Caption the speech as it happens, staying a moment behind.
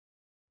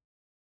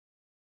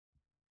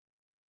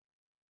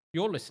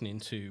You're listening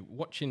to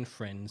Watching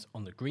Friends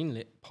on the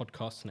Greenlit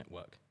Podcast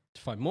Network.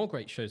 To find more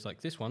great shows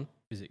like this one,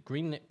 visit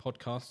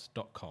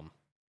greenlitpodcasts.com.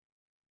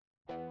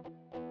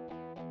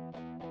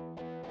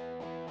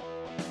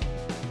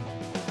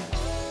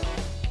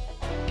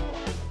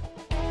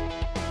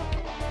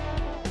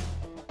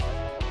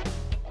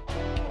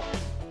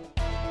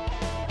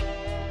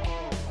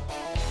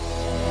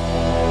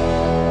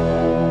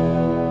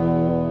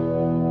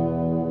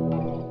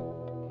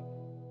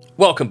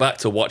 Welcome back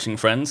to Watching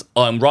Friends.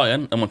 I'm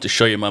Ryan and want to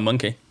show you my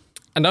monkey.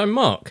 And I'm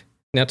Mark.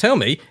 Now tell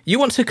me, you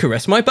want to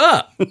caress my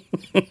butt?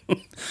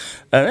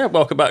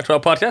 Welcome back to our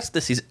podcast.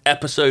 This is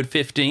episode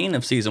 15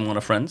 of season 1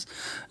 of Friends.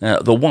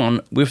 The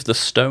one with the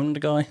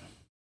stoned guy.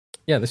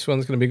 Yeah, this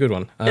one's going to be a good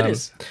one. It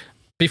is.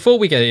 Before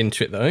we get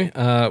into it,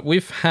 though,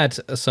 we've had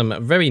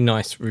some very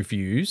nice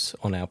reviews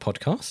on our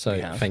podcast, so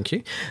thank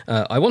you.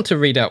 I want to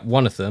read out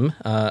one of them.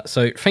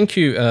 So thank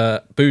you,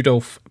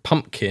 Budolf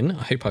Pumpkin.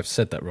 I hope I've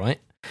said that right.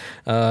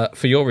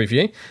 For your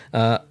review.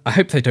 I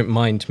hope they don't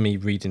mind me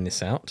reading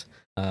this out.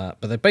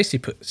 But they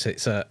basically put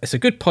it's a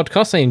good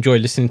podcast. They enjoy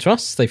listening to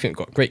us. They think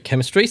we've got great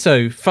chemistry.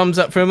 So thumbs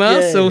up from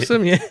us. Yay.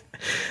 Awesome. Yeah.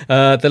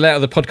 The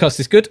layout of the podcast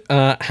is good.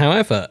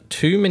 However,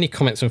 too many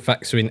comments and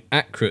facts are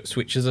inaccurate,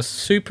 which as a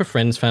super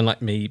Friends fan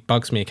like me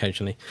bugs me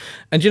occasionally.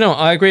 And you know,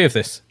 I agree with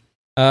this.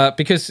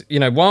 Because, you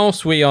know,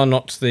 whilst we are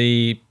not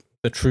the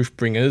truth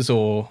bringers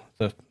or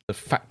the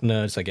fact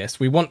nerds, I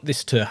guess, we want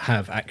this to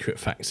have accurate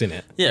facts in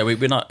it. Yeah,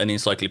 we're not an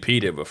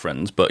encyclopedia of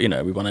Friends, but, you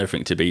know, we want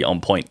everything to be on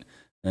point.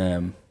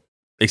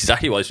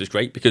 Exactly why this was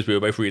great, because we were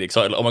both really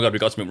excited. Like, oh my God, we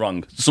got something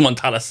wrong. Someone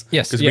tell us.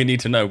 Yes. Because we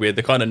need to know. We're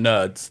the kind of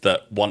nerds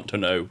that want to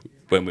know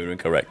when we were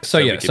incorrect.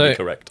 So we can be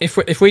correct.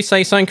 If we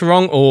say something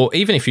wrong, or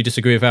even if you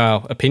disagree with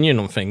our opinion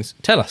on things,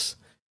 tell us.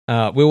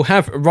 We'll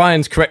have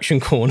Ryan's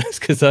correction corners,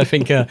 because I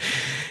think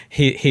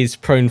he's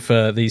prone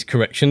for these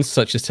corrections,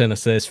 such as telling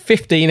us there's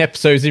 15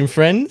 episodes in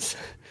Friends.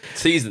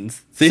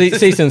 Seasons.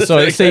 Seasons.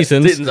 I did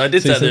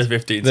say there's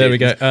 15 There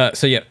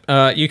seasons. we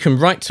go. You can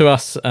write to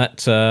us at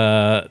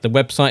the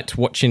website,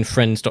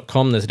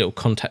 watchingfriends.com. There's a little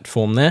contact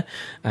form there.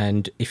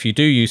 And if you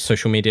do use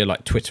social media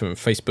like Twitter and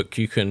Facebook,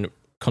 you can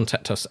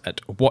contact us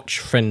at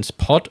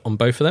WatchFriendsPod on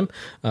both of them.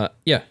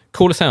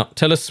 Call us out.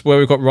 Tell us where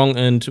we got wrong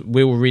and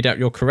we will read out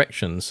your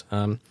corrections.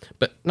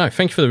 But no,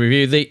 thank you for the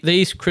review.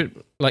 These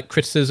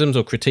criticisms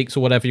or critiques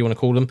or whatever you want to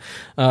call them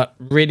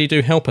really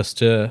do help us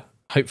to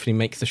hopefully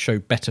make the show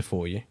better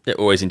for you. Yeah,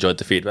 always enjoyed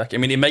the feedback. I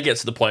mean, it may get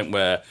to the point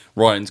where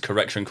Ryan's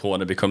correction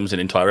corner becomes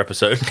an entire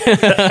episode.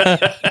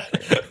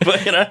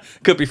 But, you know,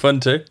 could be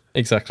fun too.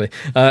 Exactly.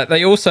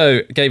 They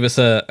also gave us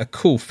a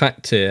cool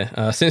fact here.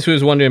 Since we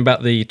was wondering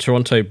about the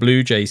Toronto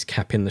Blue Jays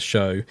cap in the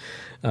show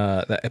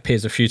that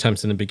appears a few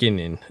times in the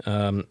beginning,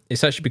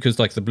 it's actually because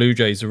like the Blue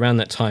Jays around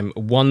that time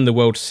won the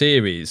World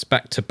Series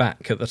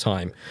back-to-back at the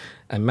time.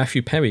 And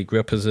Matthew Perry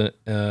grew up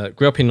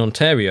in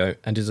Ontario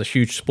and is a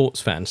huge sports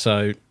fan.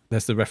 So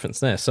there's the reference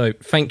there. So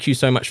thank you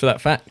so much for that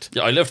fact.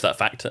 Yeah, I love that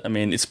fact. I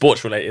mean, it's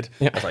sports related.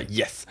 Yeah. I was like,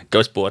 yes,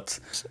 go sports.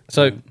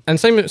 So, and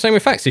same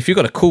with facts. If you've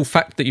got a cool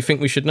fact that you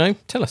think we should know,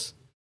 tell us.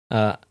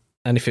 And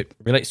if it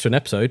relates to an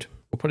episode,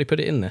 we'll probably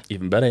put it in there.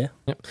 Even better,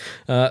 yeah.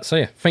 Yep.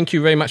 Thank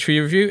you very much for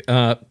your review.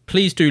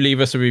 Please do leave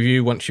us a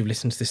review once you've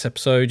listened to this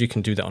episode. You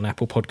can do that on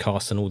Apple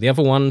Podcasts and all the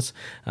other ones.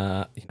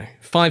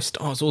 5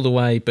 stars all the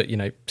way, but, you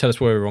know, tell us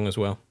where we're wrong as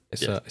well.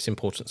 It's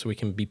important so we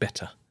can be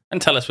better.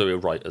 And tell us where we're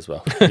right as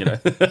well, you know.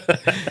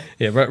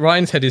 Yeah,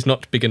 Ryan's head is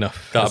not big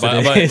enough.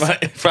 My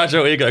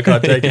fragile ego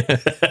can't take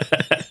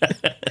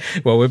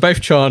it. Well, we're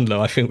both Chandler,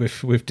 I think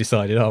we've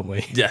decided, aren't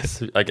we?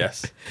 Yes, I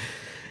guess.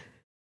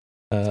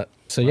 I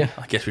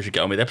guess we should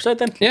get on with the episode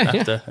then.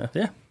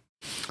 Yeah.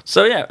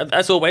 So yeah,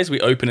 as always, we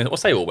open in,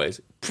 say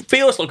always,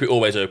 feels like we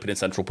always open in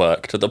Central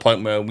Park, to the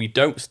point where we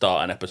don't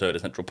start an episode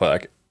at Central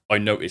Park. I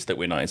noticed that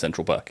we're not in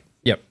Central Park.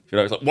 Yep. You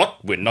know, it's like,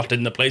 what? We're not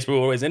in the place we're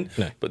always in?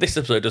 No. But this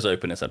episode does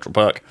open in Central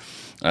Park.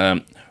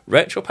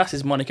 Rachel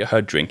passes Monica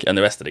her drink and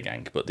the rest of the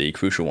gang, but the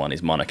crucial one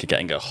is Monica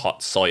getting a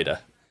hot cider.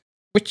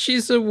 Which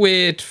is a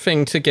weird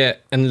thing to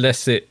get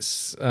unless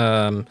it's,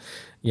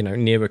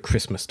 nearer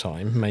Christmas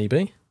time,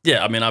 maybe.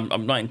 Yeah, I mean,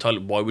 I'm not entirely...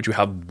 Why would you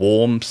have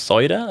warm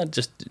cider?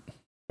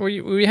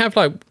 We have,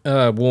 like,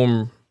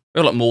 warm... We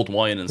have, like, mulled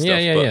wine and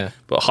stuff.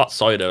 But hot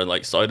cider,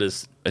 like,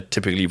 cider's a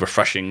typically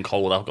refreshing,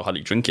 cold,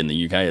 alcoholic drink in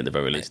the UK, at the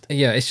very least.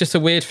 Yeah, it's just a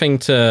weird thing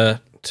to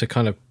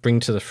kind of bring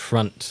to the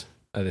front.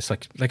 It's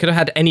like, they could have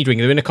had any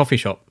drink. They're in a coffee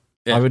shop.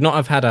 Yeah. I would not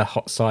have had a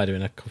hot cider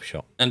in a coffee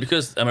shop. And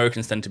because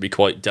Americans tend to be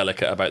quite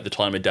delicate about the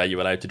time of day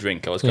you're allowed to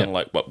drink, I was kind of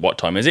like, what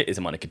time is it? Is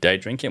it Monica day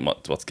drinking?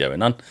 What's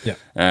going on? Yeah.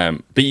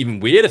 But even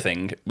weirder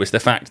thing was the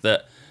fact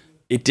that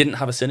it didn't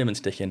have a cinnamon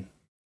stick in.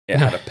 It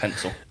had a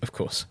pencil. Of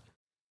course.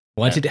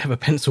 Why did it have a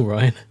pencil,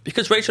 Ryan?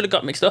 Because Rachel had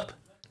got mixed up.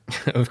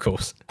 Of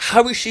course.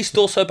 How is she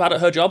still so bad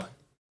at her job?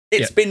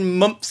 It's been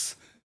months.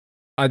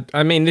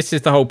 I mean, this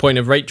is the whole point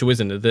of Rachel,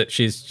 isn't it? That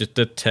she's just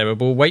a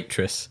terrible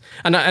waitress.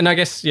 And I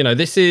guess, you know,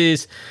 this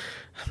is...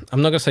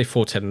 I'm not going to say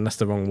foretelling, that's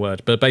the wrong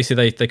word. But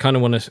basically, they kind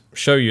of want to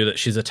show you that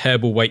she's a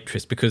terrible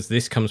waitress because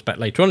this comes back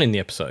later on in the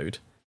episode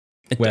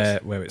where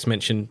it's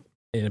mentioned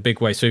in a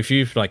big way. So if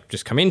you've like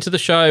just come into the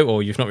show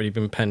or you've not really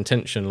been paying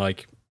attention,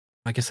 like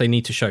I guess they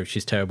need to show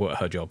she's terrible at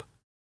her job.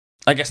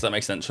 I guess that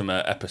makes sense from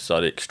an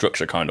episodic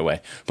structure kind of way.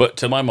 But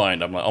to my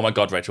mind, I'm like, oh my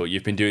God, Rachel,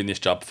 you've been doing this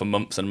job for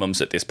months and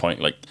months at this point.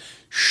 Like,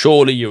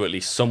 surely you're at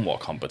least somewhat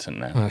competent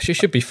now. Well, she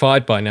should be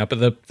fired by now, but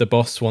the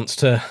boss wants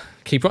to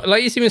keep...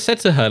 Like, he's even said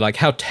to her, like,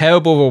 how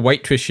terrible of a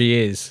waitress she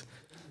is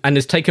and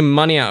has taken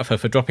money out of her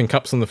for dropping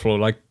cups on the floor.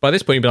 Like, by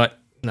this point, you'd be like,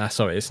 nah,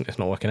 sorry, it's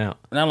not working out.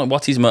 Now, like,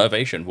 what's his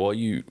motivation? Why are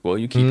you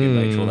keeping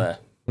Rachel there?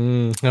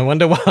 I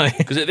wonder why.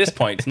 Because at this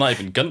point, it's not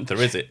even Gunther,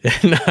 is it?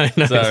 No,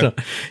 it's not.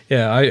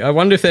 Yeah, I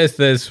wonder if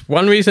there's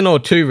one reason or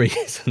two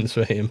reasons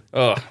for him.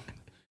 Oh,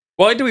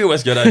 why do we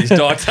always go down these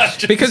dark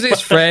tangents? Because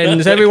it's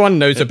Friends. Everyone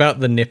knows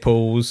about the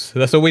nipples.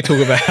 That's all we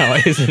talk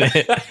about, isn't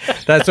it?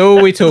 That's all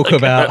we talk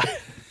about.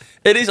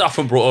 It is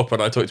often brought up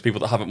when I talk to people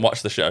that haven't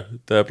watched the show.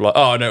 They're like,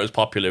 "Oh, I know it was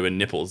popular in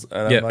nipples."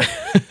 And I'm like,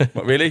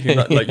 what, really? You're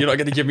not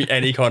going to give me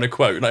any kind of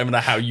quote. Not even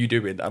how you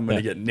doing. I'm going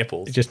to get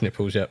nipples. Just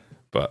nipples, yep.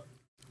 But.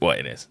 Well,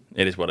 it is.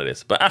 It is what it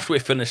is. But after we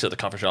finish at the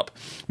coffee shop,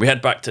 we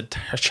head back to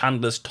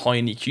Chandler's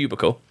tiny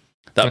cubicle.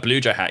 That Blue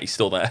Jay hat is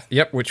still there.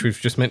 Yep, which we've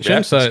just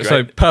mentioned. Yeah,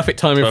 so perfect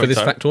timing for this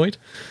factoid.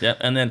 Yeah,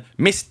 and then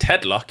Miss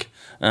Tedlock,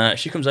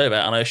 she comes over,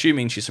 and I'm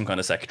assuming she's some kind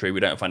of secretary.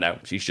 We don't find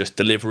out. She's just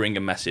delivering a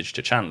message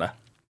to Chandler.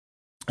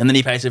 And then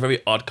he pays a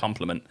very odd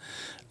compliment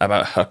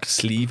about her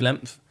sleeve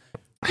length.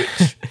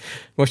 Which...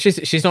 Well,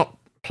 she's not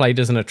played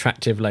as an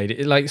attractive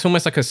lady. Like, it's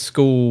almost like a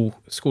school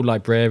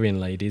librarian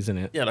lady, isn't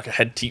it? Yeah, like a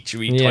head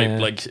teachery type,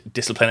 like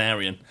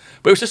disciplinarian.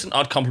 But it was just an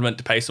odd compliment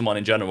to pay someone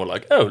in general.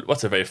 Like, oh,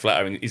 what's a very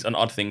flattering? It's an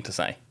odd thing to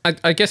say.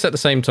 I guess at the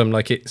same time,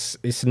 like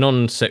it's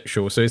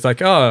non-sexual. So it's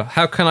like, oh,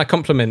 how can I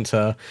compliment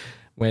her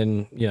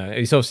when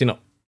he's obviously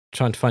not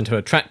trying to find her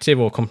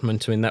attractive or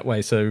compliment her in that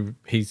way, so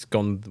he's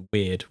gone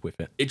weird with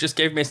it. It just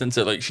gave me a sense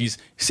that like she's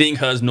seeing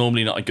her as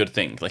normally not a good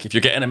thing. Like if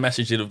you're getting a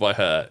message delivered by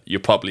her,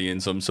 you're probably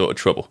in some sort of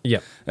trouble.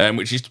 Yeah.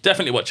 Which is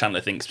definitely what Chandler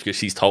thinks, because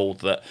she's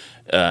told that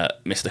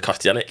Mr.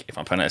 Kostielek, if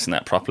I'm pronouncing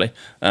that properly,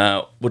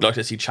 would like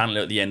to see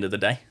Chandler at the end of the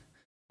day.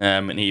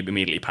 And he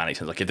immediately panics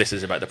and is like, if this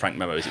is about the prank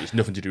memos, it was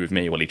nothing to do with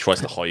me. Well, he tries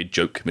to hide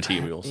joke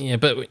materials. Yeah,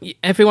 but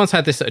everyone's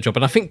had this at a job,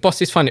 and I think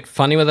bosses find it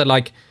funny where they're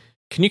like,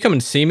 can you come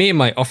and see me in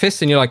my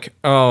office? And you're like,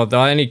 oh,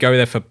 I only go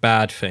there for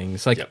bad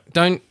things. Like,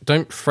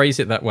 don't phrase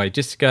it that way.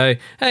 Just go,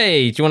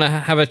 hey, do you want to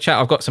have a chat?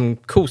 I've got some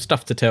cool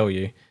stuff to tell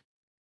you.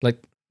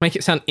 Like, make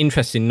it sound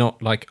interesting,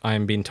 not like I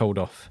am being told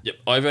off. Yep.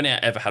 I've only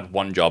ever had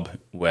one job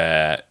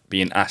where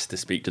being asked to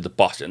speak to the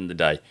boss at the end of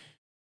the day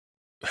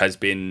has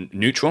been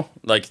neutral.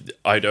 Like,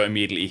 I don't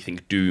immediately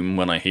think doom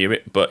when I hear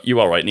it, but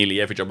you are right.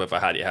 Nearly every job I've ever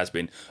had, it has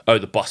been, oh,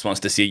 the boss wants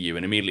to see you,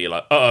 and immediately you're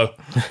like,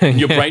 uh-oh.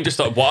 Your brain just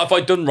starts, what have I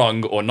done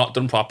wrong or not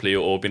done properly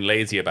or been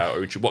lazy about,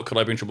 or what could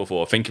I be in trouble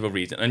for? Think of a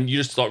reason. And you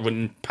just start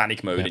running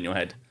panic mode in your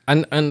head.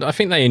 And I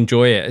think they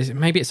enjoy it.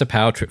 Maybe it's a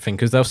power trip thing,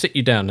 because they'll sit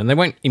you down and they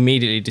won't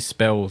immediately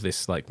dispel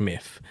this like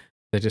myth.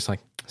 They're just like,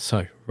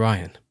 so,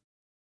 Ryan,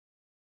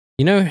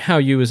 you know how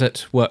you was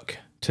at work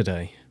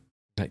today?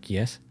 Like,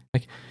 yes.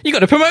 Like, you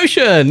got a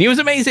promotion. You was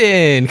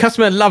amazing.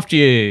 Customer loved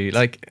you.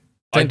 Like,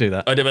 don't do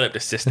that. I developed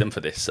a system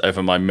for this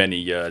over my many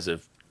years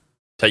of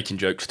taking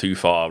jokes too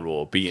far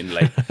or being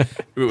late.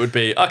 It would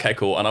be, okay,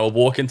 cool. And I would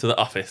walk into the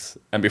office,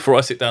 and before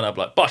I sit down, I'd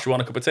be like, boss, you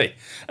want a cup of tea?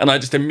 And I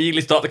just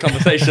immediately start the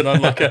conversation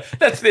on like,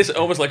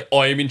 almost like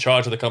I'm in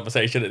charge of the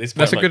conversation at this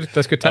point.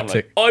 That's good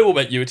tactic. Like, I will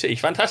make you a tea.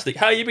 Fantastic.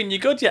 How you been? You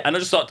good? Yeah. And I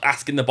just start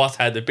asking the boss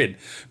how they've been,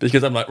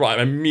 because I'm like, right,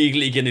 I'm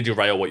immediately going to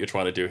derail what you're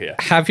trying to do here.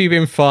 Have you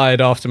been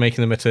fired after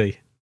making them a tea?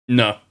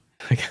 No.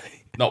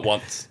 Okay. Not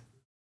once.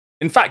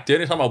 In fact, the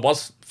only time I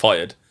was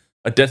fired,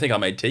 I don't think I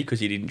made tea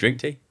because you didn't drink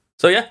tea.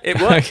 So yeah,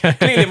 it worked. Okay.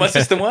 Clearly my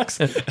system works.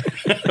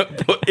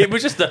 But it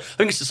was just I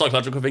think it's a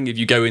psychological thing. If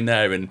you go in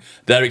there and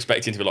they're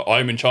expecting to be like,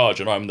 I'm in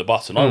charge and I'm the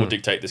boss and I will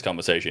dictate this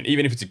conversation,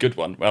 even if it's a good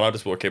one, well, I'll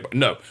just walk in.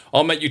 No,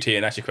 I'll make you tea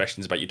and ask you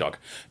questions about your dog.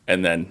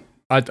 And then...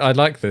 I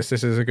like this.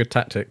 This is a good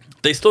tactic.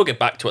 They still get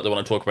back to what they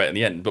want to talk about in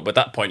the end, but by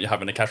that point you're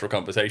having a casual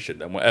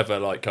conversation, and whatever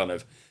like kind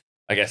of,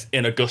 I guess,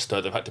 in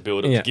Augusta they've had to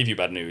build up to give you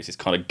bad news is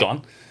kind of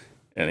gone.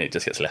 And it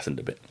just gets lessened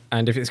a bit.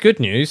 And if it's good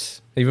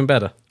news, even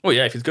better. Well,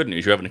 yeah, if it's good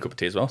news, you're having a cup of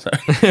tea as well. So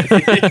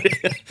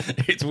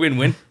it's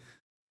win-win.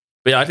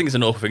 But yeah, I think it's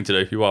an awful thing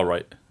to do. You are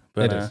right.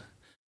 But, it is.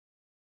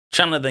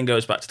 Chandler then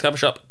goes back to the coffee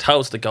shop,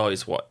 tells the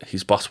guys what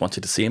his boss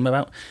wanted to see him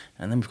about,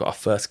 and then we've got our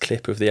first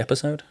clip of the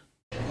episode.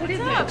 What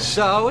is up?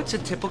 So, it's a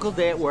typical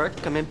day at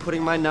work. I'm in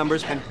putting my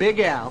numbers, and Big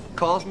Al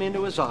calls me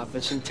into his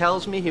office and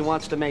tells me he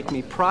wants to make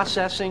me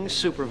processing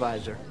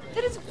supervisor.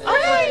 That is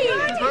great!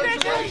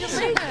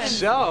 Congratulations!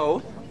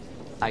 So...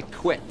 I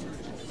quit.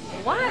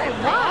 Why?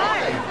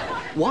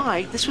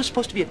 Why? This was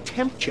supposed to be a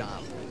temp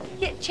job.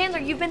 Yeah, Chandler,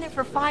 you've been there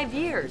for 5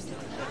 years.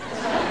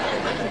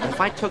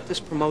 If I took this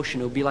promotion,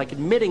 it would be like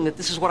admitting that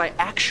this is what I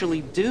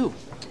actually do.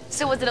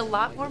 So was it a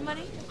lot more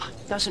money?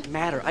 Doesn't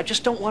matter. I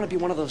just don't want to be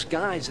one of those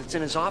guys that's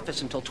in his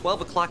office until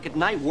 12 o'clock at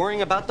night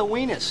worrying about the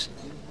weenus.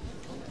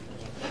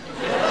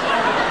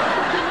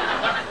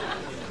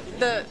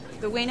 The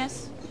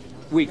weenus?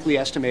 Weekly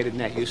estimated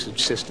net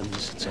usage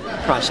systems. It's a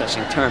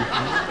processing term.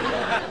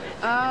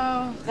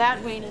 Oh, that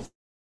weenus.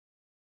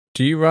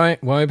 Do you worry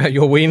about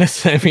your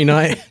weenus every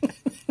night?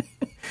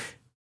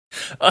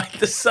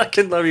 The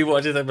second I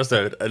rewatched this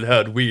episode and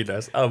heard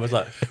weenus, I was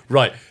like,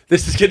 right,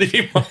 this is going to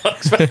be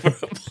Mark's favourite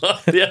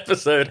part of the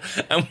episode,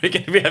 and we're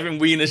going to be having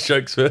weenus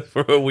jokes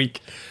for a week.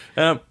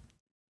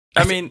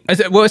 I mean,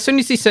 as soon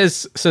as he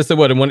says the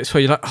word and when it's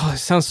where you're like, oh, it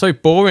sounds so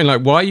boring.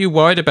 Like, why are you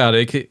worried about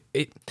it?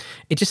 It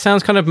just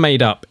sounds kind of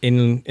made up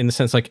in the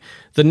sense like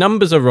the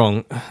numbers are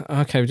wrong.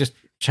 Okay, we just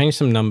change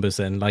some numbers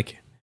then. Like,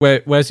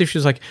 whereas if she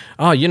was like,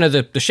 oh,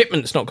 the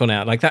shipment's not gone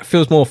out, like that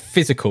feels more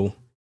physical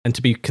and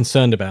to be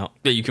concerned about.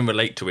 Yeah, you can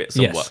relate to it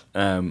somewhat.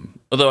 Yes.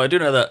 Although I do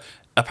know that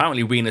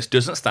apparently weenus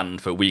doesn't stand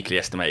for weekly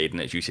estimated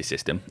net usage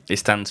system. It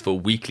stands for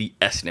weekly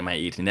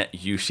estimated net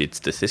usage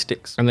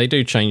statistics. And they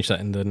do change that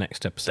in the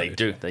next episode. They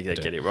do. They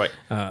get it right.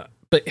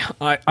 But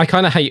I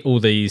kind of hate all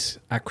these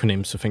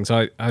acronyms for things.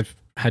 I've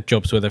had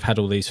jobs where they've had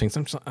all these things.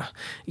 I'm just like,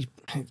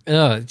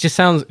 it just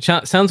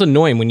sounds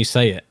annoying when you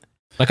say it.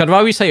 Like, I'd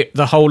rather you say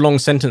the whole long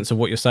sentence of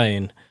what you're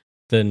saying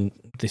than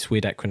this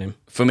weird acronym.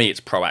 For me, it's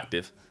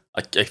proactive.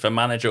 If a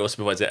manager or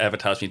supervisor ever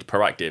tells me to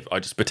proactive, I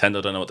just pretend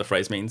I don't know what the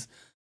phrase means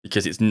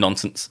because it's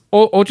nonsense.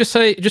 Or just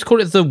call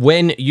it the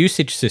when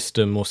usage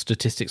system or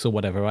statistics or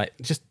whatever, right?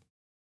 Just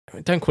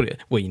don't call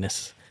it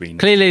weenus.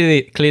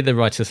 Clearly the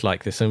writers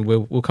like this, and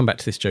we'll come back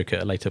to this joke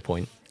at a later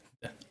point.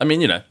 I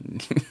mean, we're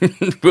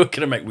going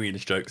to make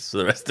weenus jokes for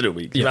the rest of the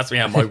week. You asked me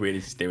how my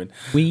weenus is doing.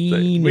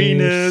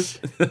 Weenus.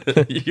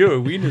 You're a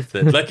weenus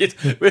then. Like,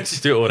 we'll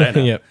just do it all day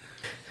now. Yep.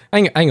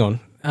 Hang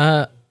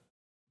on.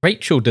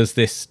 Rachel does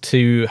this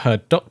to her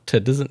doctor,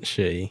 doesn't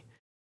she?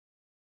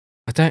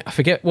 I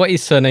forget what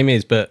his surname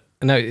is, but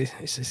no,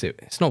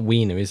 it's not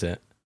Wiener, is it?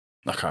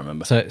 I can't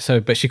remember.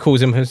 But she calls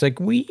him and it's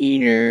like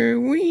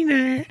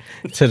Wiener.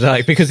 So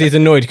like, because he's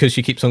annoyed because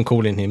she keeps on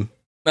calling him.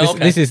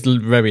 This is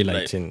very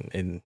late in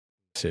the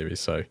series,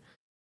 so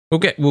we'll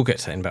get to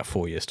that in about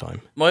 4 years'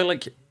 time. My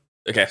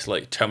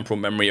temporal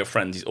memory of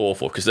Friends is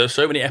awful because there's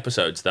so many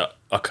episodes that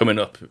are coming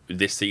up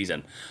this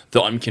season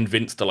that I'm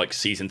convinced are like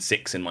season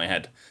 6 in my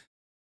head.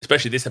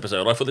 Especially this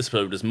episode. I thought this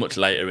episode was much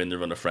later in the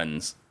run of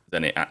Friends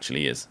than it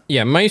actually is.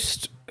 Yeah,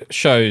 most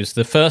shows,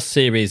 the first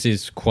series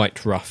is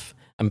quite rough.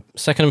 And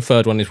second and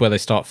third one is where they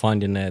start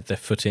finding their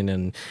footing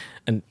and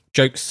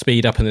jokes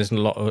speed up and there's a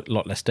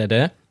lot less dead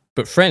air.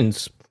 But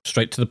Friends,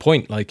 straight to the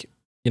point. Like,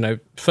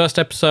 first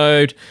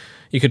episode,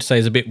 you could say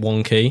is a bit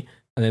wonky.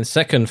 And then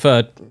second,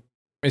 third,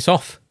 it's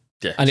off.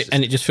 Yeah, and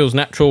it just feels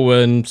natural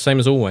and same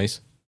as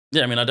always.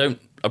 Yeah, I mean, I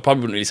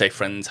probably wouldn't really say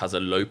Friends has a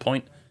low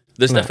point.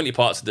 There's definitely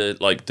parts of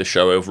the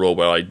show overall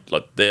where I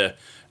like the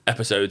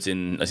episodes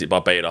in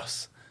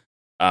Barbados.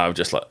 I'm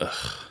just like,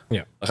 ugh.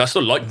 Yeah. Like I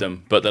still like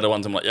them, but they're the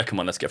ones I'm like, yeah, come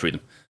on, let's get through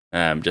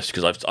them. Just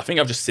because I think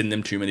I've just seen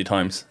them too many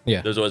times.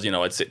 Yeah. There's always,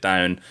 I'd sit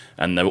down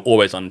and they were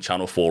always on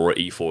Channel 4 or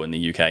E4 in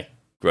the UK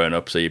growing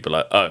up. So you'd be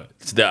like, oh,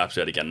 it's their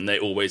episode again. And they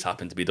always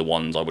happen to be the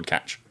ones I would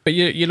catch. But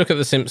you look at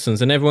The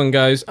Simpsons and everyone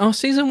goes, oh,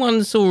 season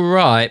 1's all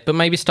right, but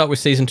maybe start with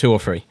season 2 or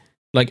 3.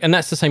 Like, and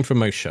that's the same for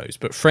most shows.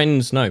 But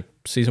Friends, no.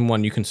 Season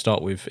 1 you can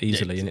start with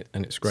easily,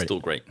 and it's great. Still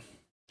great.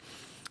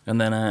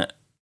 And then,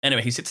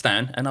 anyway, he sits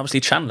down, and obviously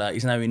Chandler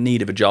is now in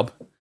need of a job.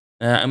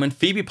 And when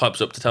Phoebe pipes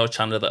up to tell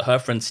Chandler that her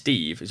friend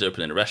Steve is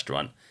opening a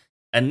restaurant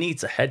and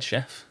needs a head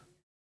chef.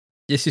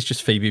 This is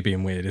just Phoebe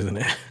being weird, isn't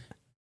it?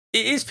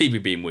 It is Phoebe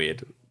being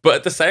weird. But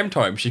at the same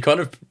time, she kind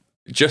of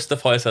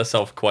justifies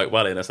herself quite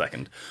well in a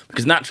second.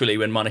 Because naturally,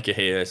 when Monica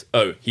hears,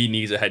 oh, he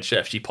needs a head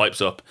chef, she pipes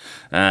up.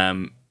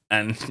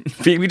 And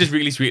Phoebe just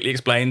really sweetly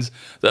explains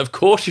that, of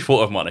course, she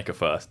thought of Monica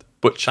first,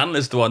 but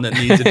Chandler's the one that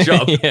needs a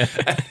job.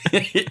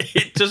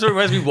 It just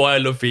reminds me why I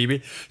love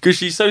Phoebe, because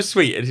she's so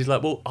sweet, and she's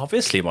like, well,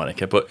 obviously,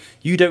 Monica, but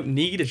you don't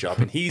need a job,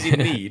 and he's in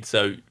need,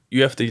 so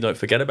you have to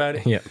forget about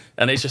it. Yeah.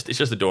 And it's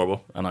just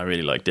adorable, and I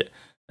really liked it.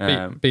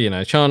 But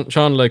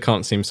Chandler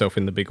can't see himself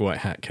in the big white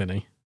hat, can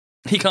he?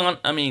 He can't.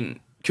 I mean,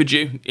 could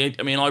you? I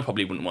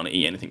probably wouldn't want to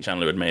eat anything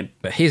Chandler had made.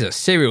 But he's a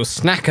serial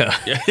snacker.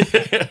 Yeah.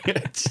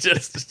 it's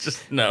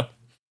just no.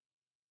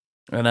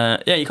 And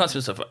you can't see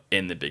yourself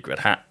in the big red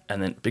hat,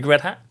 and then big white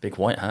hat,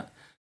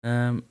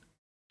 and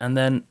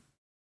then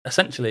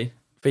essentially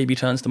Phoebe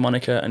turns to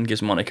Monica and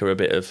gives Monica a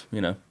bit of,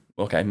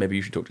 okay, maybe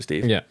you should talk to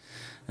Steve. Yeah.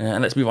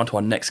 And let's move on to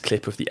our next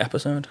clip of the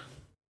episode.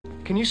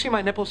 Can you see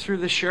my nipples through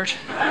this shirt?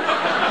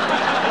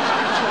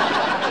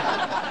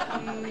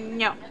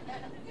 No.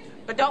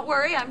 But don't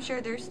worry, I'm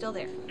sure they're still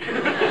there.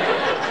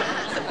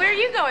 So where are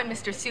you going,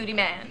 Mr. Sooty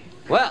Man?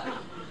 Well,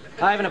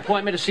 I have an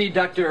appointment to see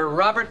Dr.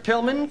 Robert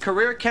Pillman,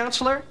 career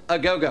counselor, a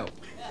go-go.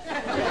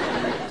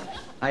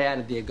 I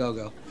added the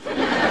a-go-go.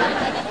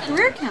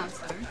 Career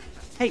counselor?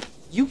 Hey,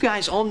 you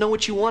guys all know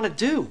what you want to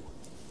do.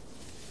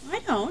 I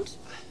don't.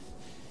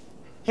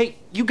 Hey,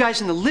 you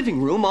guys in the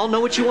living room all know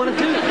what you want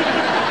to do.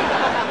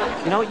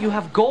 You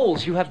have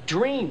goals, you have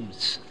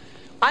dreams.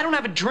 I don't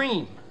have a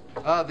dream.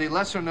 The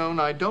lesser known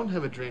I don't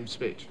have a dream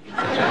speech.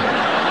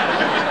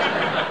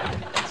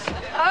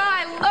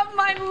 I love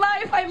my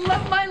life. I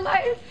love my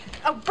life.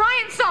 A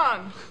Brian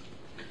song.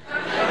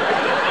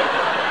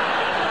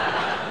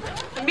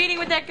 The meeting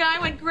with that guy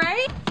went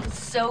great?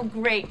 So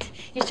great.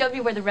 He showed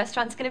me where the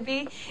restaurant's going to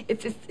be.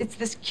 It's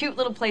this cute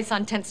little place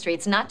on 10th Street.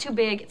 It's not too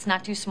big. It's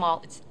not too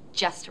small. It's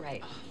just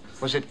right.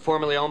 Was it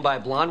formerly owned by a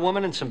blonde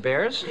woman and some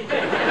bears?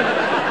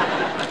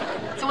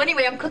 So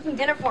anyway, I'm cooking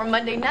dinner for him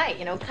Monday night,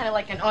 kind of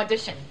like an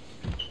audition.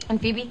 And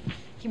Phoebe,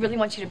 he really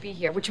wants you to be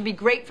here, which would be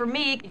great for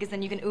me because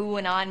then you can ooh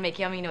and ah and make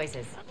yummy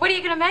noises. What are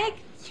you going to make?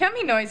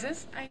 Yummy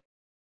noises.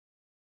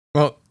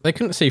 Well, they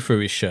couldn't see through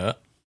his shirt.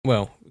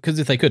 Well, because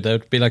if they could, they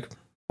would be like,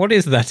 what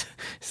is that?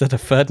 Is that a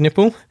third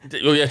nipple?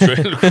 Oh, yeah, true.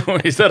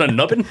 Is that a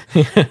nubbin?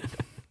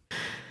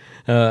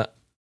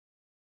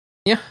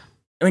 Yeah.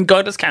 I mean,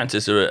 guidance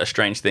counters are a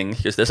strange thing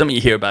because there's something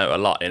you hear about a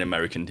lot in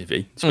American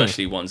TV,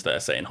 especially ones that are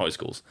set in high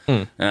schools.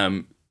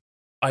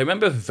 I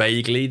remember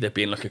vaguely there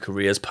being like a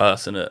careers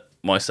person at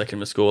my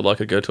secondary school that I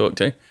could go talk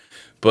to,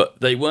 but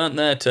they weren't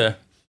there to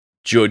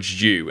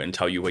judge you and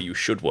tell you where you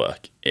should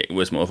work. It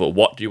was more of a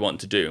what do you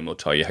want to do, and we'll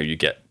tell you how you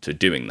get to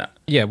doing that.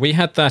 Yeah, we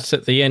had that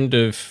at the end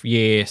of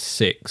year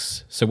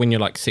 6. So when you're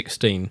like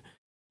 16,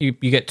 you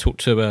get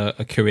talked to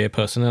a career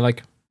person. They're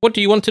like, what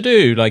do you want to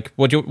do? Like,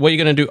 what are you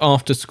going to do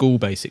after school,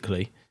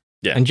 basically?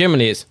 Yeah. And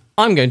generally it's,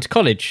 I'm going to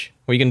college.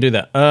 What are you going to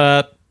do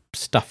that?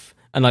 Stuff.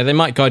 And like they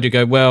might guide you,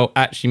 go, well,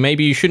 actually,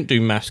 maybe you shouldn't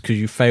do maths because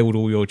you failed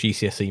all your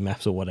GCSE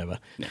maths or whatever.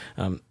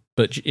 Yeah.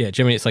 But yeah,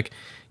 generally it's like,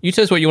 you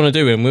tell us what you want to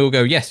do and we'll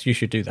go, yes, you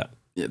should do that.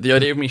 Yeah, the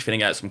idea of me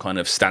filling out some kind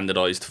of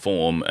standardized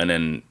form and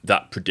then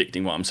that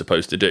predicting what I'm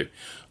supposed to do,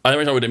 I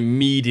would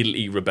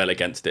immediately rebel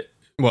against it.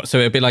 What? So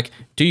it'd be like,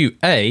 do you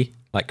A,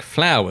 like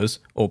flowers,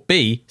 or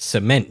B,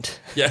 cement?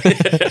 Yeah.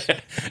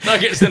 No, I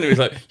get to it's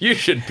like, you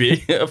should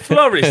be a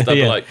florist. I'm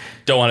like,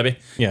 don't want to be.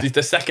 Yeah.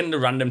 The second the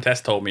random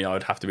test told me I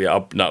would have to be,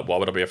 no, why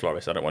would I be a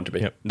florist? I don't want to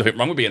be. Yep. Nothing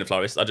wrong with being a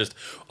florist.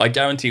 I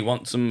guarantee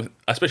once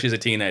especially as a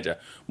teenager,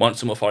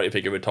 once some authority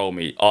figure had told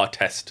me our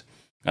test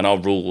and our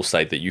rules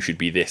say that you should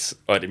be this,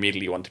 I'd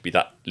immediately want to be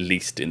that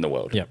least in the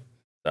world. Yeah.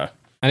 So.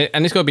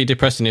 And it's got to be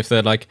depressing if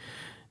they're like,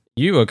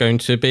 you are going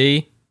to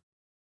be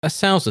a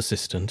sales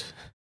assistant.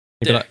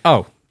 You'd be like,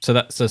 oh, so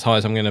that's as high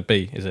as I'm going to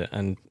be, is it?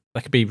 And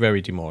that could be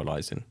very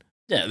demoralising.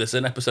 Yeah, there's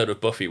an episode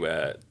of Buffy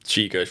where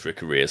she goes for a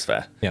careers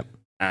fair. Yep.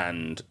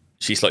 And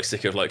she's like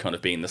sick of like kind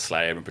of being the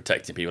slayer and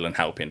protecting people and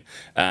helping.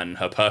 And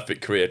her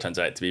perfect career turns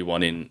out to be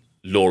one in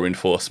law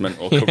enforcement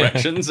or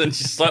corrections. And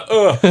she's like,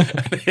 oh,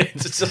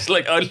 it's just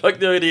like, I like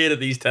the idea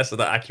that these tests are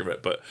that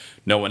accurate, but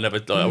no one ever.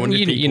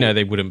 You know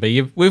they wouldn't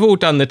be. We've all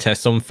done the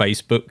tests on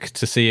Facebook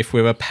to see if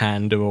we're a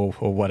panda or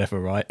whatever,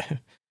 right?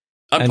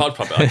 I'd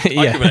probably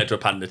relate to a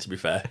panda, to be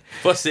fair.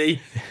 Fussy,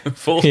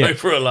 falls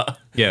over a lot.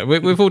 Yeah,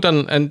 we've all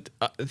done, and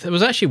there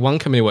was actually one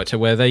company I worked at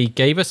where they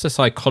gave us a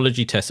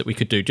psychology test that we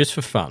could do just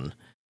for fun.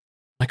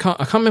 I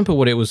can't remember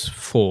what it was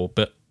for,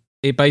 but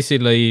it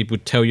basically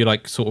would tell you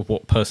like sort of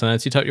what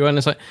personality type you are, and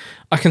it's like,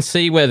 I can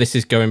see where this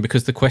is going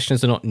because the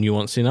questions are not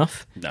nuanced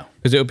enough. No.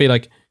 Because it would be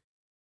like,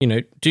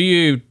 do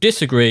you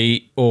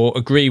disagree or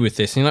agree with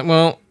this? And you're like,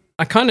 well,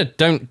 I kind of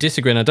don't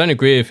disagree and I don't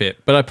agree with it,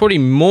 but I probably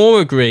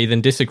more agree than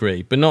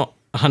disagree, but not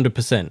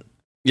 100%.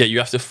 Yeah, you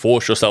have to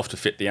force yourself to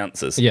fit the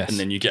answers. Yes. And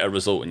then you get a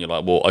result and you're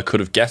like, well, I could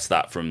have guessed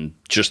that from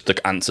just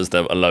the answers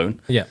there alone.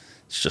 Yeah.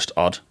 It's just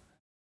odd.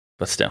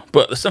 But still.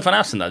 But there's something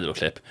else in that little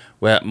clip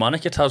where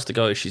Monica tells the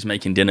guy she's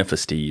making dinner for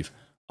Steve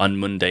on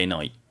Monday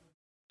night.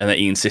 And that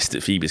he insists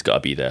that Phoebe's got to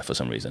be there for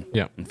some reason.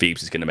 Yeah. And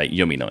Phoebe's is going to make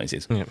yummy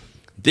noises. Yeah.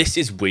 This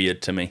is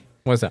weird to me.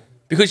 Why is that?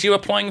 Because you're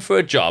applying for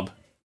a job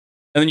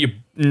and then your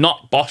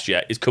not boss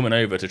yet is coming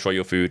over to try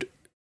your food.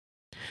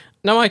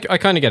 No, I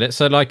kind of get it.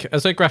 So, like,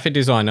 as a graphic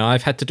designer,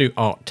 I've had to do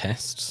art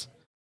tests,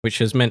 which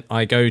has meant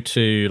I go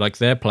to, like,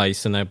 their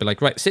place and they'll be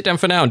like, right, sit down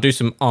for now and do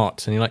some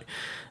art. And you're like,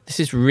 this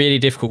is really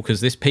difficult because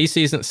this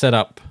PC isn't set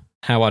up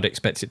how I'd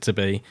expect it to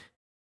be.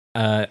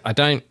 I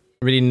don't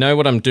really know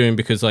what I'm doing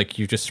because, like,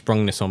 you've just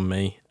sprung this on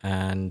me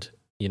and,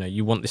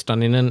 you want this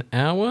done in an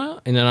hour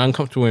in an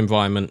uncomfortable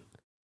environment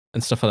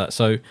and stuff like that.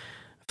 So,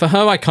 for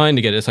her, I kind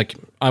of get it. It's like,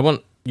 I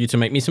want you to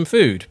make me some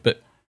food,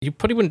 but you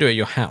probably wouldn't do it at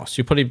your house.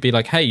 You'd probably be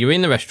like, hey, you're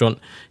in the restaurant.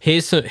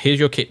 Here's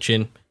your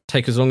kitchen.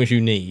 Take as long as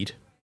you need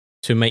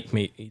to make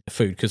me eat the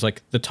food. Because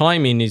like the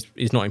timing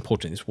is not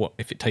important. It's what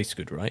if it tastes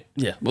good, right?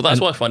 Yeah. Well,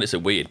 that's why I find it so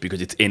weird because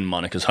it's in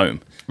Monica's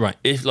home. Right.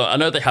 If I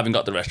know they haven't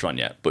got the restaurant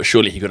yet, but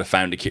surely he could have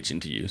found a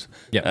kitchen to use.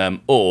 Yeah.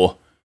 Or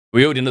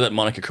we already know that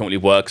Monica currently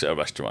works at a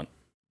restaurant.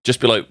 Just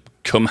be like,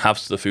 come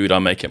have the food I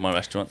make at my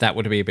restaurant. That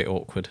would be a bit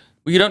awkward.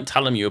 Well, you don't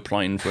tell them you're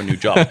applying for a new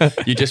job.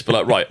 You just be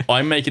like, right,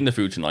 I'm making the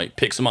food tonight.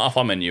 Pick some off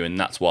our menu, and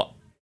that's what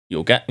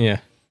you'll get. Yeah.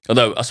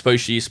 Although I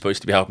suppose she's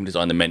supposed to be helping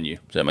design the menu,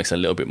 so it makes a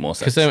little bit more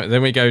sense. Because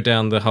then we go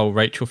down the whole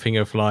Rachel thing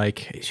of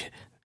like,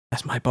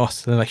 that's my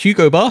boss. They're like,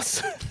 Hugo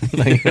boss.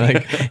 like,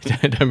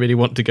 don't really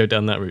want to go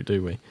down that route,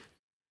 do we?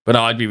 But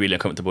no, I'd be really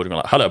uncomfortable being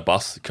like, hello,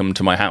 boss, come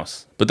to my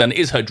house. But then it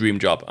is her dream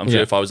job. I'm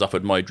sure if I was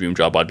offered my dream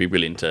job, I'd be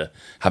willing to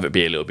have it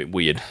be a little bit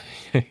weird.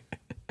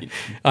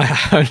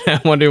 I'm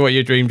wondering what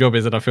your dream job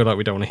is, and I feel like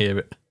we don't want to hear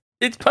it.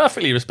 It's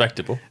perfectly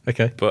respectable.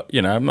 Okay. But,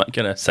 I'm not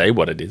going to say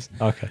what it is.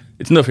 Okay.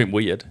 It's nothing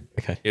weird.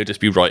 Okay. It'll just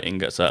be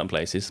writing at certain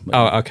places.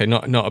 Oh, okay.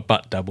 Not a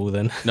butt double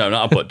then. No,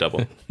 not a butt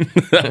double.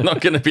 I'm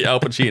not going to be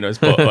Al Pacino's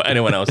butt or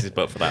anyone else's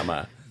butt for that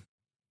matter.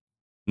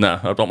 No,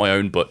 I'd want my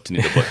own butt to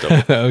need a butt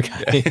double.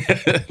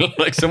 Okay.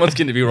 Like someone's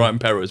going to be Ryan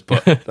Perra's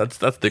butt. That's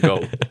the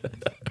goal.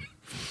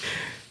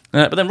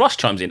 But then Ross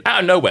chimes in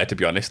out of nowhere, to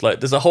be honest. Like,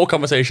 there's a whole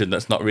conversation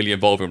that's not really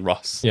involving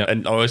Ross. Yeah.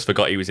 And I always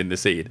forgot he was in the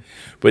scene.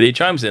 But he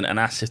chimes in and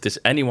asks if there's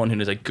anyone who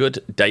knows a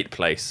good date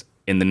place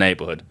in the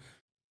neighborhood.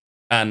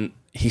 And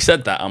he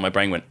said that, and my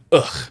brain went,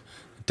 ugh,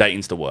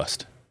 dating's the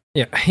worst.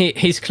 Yeah,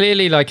 he's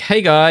clearly like,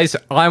 hey guys,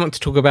 I want to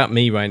talk about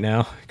me right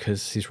now,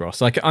 because he's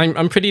Ross. Like,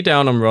 I'm pretty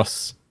down on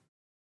Ross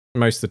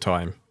most of the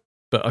time.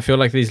 But I feel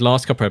like these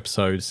last couple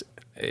episodes,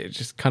 it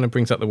just kind of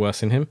brings up the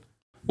worst in him.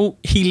 Well,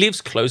 he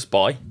lives close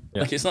by.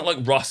 Yeah. Like, it's not like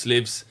Ross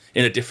lives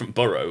in a different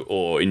borough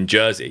or in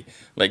Jersey.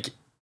 Like,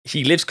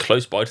 he lives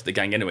close by to the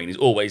gang anyway, and he's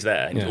always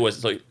there. And he's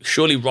always like,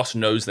 surely Ross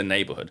knows the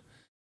neighborhood.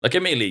 Like,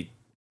 immediately,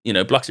 you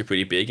know, blocks are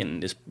pretty big,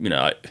 and this, you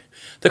know,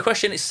 the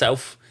question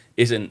itself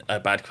isn't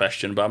a bad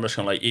question, but I'm just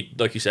kind of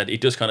like you said,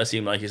 it does kind of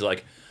seem like he's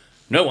like,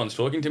 no one's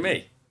talking to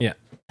me. Yeah.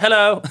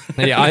 Hello.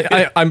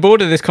 Yeah, I'm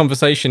bored of this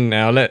conversation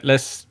now.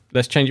 Let's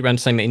change it around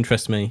to something that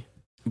interests me.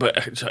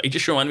 But it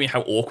just reminded me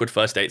how awkward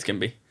first dates can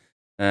be.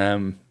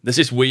 There's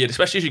this weird,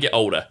 especially as you get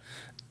older,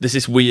 there's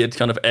this weird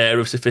kind of air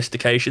of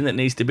sophistication that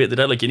needs to be at the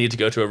day. Like, you need to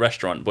go to a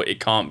restaurant, but it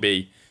can't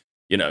be,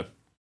 you know,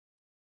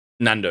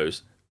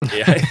 Nando's.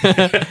 Yeah.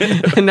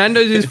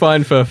 Nando's is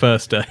fine for a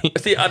first date.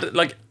 See,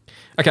 like,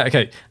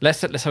 okay.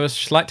 Let's have a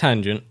slight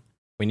tangent.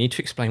 We need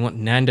to explain what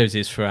Nando's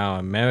is for our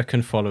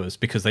American followers,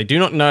 because they do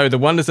not know the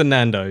wonders of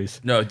Nando's.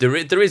 No,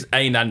 there is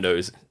a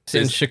Nando's. Is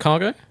it in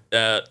Chicago?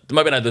 There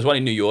might be there's one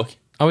in New York.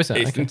 Oh, is that?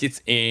 I think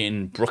it's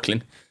in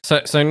Brooklyn.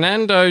 So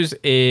Nando's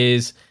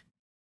is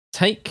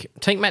take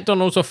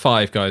McDonald's or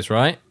Five Guys,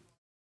 right?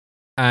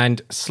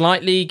 And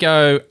slightly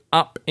go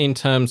up in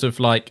terms of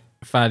like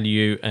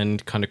value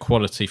and kind of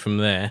quality from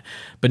there,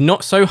 but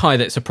not so high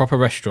that it's a proper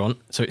restaurant.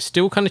 So it's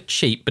still kind of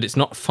cheap, but it's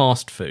not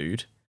fast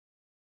food.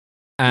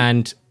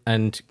 And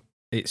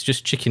it's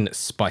just chicken that's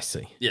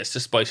spicy. Yeah, it's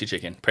just spicy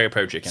chicken,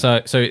 peri-peri chicken.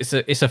 So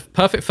it's a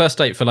perfect first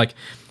date for like,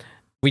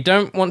 we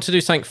don't want to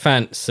do something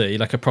fancy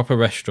like a proper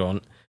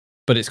restaurant,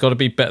 but it's got to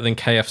be better than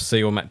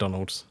KFC or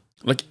McDonald's.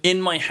 Like,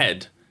 in my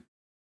head,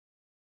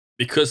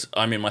 because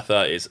I'm in my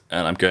 30s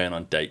and I'm going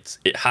on dates,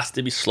 it has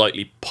to be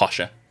slightly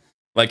posher.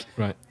 Like,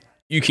 right.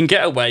 You can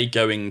get away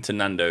going to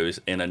Nando's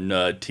in a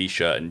nerd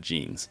t-shirt and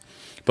jeans,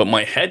 but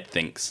my head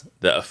thinks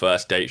that a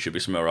first date should be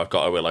somewhere I've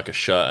got to wear like a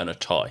shirt and a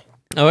tie.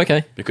 Oh,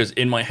 okay. Because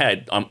in my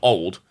head, I'm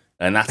old,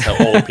 and that's how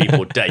old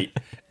people date,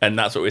 and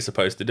that's what we're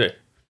supposed to do.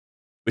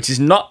 Which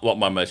is not what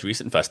my most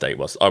recent first date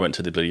was. I went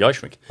to the bloody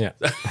ice rink. Yeah.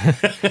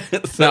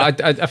 So, no,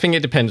 I think it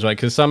depends, right?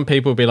 Because some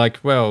people will be like,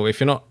 well, if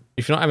you're not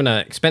having an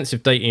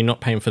expensive date and you're not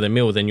paying for the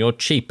meal, then you're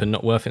cheap and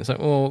not worth it. It's like,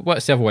 well,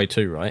 what's the other way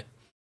too, right?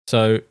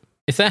 So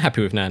if they're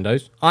happy with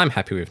Nando's, I'm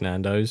happy with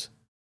Nando's.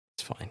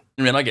 It's fine.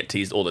 I mean, I get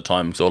teased all the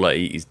time because all I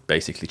eat is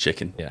basically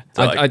chicken. Yeah.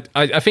 So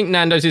I think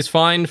Nando's is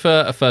fine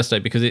for a first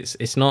date because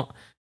it's not,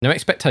 no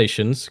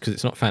expectations because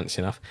it's not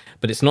fancy enough,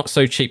 but it's not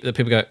so cheap that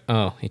people go,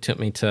 oh, he took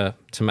me to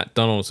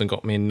McDonald's and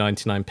got me a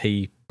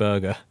 99p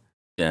burger.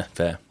 Yeah,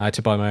 fair. I had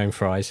to buy my own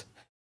fries.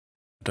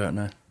 I don't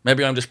know.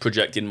 Maybe I'm just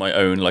projecting my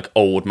own like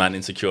old man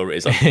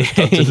insecurities onto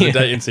the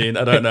dating scene.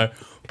 I don't know.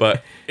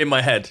 But in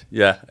my head,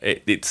 yeah,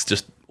 it's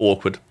just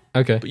awkward.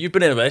 Okay. But you've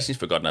been in a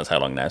relationship for God knows how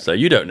long now, so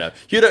you don't know.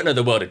 You don't know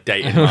the world of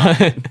dating, Mark.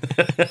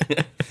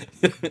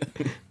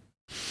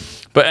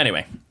 But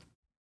anyway,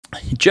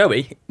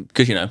 Joey,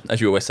 because, you know, as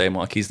you always say,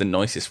 Mark, he's the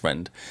nicest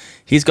friend.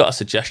 He's got a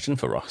suggestion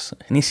for Ross,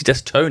 and he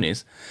suggests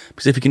Tony's,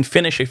 because if you can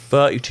finish a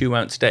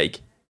 32-ounce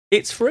steak,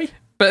 it's free.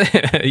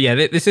 But yeah,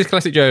 this is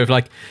classic Joe of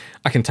like,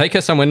 I can take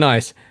her somewhere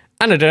nice,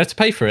 and I don't have to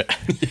pay for it.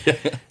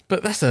 Yeah.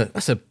 But that's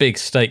a big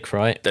steak,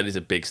 right? That is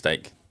a big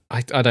steak.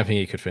 I don't think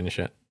he could finish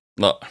it.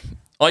 Look,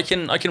 I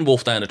can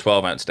wolf down a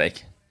 12-ounce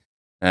steak,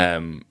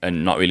 and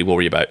not really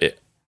worry about it.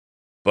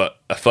 But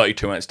a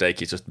 32-ounce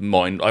steak is just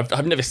mine.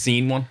 I've never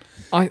seen one.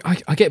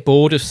 I get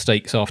bored of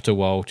steaks after a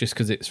while just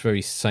because it's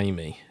very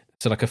samey.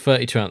 So like a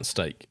 32-ounce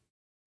steak.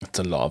 That's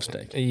a lot of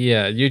steak.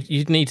 Yeah,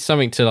 you'd need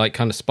something to like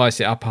kind of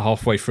spice it up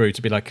halfway through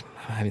to be like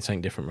having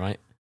something different, right?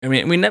 I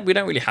mean, we don't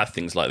really have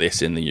things like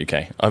this in the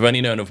UK. I've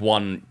only known of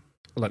one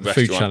like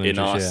restaurant in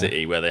our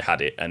city where they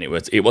had it, and it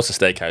was a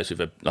steakhouse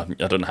with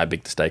I don't know how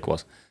big the steak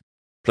was.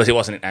 Plus, it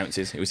wasn't in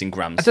ounces; it was in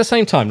grams. At the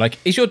same time, like,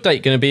 is your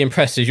date going to be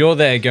impressed as you're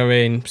there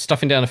going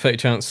stuffing down a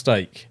 32-ounce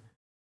steak?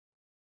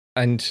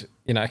 And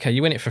you know, okay,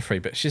 you win it for free,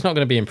 but she's not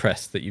going to be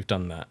impressed that you've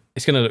done that.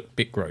 It's going to look a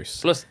bit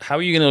gross. Plus, how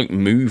are you going to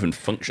move and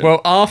function? Well,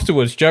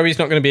 afterwards, Joey's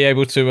not going to be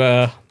able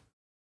to,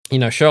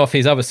 show off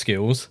his other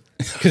skills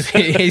because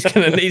he's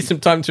going to need some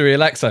time to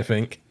relax, I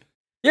think.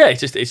 Yeah,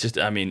 it's just.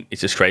 I mean,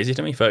 it's just crazy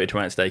to me.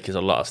 32-ounce steak is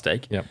a lot of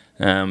steak. Yeah.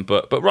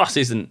 But Ross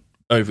isn't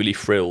overly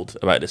thrilled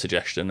about the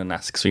suggestion and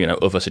asks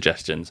for, other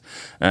suggestions.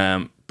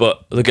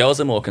 But the girls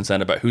are more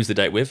concerned about who's the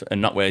date with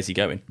and not where's he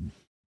going.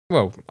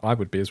 Well, I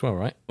would be as well,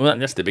 right? Well,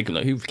 that's the big one.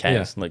 Like, who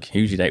cares? Yeah. Like,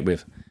 who's your date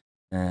with?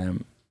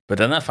 But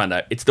then I found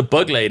out it's the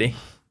bug lady.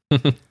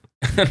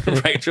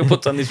 Rachel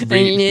puts on this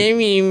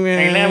really...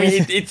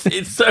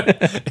 It's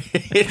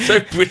so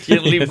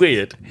brilliantly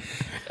weird.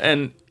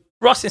 And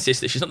Ross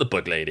insists that she's not the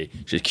bug lady.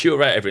 She's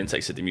curator of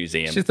insects at the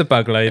museum. She's the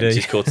bug lady. And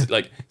she's called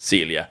like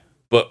Celia.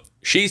 But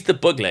she's the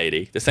bug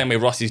lady, the same way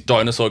Ross is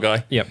dinosaur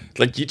guy. Yep.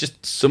 Like you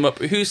just sum up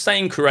who's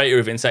saying curator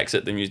of insects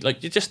at the museum.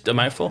 Like you're just a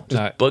mouthful.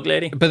 Just bug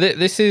lady. But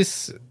this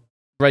is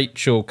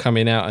Rachel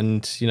coming out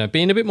and, you know,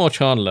 being a bit more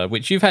Chandler,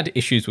 which you've had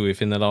issues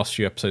with in the last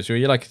few episodes where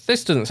you're like,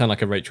 this doesn't sound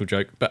like a Rachel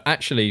joke, but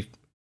actually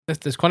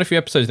there's quite a few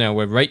episodes now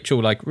where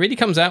Rachel like really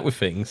comes out with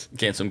things.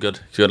 Getting some good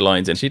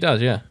lines in. She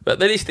does, yeah.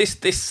 But at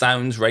least this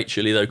sounds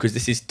Rachel-y though, because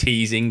this is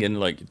teasing and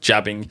like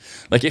jabbing.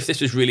 Like if this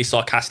was really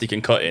sarcastic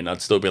and cutting,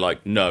 I'd still be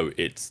like, no,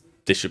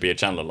 this should be a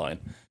Chandler line.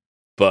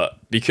 But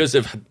because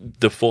of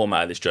the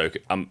format of this joke,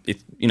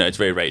 it's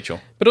very Rachel.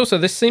 But also,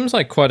 this seems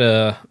like quite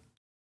a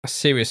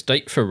serious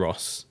date for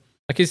Ross.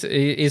 Like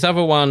his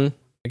other one,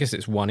 I guess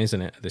it's one,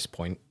 isn't it, at this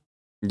point?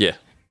 Yeah.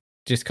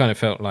 Just kind of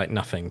felt like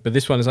nothing. But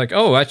this one is like,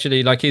 oh,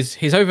 actually, like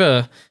he's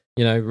over,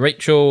 you know,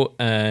 Rachel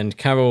and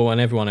Carol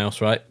and everyone else,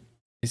 right?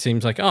 It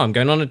seems like, oh, I'm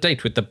going on a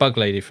date with the bug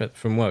lady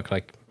from work.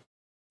 Like,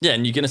 yeah,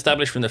 and you can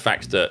establish from the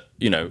fact that,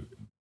 you know,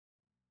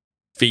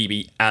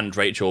 Phoebe and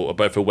Rachel are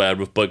both aware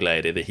of Bug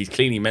Lady, that he's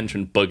clearly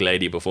mentioned Bug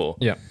Lady before.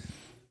 Yeah.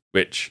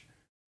 Which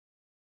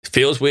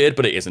feels weird,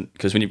 but it isn't,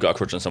 because when you've got a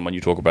crush on someone, you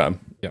talk about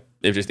them. Yeah.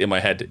 It's just in my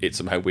head, it's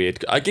somehow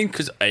weird. I think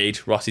because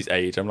Ross's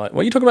age, I'm like,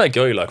 well, you talk about a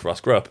girl you like,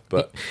 Ross, grow up.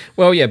 But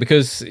well, yeah,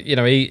 because, you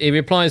know, he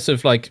replies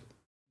of like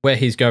where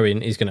he's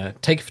going. He's going to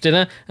take her for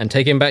dinner and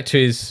take him back to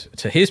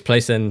his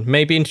place and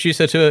maybe introduce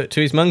her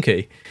to his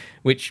monkey,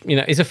 which, you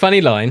know, is a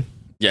funny line.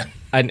 Yeah.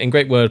 And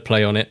great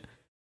wordplay on it.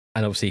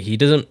 And obviously, he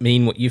doesn't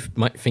mean what you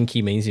might think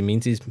he means. He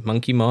means his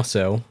monkey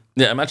Marcel.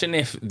 Yeah, imagine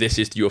if this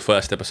is your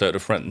first episode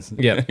of Friends.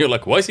 Yeah. You're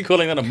like, why is he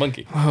calling that a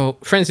monkey? Well,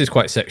 Friends is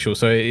quite sexual,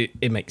 so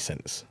it makes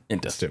sense.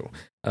 It does. Still.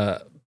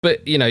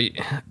 But, you know,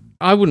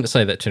 I wouldn't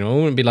say that to him. I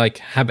wouldn't be like,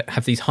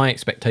 have these high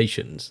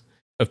expectations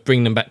of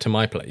bringing them back to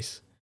my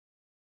place.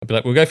 I'd be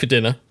like, we'll go for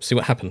dinner, see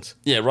what happens.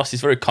 Yeah, Ross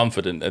is very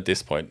confident at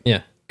this point.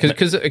 Yeah.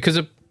 Because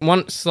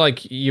once,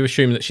 like, you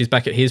assume that she's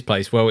back at his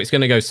place, well, it's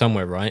going to go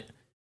somewhere, right?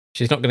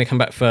 She's not going to come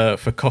back for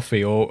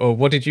coffee or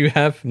what did you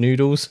have?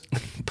 Noodles?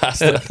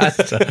 Pasta.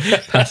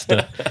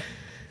 Pasta.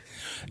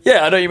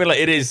 Yeah, I know you mean. Like,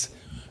 it is.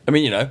 I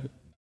mean, you know,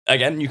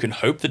 again, you can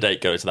hope the date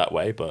goes that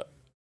way, but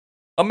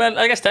I mean,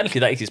 I guess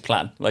technically that is his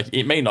plan. Like,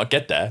 it may not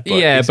get there. But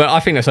yeah, but I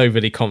think that's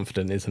overly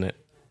confident, isn't it?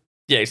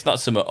 Yeah, it's not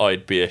something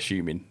I'd be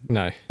assuming.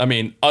 No. I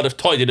mean, I'd have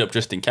tied it up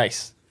just in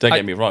case. Don't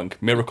get me wrong.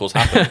 Miracles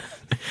happen.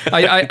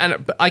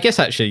 I guess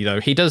actually, though,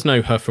 he does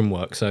know her from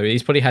work, so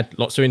he's probably had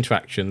lots of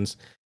interactions.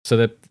 So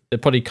they're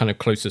probably kind of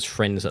close as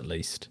friends, at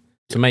least.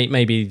 So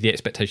maybe the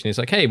expectation is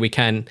like, hey, we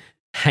can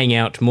hang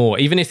out more.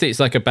 Even if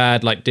it's like a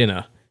bad like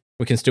dinner,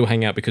 we can still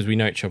hang out because we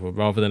know each other,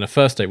 rather than a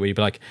first date where you'd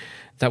be like,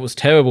 that was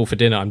terrible for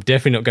dinner. I'm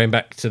definitely not going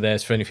back to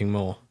theirs for anything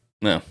more.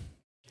 No,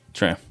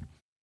 true.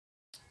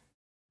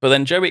 But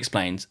then Joey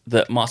explains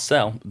that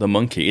Marcel, the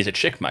monkey, is a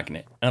chick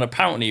magnet. And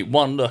apparently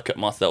one look at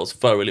Marcel's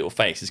furry little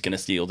face is going to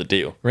seal the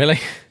deal.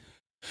 Really?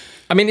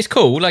 I mean, it's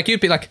cool. Like,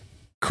 you'd be like,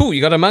 cool, you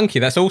got a monkey.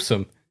 That's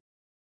awesome.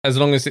 As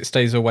long as it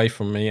stays away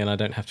from me and I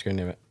don't have to go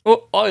near it.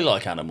 Well, I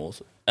like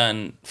animals.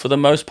 And for the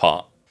most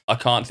part, I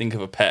can't think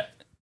of a pet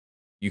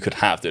you could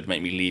have that would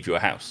make me leave your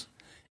house.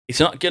 It's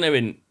not going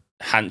to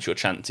enhance your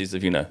chances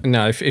of, you know...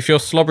 No, if your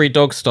slobbery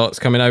dog starts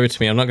coming over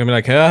to me, I'm not going to be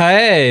like, oh,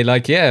 hey,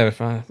 like, yeah, if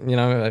I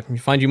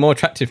find you more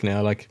attractive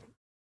now, like...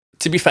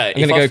 To be fair, I'm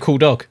going to go cool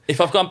dog.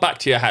 If I've gone back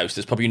to your house,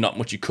 there's probably not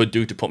much you could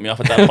do to put me off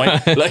at that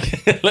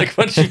point. like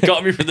once you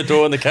got me through the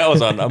door and the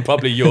kettle's on, I'm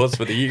probably yours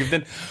for the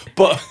evening.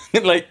 But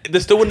like,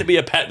 there still wouldn't be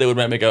a pet that would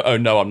make me go, oh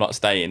no, I'm not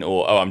staying,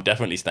 or oh, I'm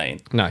definitely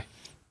staying. No.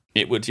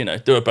 It would, you know,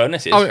 there are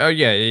bonuses. Oh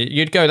yeah,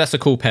 you'd go, that's a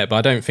cool pet, but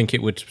I don't think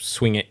it would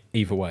swing it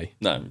either way.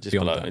 No, just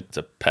like, it's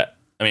a pet.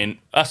 I mean,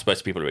 I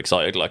suppose people are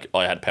excited. Like,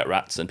 I had pet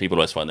rats, and people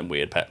always find them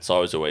weird pets. So I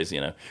was always,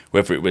 you know,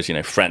 whether it was, you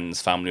know, friends,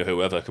 family, or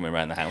whoever coming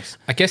around the house.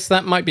 I guess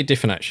that might be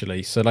different,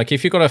 actually. So, like,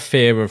 if you've got a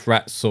fear of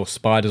rats or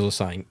spiders or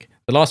something,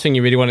 the last thing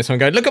you really want is someone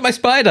going, look at my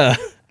spider!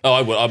 Oh,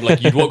 I would. I'm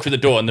like, you'd walk through the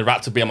door, and the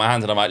rats would be on my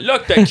hands, and I'm like,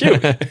 look, they're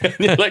cute! And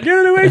you're like,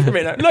 get away from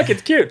me now. Look,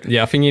 it's cute!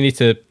 Yeah, I think you need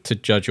to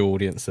judge your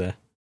audience there.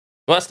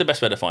 Well, that's the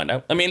best way to find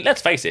out. I mean,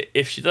 let's face it.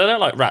 If they don't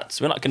like rats,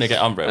 we're not going to get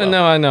on very well.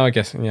 No, I know. I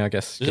guess.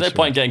 There's no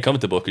point in getting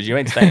comfortable because you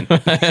ain't staying.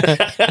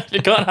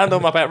 You can't handle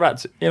my pet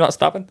rats. You're not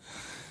stopping.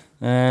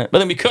 But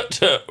then we cut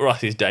to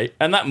Ross's date,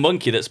 and that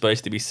monkey that's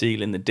supposed to be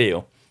sealing the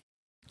deal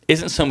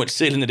isn't so much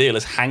sealing the deal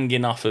as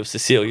hanging off of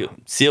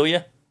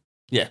Celia?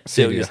 Yeah,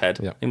 Celia's head.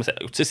 Yeah.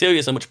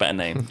 Cecilia's a much better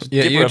name.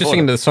 Yeah, you're just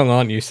singing the song,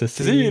 aren't you,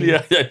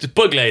 Cecilia? Yeah, just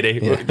Bug Lady.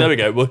 Yeah. There we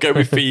go. We'll go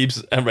with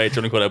Phoebes and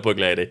Rachel and call her Bug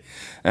Lady.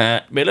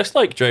 But it looks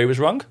like Joey was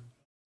wrong.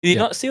 Did he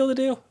not seal the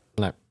deal?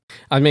 No.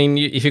 I mean,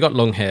 if you got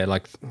long hair,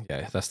 like,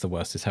 yeah, that's the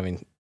worst, is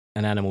having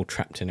an animal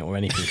trapped in it or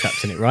anything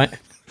trapped in it, right?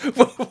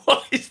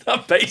 What is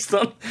that based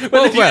on?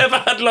 Have you ever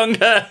had long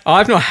hair?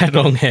 I've not had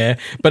long hair,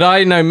 but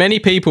I know many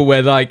people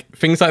where, like,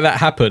 things like that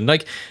happen.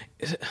 Like,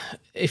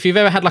 if you've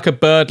ever had, like, a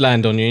bird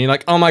land on you and you're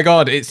like, oh my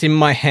God, it's in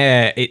my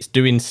hair, it's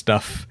doing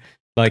stuff.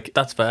 Like,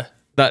 that's fair.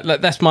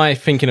 That's my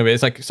thinking of it.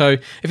 It's like, so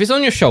if it's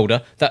on your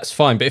shoulder, that's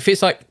fine. But if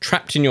it's, like,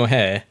 trapped in your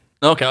hair,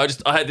 Okay,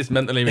 I had this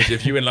mental image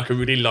of you in like a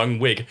really long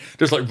wig,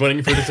 just like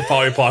running through the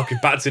safari park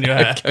with bats in your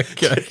hair.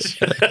 Okay.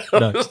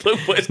 I was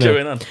like, what is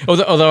going on?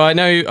 Although I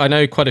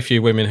know quite a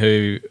few women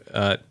who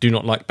do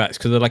not like bats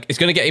because they're like, it's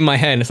going to get in my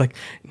hair, and it's like,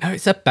 no,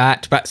 it's a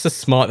bat. Bats are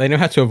smart. They know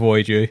how to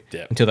avoid you.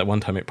 Yeah. Until that one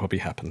time it probably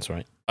happens,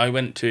 right? I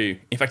went to,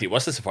 in fact, it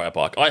was the safari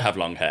park. I have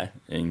long hair,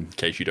 in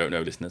case you don't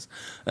know, listeners,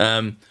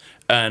 and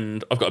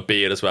I've got a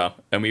beard as well.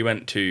 And we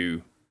went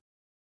to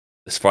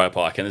the safari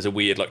park, and there's a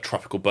weird like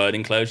tropical bird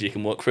enclosure you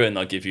can walk through, and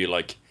they'll give you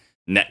like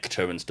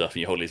nectar and stuff,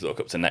 and you hold these little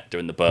cups of nectar,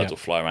 and the birds will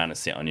fly around and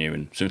sit on you,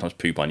 and sometimes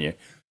poop on you.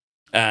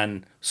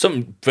 And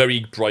some very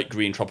bright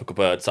green tropical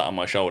bird sat on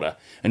my shoulder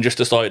and just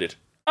decided,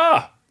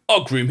 I'll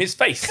groom his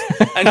face.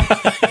 And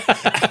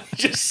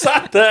just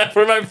sat there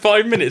for about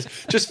 5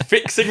 minutes, just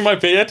fixing my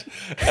beard.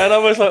 And I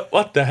was like,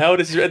 what the hell?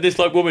 This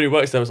like woman who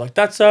works there was like,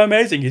 that's so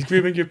amazing. He's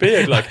grooming your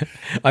beard. Like,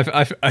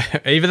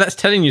 either that's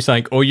telling you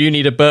something, or you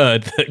need a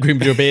bird that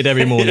grooms your beard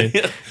every morning.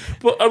 Yeah.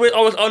 But I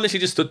was honestly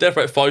just stood there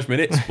for about 5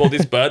 minutes while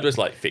this bird was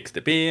like, fix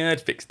the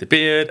beard.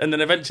 And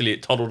then eventually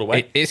it toddled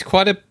away. It's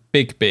quite a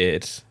big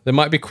beard. There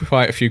might be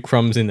quite a few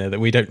crumbs in there that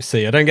we don't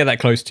see. I don't get that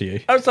close to you.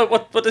 I was like,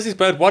 what does this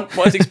bird want?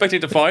 What is he expecting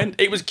to find?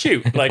 It was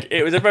cute. Like,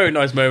 it was a very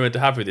nice moment to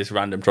have with this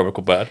random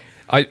tropical bird.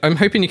 I'm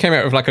hoping you came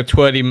out with like a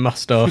twirly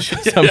moustache or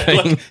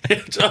something.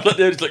 Like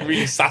there was like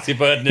really sassy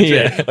bird in the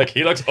chair. Like,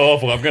 he looks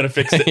awful. I'm going to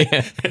fix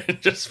it.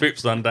 Just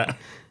swoops on down.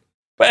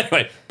 But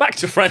anyway, back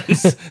to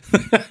Friends.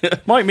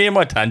 Me and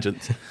my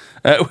tangents.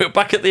 We're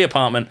back at the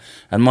apartment,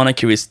 and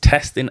Monica is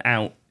testing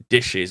out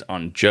dishes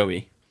on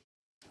Joey.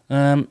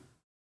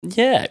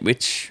 Yeah,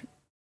 which,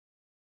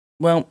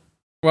 well,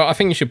 I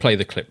think you should play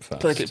the clip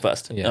first. Play the clip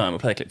first. Yeah. We'll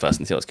play the clip first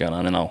and see what's going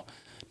on, and I'll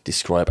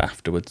describe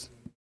afterwards.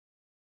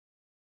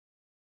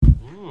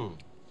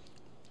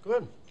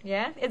 Good.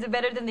 Yeah? Is it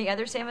better than the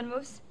other salmon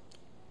mousse?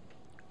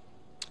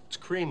 It's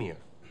creamier.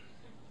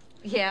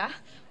 Yeah.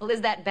 Well,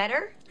 is that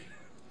better?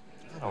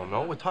 I don't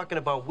know. We're talking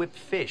about whipped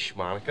fish,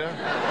 Monica.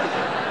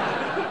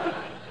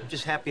 I'm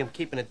just happy I'm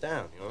keeping it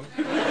down, you know?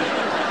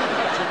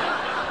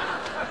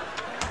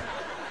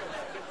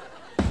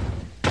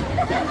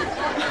 God,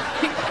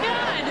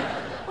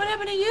 what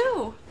happened to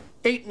you?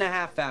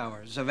 8.5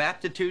 hours of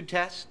aptitude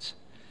tests,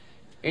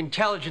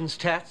 intelligence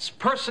tests,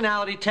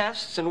 personality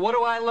tests, and what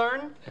do I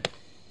learn?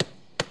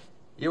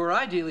 You were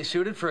ideally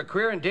suited for a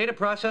career in data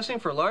processing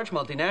for a large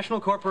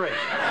multinational corporation.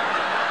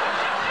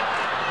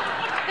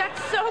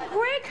 That's so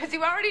great, because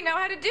you already know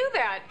how to do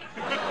that.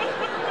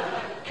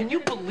 Can you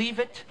believe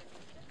it?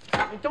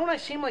 I mean, don't I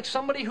seem like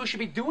somebody who should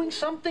be doing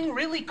something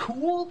really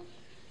cool?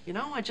 You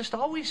know, I just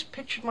always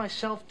pictured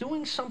myself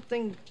doing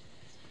something.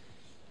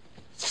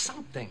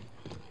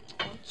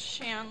 Oh,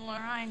 Chandler,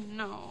 I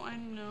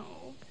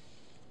know.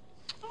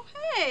 Oh,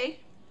 hey,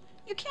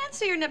 you can't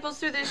see your nipples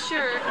through this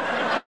shirt.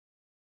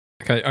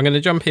 Okay, I'm going to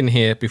jump in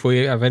here before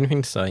you have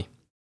anything to say.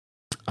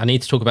 I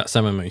need to talk about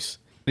salmon mousse.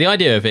 The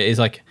idea of it is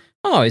like,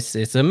 it's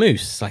a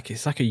mousse.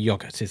 It's like a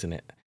yogurt, isn't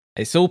it?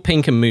 It's all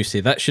pink and moussey.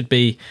 You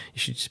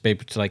should just be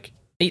able to like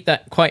eat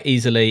that quite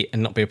easily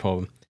and not be a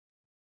problem.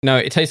 No,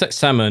 it tastes like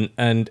salmon,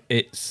 and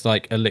it's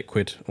like a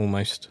liquid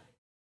almost.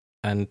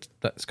 And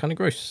that's kind of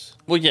gross.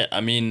 Well, yeah,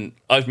 I mean,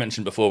 I've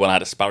mentioned before when I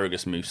had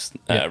asparagus mousse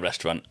at a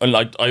restaurant. And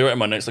like, I wrote in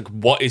my notes, like,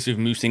 what is with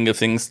moussing of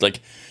things? Like,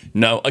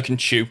 no, I can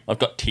chew. I've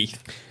got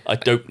teeth. I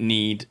don't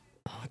need...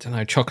 I don't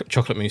know.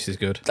 Chocolate mousse is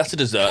good. That's a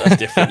dessert. That's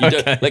different. You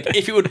don't, like,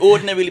 if it would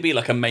ordinarily be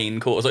like a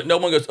main course, like, no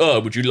one goes,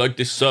 would you like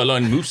this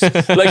sirloin mousse?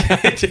 Like,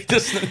 it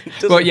doesn't...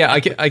 Well, yeah,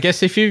 I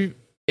guess if you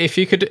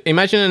could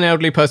imagine an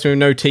elderly person with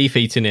no teeth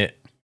eating it,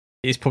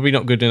 it's probably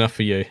not good enough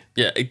for you.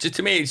 Yeah,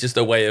 to me, it's just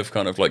a way of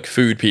kind of like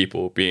food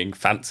people being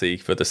fancy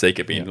for the sake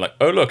of being like,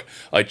 oh, look,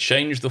 I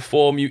changed the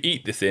form you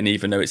eat this in,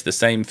 even though it's the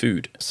same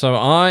food. So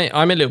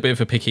I'm a little bit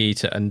of a picky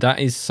eater, and that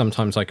is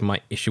sometimes like my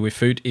issue with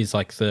food is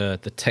like the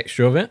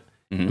texture of it,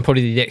 and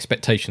probably the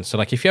expectations. So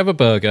like if you have a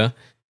burger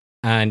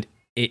and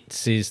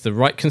it is the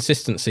right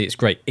consistency, it's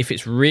great. If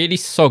it's really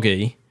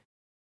soggy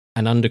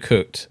and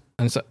undercooked,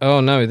 and it's like, oh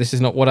no, this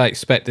is not what I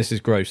expect, this is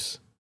gross.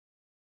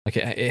 Like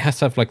it has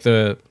to have like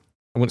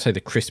I wouldn't say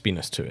the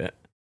crispiness to it,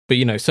 but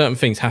you know, certain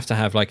things have to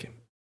have like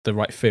the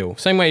right feel.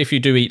 Same way if you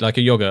do eat like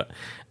a yogurt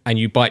and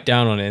you bite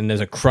down on it and there's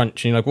a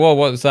crunch and you're like, whoa,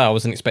 what was that? I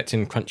wasn't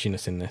expecting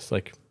crunchiness in this.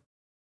 Like,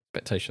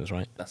 expectations,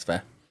 right? That's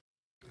fair.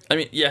 I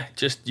mean, yeah,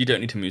 just you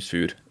don't need to mousse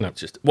food. No.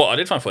 Just what I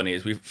did find funny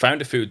is we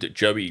found a food that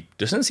Joey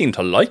doesn't seem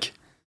to like.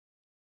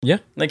 Yeah.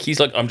 Like he's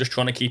like, I'm just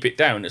trying to keep it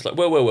down. It's like,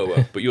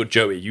 whoa. But you're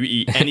Joey. You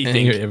eat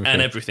anything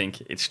and everything.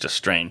 It's just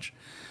strange.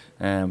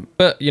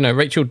 But, you know,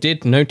 Rachel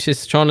did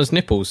notice Chandler's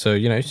nipples, so,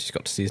 you know, she's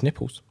got to see his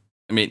nipples.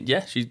 I mean,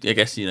 yeah, I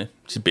guess, you know,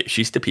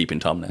 she's the peeping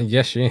Tom now.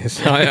 Yes, she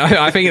is.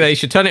 I think they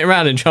should turn it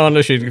around and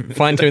Chandler should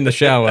find her in the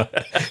shower.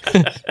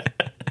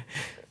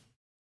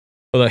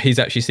 Although he's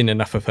actually seen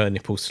enough of her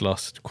nipples to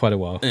last quite a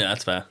while. Yeah,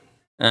 that's fair.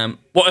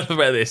 What I love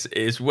about this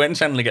is when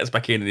Chandler gets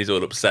back in and he's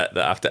all upset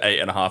that after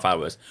 8.5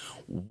 hours,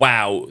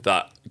 wow,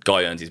 that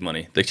guy earns his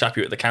money. The chap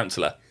who at the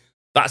counsellor,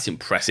 that's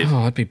impressive.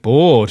 Oh, I'd be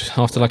bored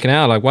after like an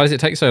hour. Like, why does it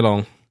take so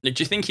long? Like,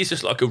 do you think he's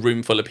just like a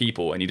room full of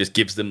people and he just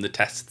gives them the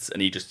tests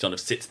and he just sort of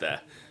sits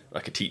there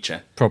like a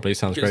teacher? Probably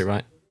sounds great,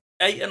 right?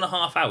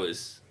 8.5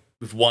 hours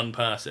with one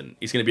person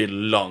is going to be a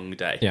long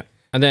day. Yeah.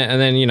 And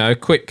then you know,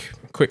 quick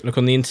look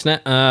on the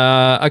internet.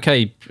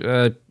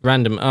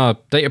 Random.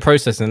 Data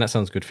processing. That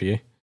sounds good for you.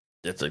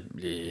 It's like,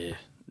 yeah,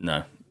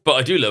 no. But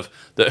I do love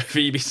that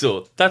Phoebe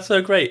saw. That's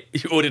so great.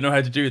 You already know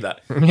how to do that.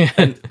 Yeah.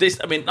 And this,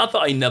 I mean, not that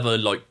I never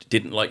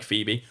didn't like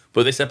Phoebe,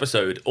 but this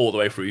episode all the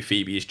way through,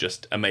 Phoebe is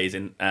just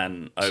amazing,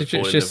 and I've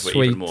fallen in love with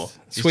her even more.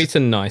 Sweet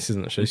and nice,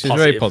 isn't she? She's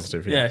very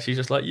positive. Yeah, she's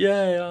just like,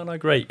 yeah, aren't I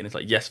great? And it's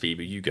like, yes,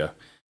 Phoebe, you go.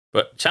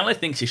 But Chandler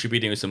thinks he should be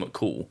doing something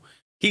cool.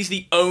 He's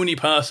the only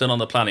person on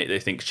the planet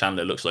that thinks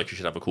Chandler looks like he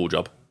should have a cool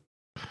job.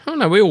 Oh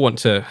no, we all want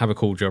to have a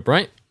cool job,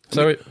 right?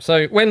 So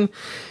when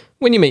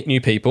you meet new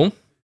people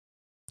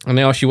and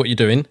they ask you what you're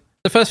doing,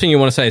 the first thing you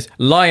want to say is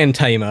lion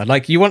tamer.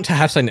 Like, you want to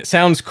have something that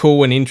sounds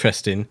cool and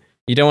interesting.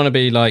 You don't want to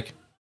be like,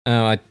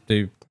 oh, I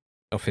do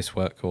office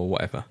work or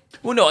whatever.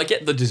 Well, no, I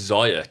get the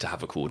desire to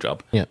have a cool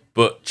job. Yeah.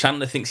 But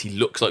Chandler thinks he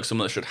looks like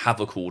someone that should have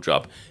a cool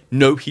job.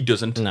 No, he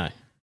doesn't. No.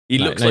 He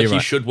looks like he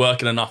should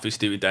work in an office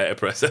doing data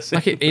processing.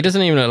 Like, he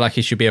doesn't even look like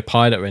he should be a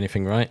pilot or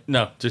anything, right?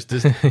 No, just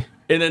in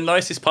the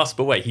nicest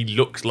possible way. He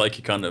looks like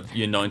a kind of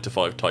your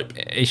 9-to-5 type.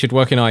 He should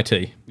work in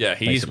IT. Yeah,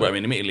 he's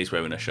wearing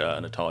a shirt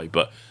and a tie,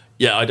 but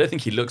yeah, I don't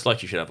think he looks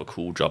like he should have a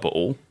cool job at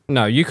all.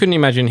 No, you couldn't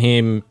imagine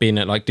him being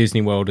at like Disney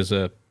World as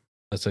a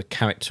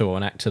character or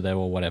an actor there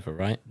or whatever,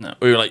 right? No,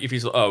 we were like, if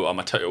he's like, oh, I'm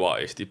a tattoo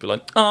artist, he'd be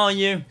like, oh,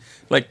 you,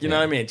 like, you know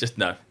what I mean? Just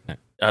no.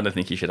 I don't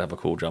think he should have a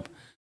cool job.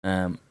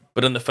 But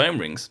then the phone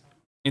rings.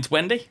 It's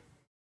Wendy.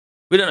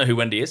 We don't know who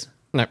Wendy is.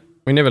 No,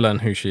 we never learn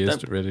who she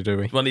is, really, do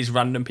we? One of these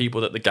random people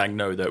that the gang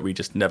know that we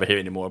just never hear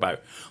any more about.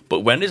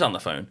 But Wendy's on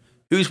the phone.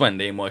 Who's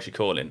Wendy and why is she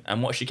calling?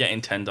 And what's she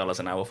getting $10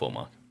 an hour for,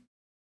 Mark?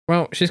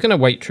 Well, she's going to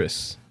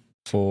waitress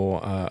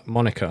for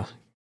Monica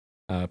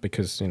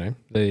because, you know,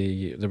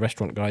 the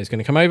restaurant guy is going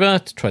to come over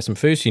to try some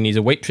food. She needs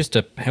a waitress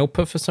to help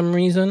her for some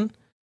reason.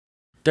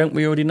 Don't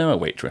we already know a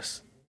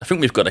waitress? I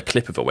think we've got a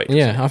clip of a waitress.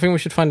 Yeah, I think we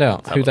should find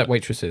out who that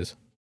waitress is.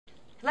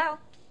 Hello?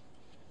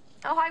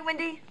 Oh, hi,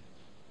 Wendy.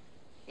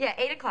 Yeah,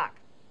 8 o'clock.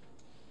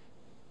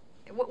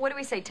 What do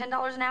we say,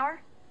 $10 an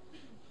hour?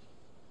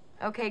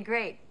 Okay,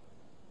 great.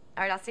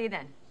 All right, I'll see you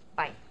then.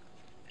 Bye.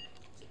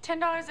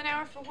 $10 an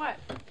hour for what?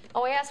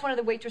 Oh, I asked one of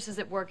the waitresses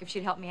at work if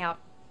she'd help me out.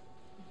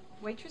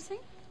 Waitressing?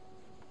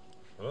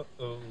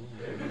 Uh-oh.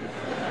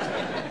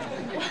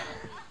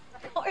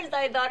 Of course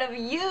I thought of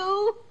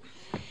you.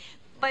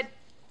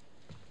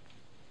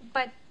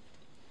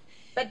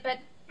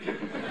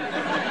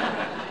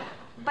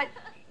 But,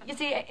 you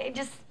see, it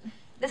just,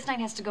 this night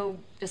has to go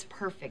just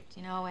perfect,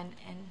 you know, and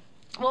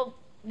well,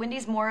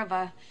 Wendy's more of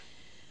a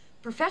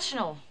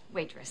professional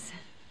waitress.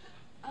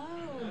 Oh.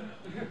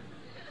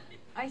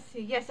 I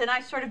see. Yes, and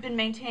I've sort of been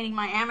maintaining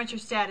my amateur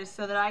status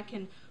so that I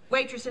can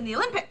waitress in the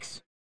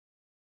Olympics.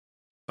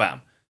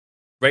 Bam.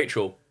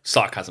 Rachel,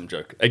 sarcasm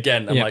joke.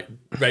 Again, I'm like,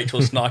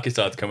 Rachel's snarky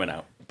side's coming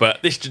out.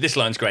 But this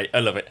line's great. I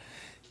love it.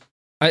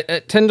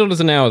 At $10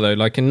 an hour, though,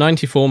 like in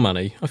 94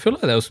 money, I feel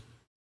like that was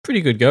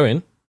pretty good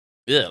going.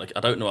 Yeah, like, I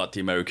don't know what the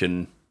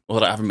American... Well,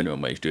 they don't have a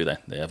minimum wage, do they?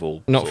 They have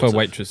all... Not for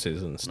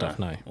waitresses and stuff,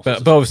 no.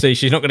 But obviously,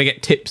 she's not going to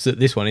get tips at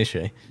this one, is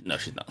she? No,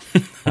 she's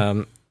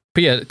not.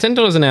 But yeah,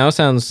 $10 an hour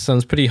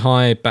sounds pretty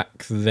high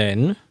back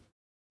then.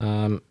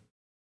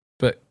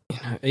 But you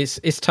know,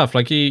 it's tough.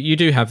 Like you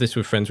do have this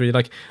with friends where you're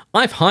like,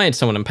 I've hired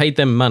someone and paid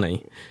them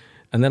money,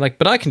 and they're like,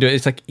 but I can do it.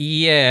 It's like,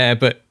 yeah,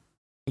 but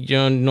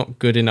you're not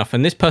good enough.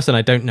 And this person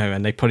I don't know,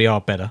 and they probably are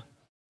better.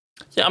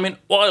 Yeah, I mean,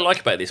 what I like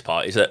about this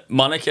part is that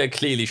Monica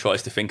clearly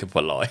tries to think of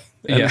a lie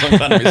and some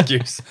kind of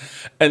excuse,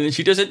 and then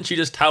she doesn't. She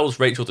just tells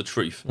Rachel the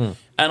truth, and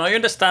I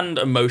understand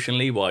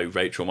emotionally why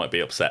Rachel might be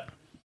upset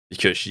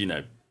because you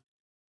know.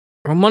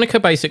 Well, Monica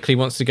basically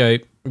wants to go,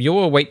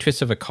 you're a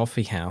waitress of a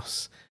coffee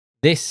house.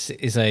 This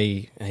is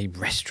a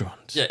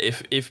restaurant. Yeah,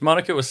 if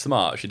Monica was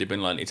smart, she'd have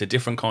been like, it's a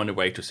different kind of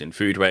waitressing.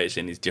 Food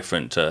waitressing is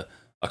different to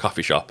a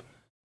coffee shop.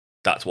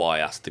 That's why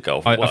I asked to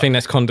go. I think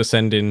that's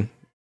condescending,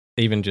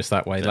 even just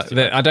that way. Like,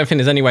 I don't think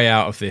there's any way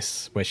out of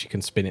this where she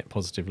can spin it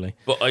positively.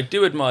 But I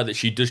do admire that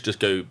she does just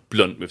go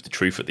blunt with the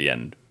truth at the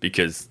end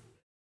because...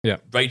 Yeah,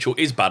 Rachel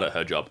is bad at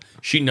her job.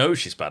 She knows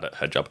she's bad at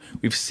her job.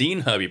 We've seen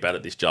her be bad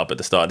at this job at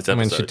the start of this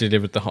episode. When she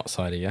delivered the hot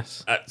cider,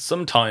 yes.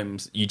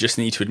 Sometimes you just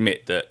need to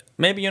admit that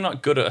maybe you're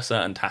not good at a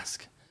certain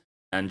task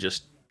and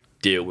just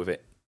deal with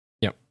it.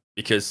 Yep.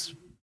 Because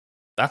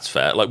that's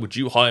fair. Like, would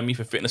you hire me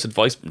for fitness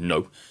advice?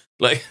 No.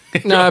 Like,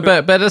 no,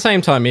 but at the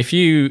same time, if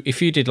you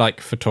did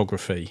like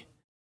photography,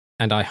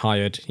 and I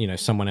hired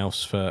someone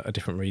else for a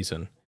different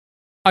reason,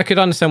 I could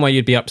understand why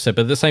you'd be upset.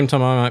 But at the same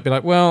time, I might be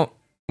like, well.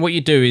 What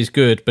you do is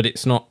good, but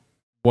it's not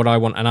what I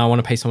want, and I want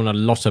to pay someone a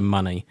lot of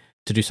money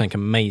to do something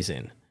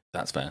amazing.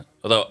 That's fair.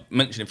 Although,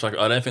 mentioning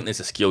photography, I don't think there's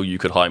a skill you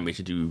could hire me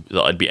to do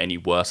that I'd be any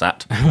worse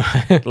at.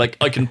 Like,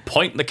 I can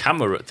point the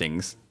camera at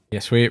things.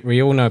 Yes,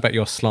 we all know about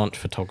your slant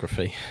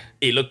photography.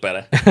 It looked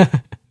better.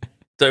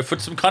 So, for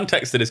some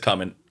context to this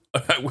comment,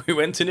 we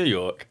went to New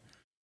York,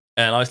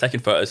 and I was taking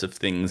photos of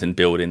things and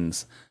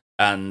buildings,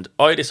 And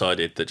I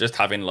decided that just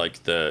having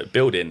like the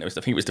building, I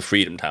think it was the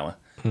Freedom Tower,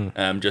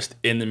 just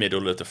in the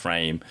middle of the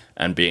frame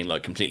and being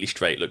like completely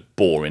straight looked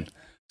boring.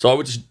 So I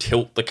would just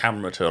tilt the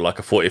camera to like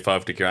a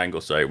 45-degree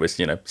angle so it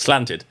was,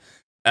 slanted.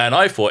 And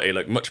I thought it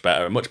looked much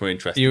better and much more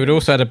interesting. You would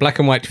also add a black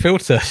and white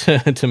filter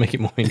to make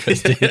it more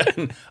interesting.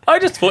 I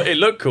just thought it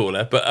looked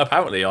cooler, but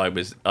apparently I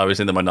was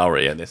in the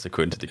minority in this,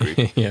 according to the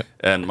group. Yeah.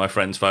 And my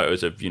friends'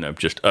 photos of,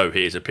 just,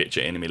 here's a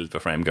picture in the middle of the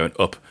frame going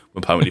up were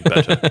apparently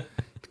better.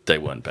 They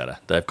weren't better.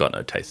 They've got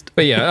no taste.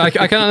 But yeah, I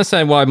can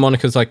understand why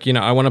Monica's like,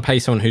 I want to pay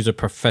someone who's a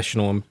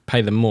professional and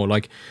pay them more.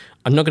 Like,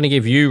 I'm not going to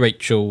give you,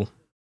 Rachel,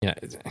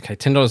 okay,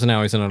 $10 an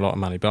hour isn't a lot of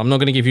money, but I'm not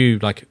going to give you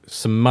like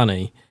some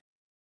money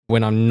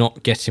when I'm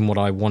not getting what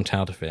I want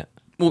out of it.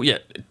 Well, yeah.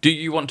 Do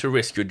you want to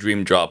risk your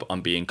dream job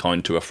on being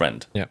kind to a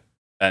friend? Yeah.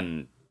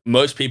 And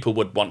most people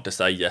would want to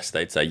say yes.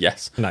 They'd say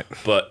yes. No.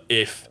 But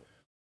if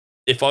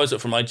I was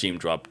up for my dream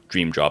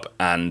job,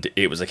 and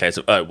it was a case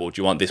of, do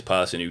you want this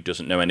person who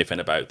doesn't know anything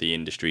about the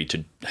industry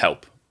to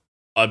help?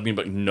 I'd be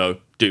like, no,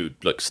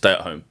 dude, like stay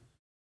at home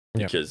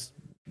because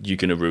you're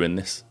gonna ruin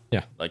this.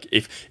 Yeah. Like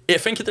I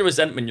think the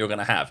resentment you're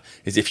gonna have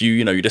is if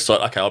you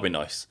decide, okay, I'll be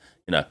nice.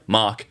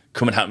 Mark,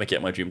 come and help me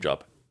get my dream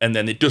job. And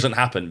then it doesn't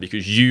happen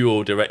because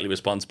you're directly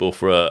responsible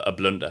for a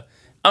blunder.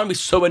 I'm be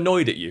so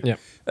annoyed at you. Yeah.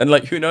 And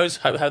like, who knows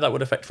how that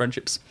would affect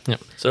friendships. Yeah.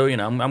 So,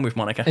 I'm with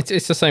Monica.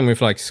 It's the same with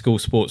like school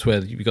sports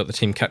where you've got the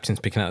team captains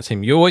picking out a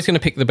team. You're always going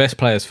to pick the best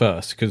players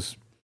first because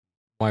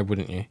why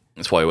wouldn't you?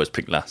 That's why I always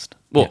pick last.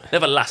 Well,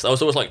 never last. I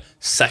was always like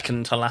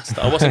second to last.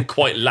 I wasn't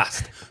quite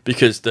last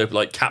because the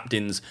like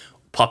captains,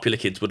 popular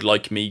kids would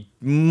like me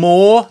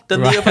more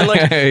than the other.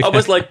 Like I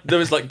was like, there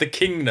was like the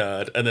king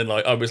nerd, and then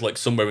like I was like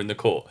somewhere in the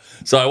court.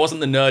 So I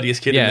wasn't the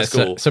nerdiest kid in the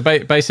school. So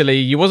basically,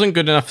 you wasn't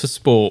good enough for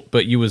sport,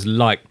 but you was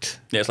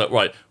liked. Yeah, it's like,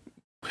 right,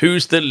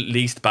 who's the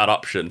least bad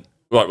option?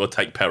 Right, we'll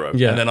take Pero.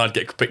 Yeah. And then I'd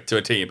get picked to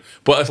a team.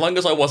 But as long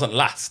as I wasn't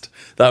last,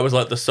 that was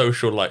like the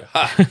social, like,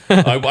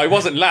 I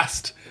wasn't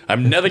last.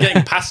 I'm never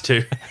getting past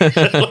two.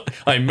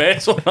 I may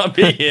as well not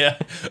be here.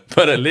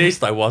 But at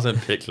least I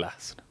wasn't picked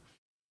last.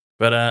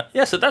 But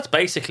so that's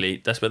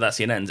where that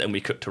scene ends, and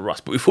we cut to Ross.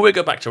 But before we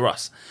go back to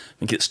Ross, I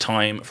think it's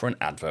time for an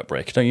advert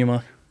break, don't you,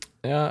 Mark?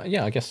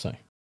 Yeah, I guess so.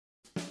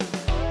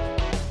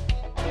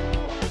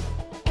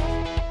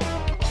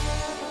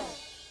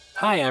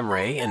 Hi, I'm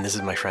Ray, and this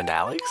is my friend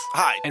Alex.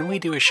 Hi. And we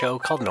do a show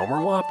called No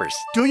More Whoppers.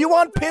 Do you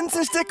want pins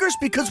and stickers?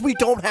 Because we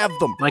don't have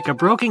them. Like a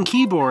broken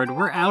keyboard,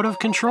 we're out of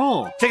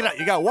control. Check it out.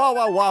 You got Wah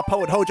Wah Wah,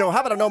 Poet Hojo.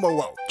 How about a No More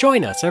Whoa?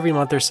 Join us every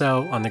month or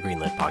so on the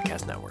Greenlit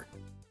Podcast Network.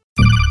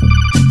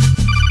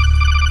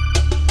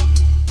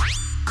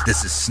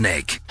 This is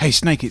Snake. Hey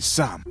Snake, it's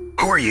Sam.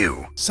 Who are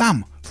you?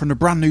 Sam, from the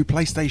brand new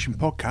PlayStation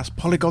podcast,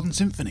 Polygon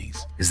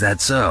Symphonies. Is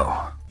that so?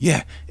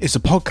 Yeah, it's a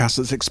podcast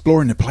that's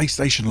exploring the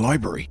PlayStation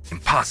library.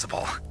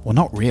 Impossible. Well,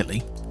 not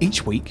really.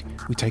 Each week,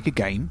 we take a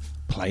game,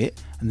 play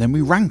it, and then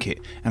we rank it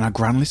in our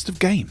grand list of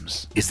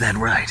games. Is that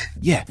right?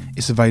 Yeah,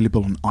 it's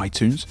available on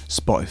iTunes,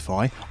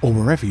 Spotify, or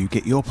wherever you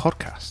get your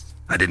podcasts.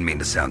 I didn't mean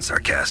to sound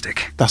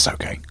sarcastic. That's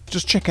okay.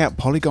 Just check out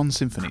Polygon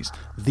Symphonies,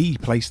 the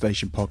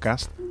PlayStation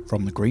podcast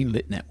from the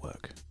Greenlit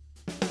Network.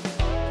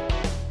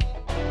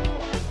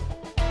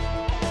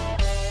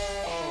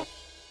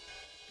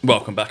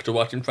 Welcome back to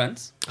Watching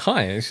Friends.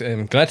 Hi,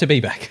 I'm glad to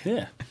be back.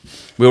 Yeah.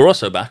 We're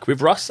also back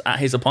with Ross at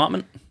his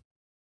apartment.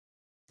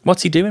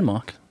 What's he doing,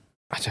 Mark?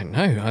 I don't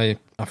know.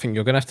 I think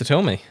you're going to have to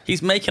tell me.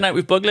 He's making out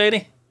with Bug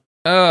Lady.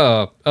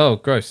 Oh,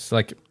 gross.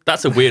 Like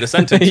that's a weirder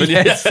sentence.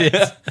 Yes.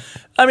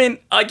 I mean,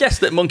 I guess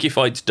that monkey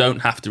fights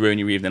don't have to ruin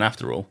your evening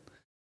after all.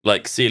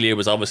 Like, Celia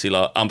was obviously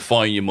like, I'm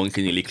fine, you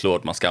monkey nearly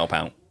clawed my scalp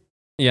out.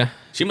 Yeah.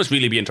 She must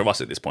really be into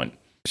Ross at this point.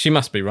 She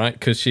must be, right?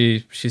 Because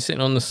she's sitting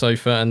on the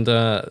sofa and,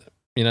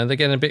 they're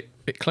getting a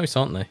bit close,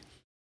 aren't they?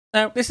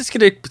 Now, this is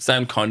going to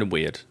sound kind of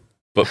weird,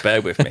 but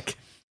bear with me.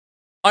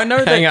 I know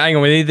that... Hang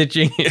on, we need the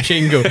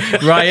jingle.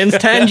 Ryan's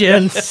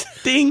Tangents.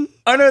 Ding.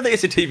 I know that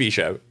it's a TV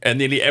show, and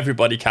nearly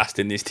everybody cast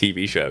in this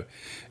TV show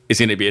is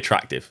going to be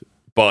attractive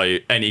by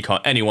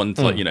anyone's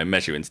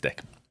measuring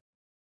stick.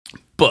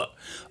 But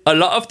a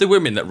lot of the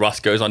women that Ross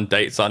goes on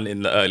dates on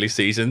in the early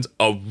seasons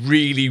are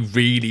really,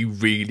 really,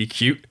 really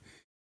cute.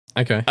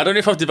 Okay. I don't know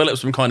if I've developed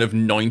some kind of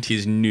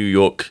 90s New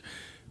York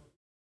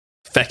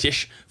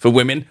fetish for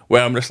women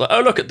where I'm just like,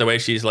 oh, look at the way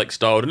she's like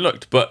styled and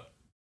looked. But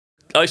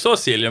I saw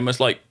Celia and was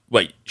like,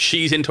 wait,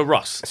 she's into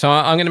Ross. So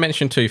I'm going to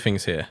mention two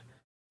things here.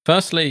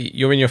 Firstly,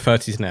 you're in your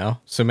 30s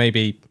now, so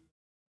maybe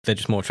they're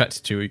just more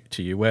attracted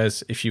to you.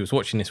 Whereas if you was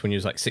watching this when you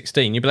was like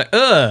 16, you'd be like,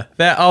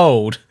 they're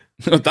old.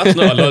 That's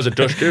not Eliza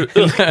Dushku.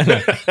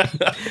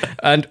 No.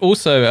 And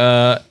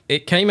also,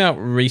 it came out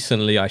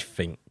recently, I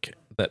think,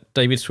 that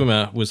David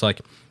Schwimmer was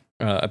like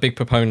a big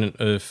proponent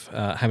of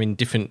having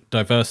different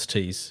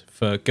diversities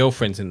for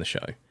girlfriends in the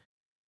show.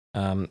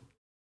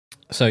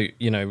 So,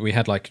 we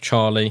had like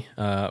Charlie,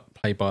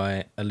 played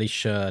by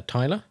Alicia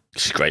Tyler.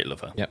 She's great,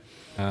 love her. Yep.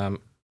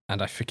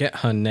 And I forget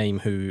her name,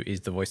 who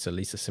is the voice of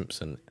Lisa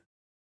Simpson.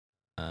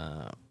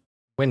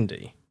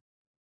 Wendy.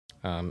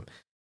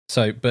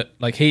 But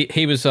like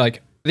he was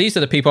like these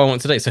are the people I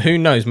want to date. So who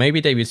knows?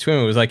 Maybe David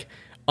Schwimmer was like,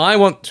 I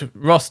want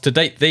Ross to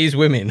date these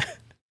women.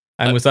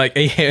 And was like,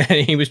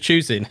 he was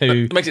choosing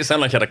who. It makes it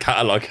sound like he had a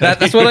catalogue.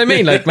 That's what I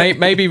mean. Like,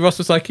 maybe Ross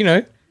was like,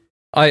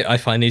 I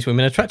find these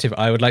women attractive.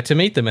 I would like to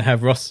meet them and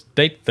have Ross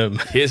date them.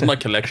 Here's my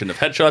collection of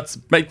headshots.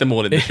 Make them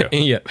all in the show.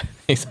 Yep,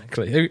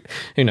 exactly.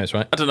 Who knows,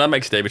 right? I don't know. That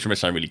makes David Schwimmer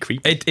sound really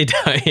creepy.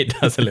 It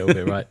does a little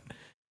bit, right?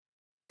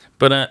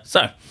 But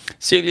so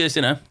Celia's,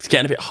 it's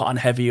getting a bit hot and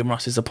heavy in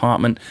Ross's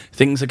apartment.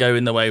 Things are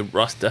going the way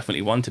Ross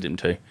definitely wanted him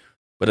to,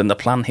 but then the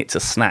plan hits a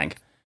snag.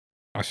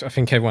 I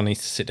think everyone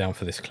needs to sit down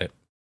for this clip.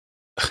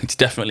 It's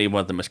definitely one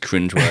of the most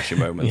cringe-worthy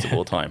moments of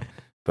all time.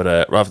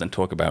 But rather than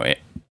talk about it,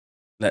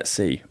 let's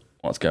see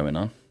what's going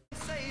on.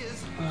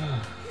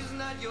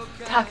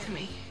 Talk to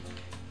me.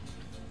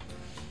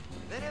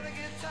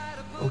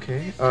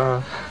 Okay.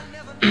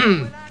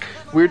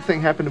 Weird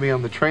thing happened to me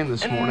on the train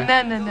this morning.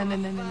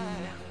 No.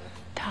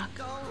 Talk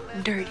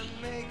dirty.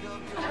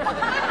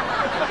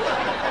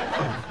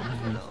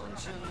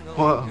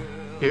 Well,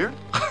 here?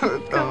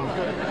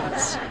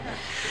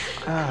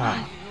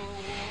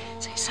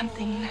 Say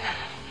something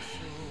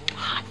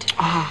hot.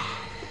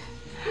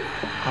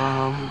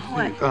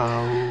 What?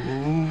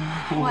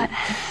 What?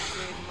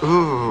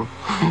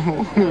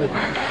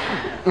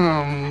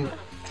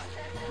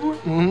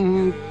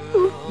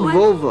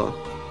 Vulva.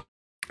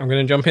 I'm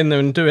going to jump in there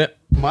and do it.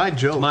 My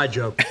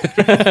joke.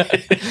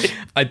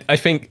 I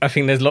think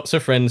there's lots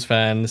of Friends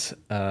fans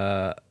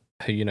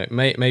who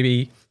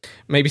maybe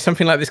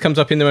something like this comes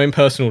up in their own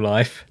personal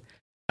life,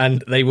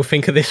 and they will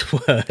think of this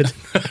word.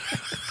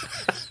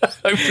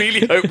 I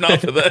really hope not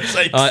for their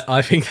sakes.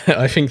 I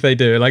think they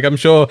do. Like I'm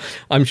sure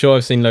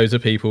I've seen loads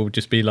of people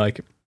just be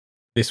like,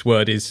 this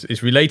word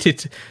is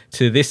related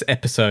to this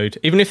episode,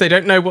 even if they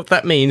don't know what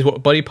that means,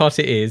 what body part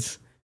it is.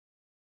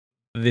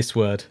 This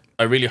word.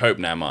 I really hope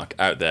now, Mark,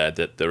 out there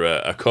that there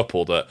are a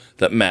couple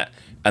that met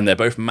and they're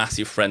both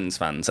massive Friends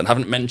fans and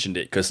haven't mentioned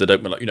it because they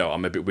don't like,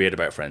 I'm a bit weird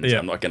about Friends. Yeah.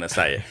 I'm not going to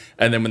say it.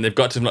 And then when they've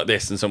got to something like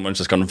this and someone's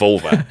just gone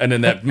vulva, and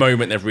in that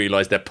moment they've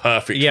realised they're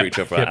perfect for each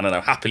other and are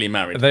now happily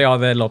married. They are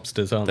their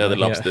lobsters, aren't they? They're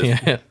the lobsters.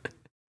 Yeah.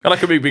 I like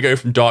how we go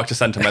from dark to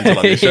sentimental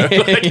on this show.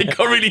 Like, it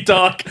got really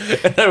dark,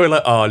 and then we're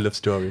like, I love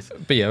stories.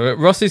 But yeah,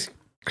 Ross is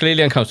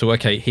clearly uncomfortable.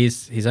 Okay,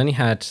 he's only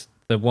had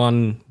the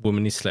one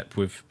woman he slept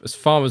with, as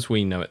far as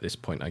we know at this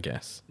point, I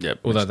guess. Yep.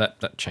 Although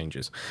that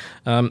changes.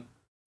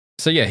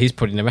 So yeah, he's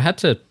probably never had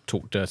to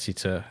talk dirty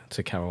to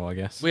Carol, I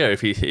guess. Well, yeah,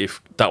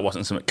 if that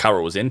wasn't something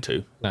Carol was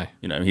into, no,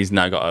 he's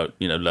now got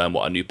to learn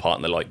what a new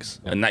partner likes,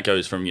 and that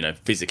goes from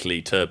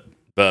physically to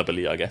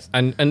verbally, I guess.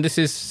 And this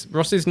is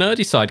Ross's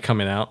nerdy side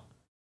coming out.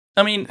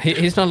 I mean,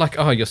 he's not like,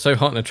 oh, you're so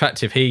hot and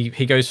attractive.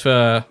 He goes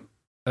for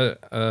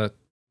like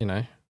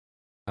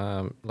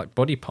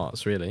body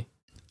parts, really.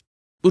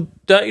 Well,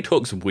 dirty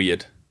talk's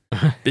weird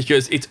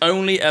because it's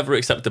only ever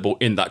acceptable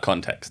in that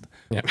context,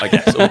 I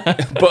guess.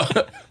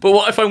 But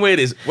what I find weird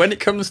is when it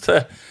comes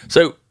to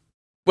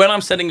when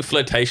I'm sending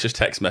flirtatious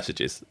text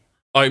messages,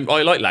 I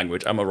like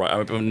language. I'm a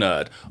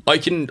nerd.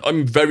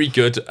 I'm very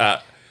good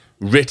at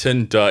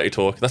written dirty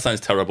talk. That sounds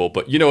terrible,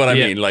 but you know what I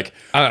mean. Like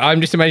I'm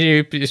just imagining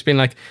you just being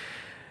like,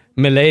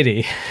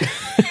 "Milady."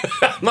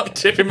 I'm not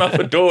tipping my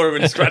fedora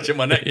and scratching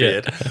my neck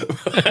beard.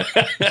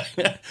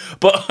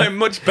 But I'm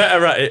much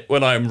better at it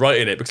when I'm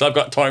writing it because I've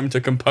got time to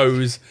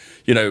compose,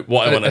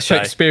 what I want to say.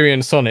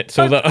 Shakespearean sonnets,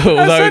 although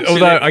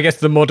I guess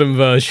the modern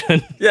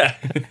version. Yeah.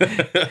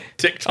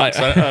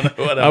 TikToks,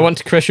 whatever. I want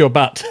to crush your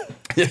butt.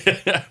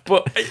 Yeah,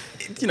 but,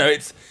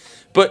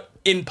 but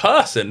in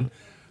person,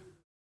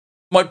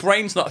 my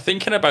brain's not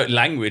thinking about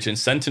language and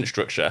sentence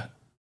structure.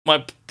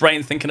 My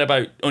brain's thinking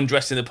about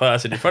undressing the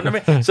person in front of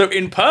me. So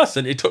in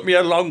person, it took me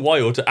a long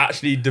while to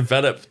actually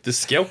develop the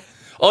skill.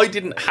 I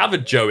didn't have a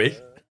Joey.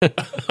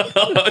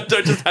 I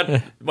just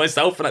had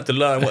myself and had to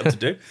learn what to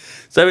do.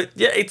 So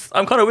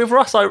I'm kind of with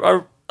Ross. I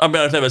mean,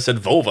 I've never said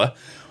vulva,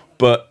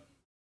 but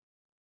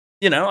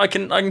I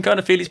can kind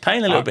of feel his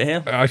pain a little bit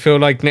here. I feel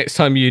like next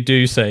time you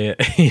do say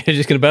it, you're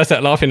just going to burst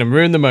out laughing and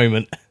ruin the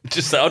moment.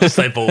 I'll just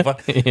say vulva.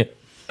 Yeah.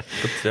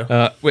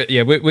 We're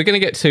going to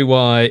get to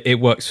why it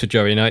works for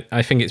Joey, and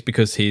I think it's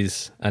because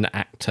he's an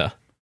actor.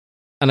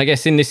 And I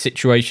guess in this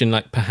situation,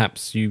 like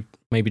perhaps you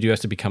maybe do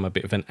have to become a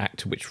bit of an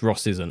actor, which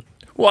Ross isn't.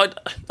 Well,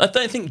 I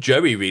don't think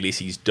Joey really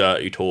sees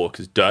dirty talk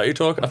as dirty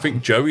talk. I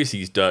think Joey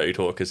sees dirty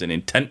talk as an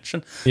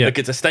intention. Yeah. Like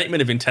it's a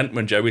statement of intent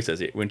when Joey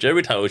says it. When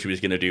Joey tells you he's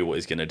going to do what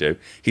he's going to do,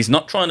 he's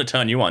not trying to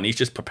turn you on. He's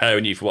just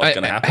preparing you for what's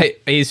going to happen.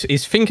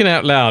 He's thinking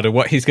out loud of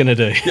what he's going to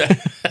do. Yeah.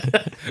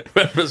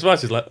 Whereas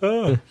Ross is like,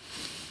 oh.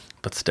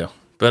 But still.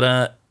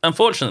 But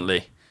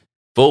unfortunately,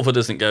 vulva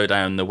doesn't go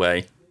down the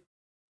way.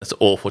 That's an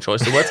awful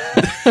choice of words.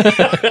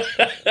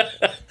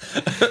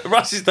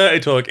 Ross's dirty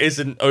talk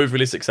isn't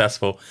overly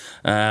successful.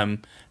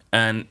 And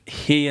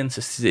he and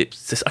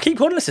I keep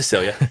calling her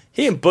Cecilia.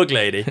 He and Bug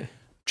Lady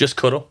just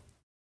cuddle.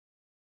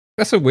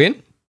 That's a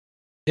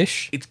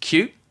win-ish. It's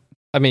cute.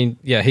 I mean,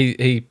 yeah,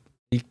 he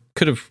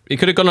could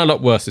have gone a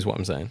lot worse, is what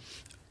I'm saying.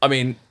 I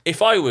mean,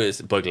 if I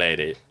was Bug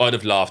Lady, I'd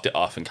have laughed it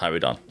off and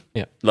carried on.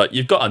 Yeah. Like,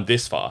 you've gotten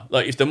this far.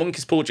 Like, if the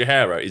monkeys pulled your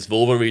hair out, is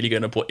Vulva really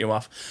going to put you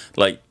off?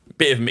 Like,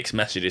 bit of mixed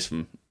messages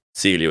from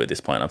Celia at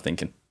this point, I'm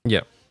thinking.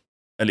 Yeah.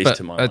 At least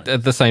to my mind.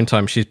 At the same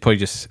time, he's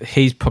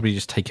probably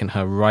just taken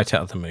her right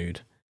out of the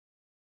mood.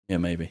 Yeah,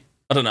 maybe.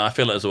 I don't know. I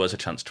feel like there's always a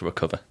chance to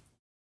recover.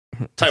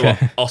 Tell you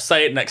what, I'll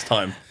say it next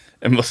time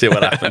and we'll see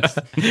what happens.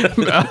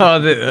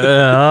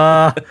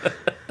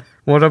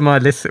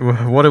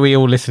 What are we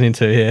all listening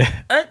to here?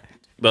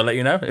 I'll let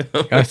you know.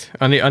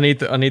 I need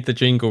the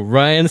jingle.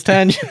 Ryan's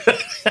tangent.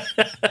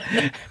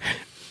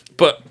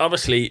 But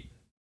obviously,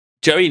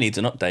 Joey needs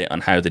an update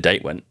on how the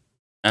date went,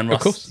 and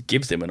Ross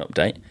gives him an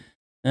update.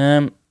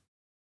 And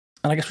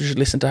I guess we should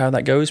listen to how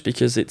that goes,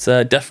 because it's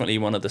definitely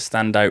one of the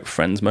standout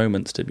Friends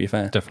moments. To be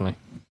fair, definitely.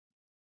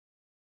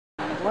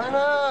 Why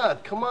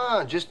not? Come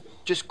on,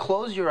 just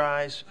close your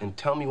eyes and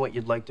tell me what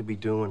you'd like to be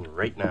doing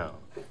right now.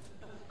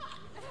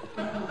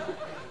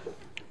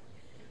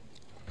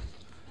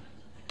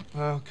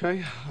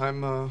 Okay,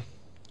 I'm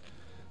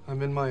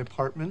in my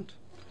apartment.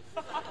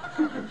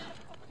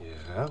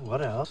 Yeah,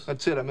 what else?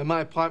 That's it. I'm in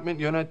my apartment.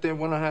 You're not there.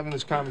 We're not having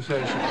this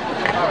conversation. All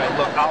right,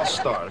 look, I'll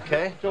start,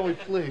 okay? Joey,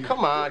 please.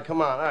 Come on.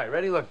 All right,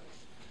 ready? Look.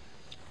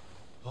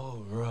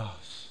 Oh,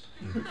 Ross.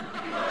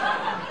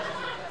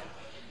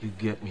 You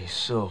get me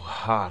so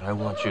hot. I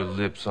want your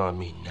lips on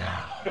me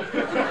now.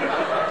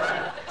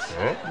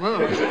 Huh?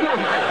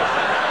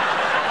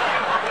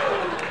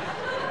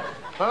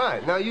 All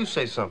right, now you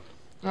say something.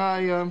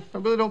 I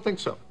really don't think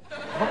so.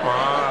 Come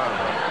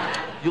on.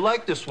 You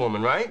like this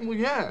woman, right? Well,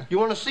 yeah. You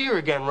want to see her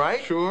again,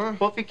 right? Sure.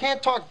 Well, if you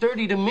can't talk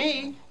dirty to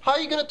me, how are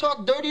you going to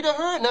talk dirty to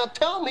her? Now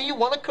tell me you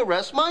want to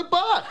caress my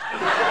butt.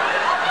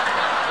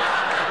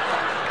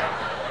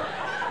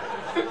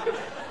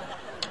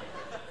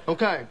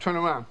 Okay, turn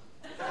around.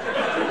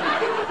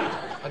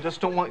 I just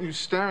don't want you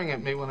staring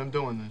at me when I'm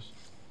doing this.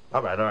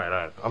 All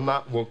right. I'm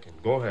not looking.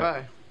 Go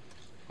ahead.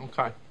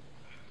 Okay.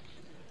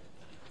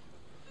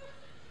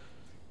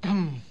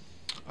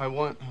 I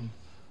want to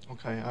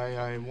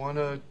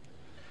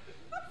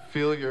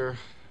feel your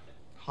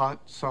hot,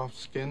 soft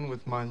skin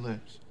with my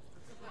lips.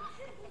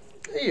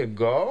 There you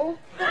go.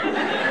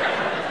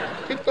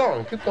 Keep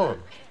going.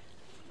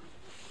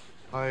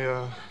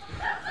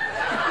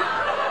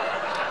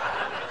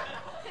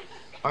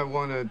 I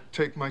want to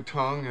take my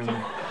tongue and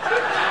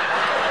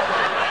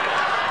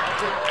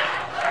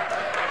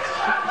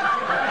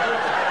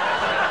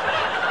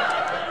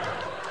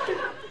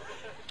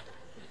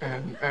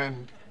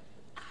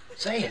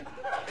say it.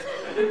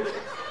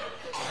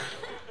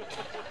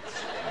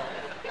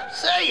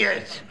 Say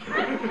it.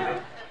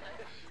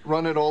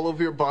 Run it all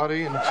over your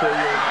body until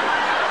you're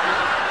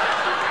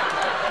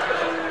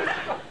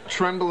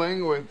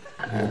trembling with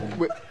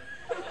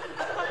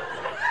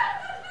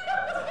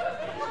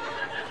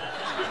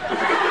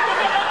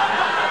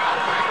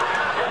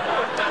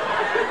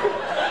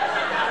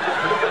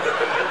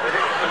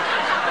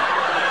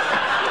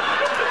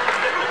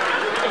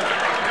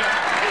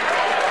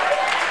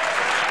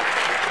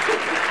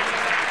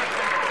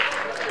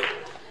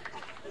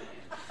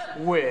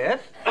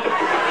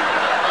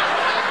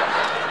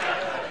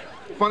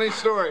funny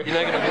story. You're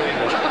not going to believe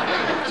it.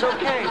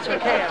 It's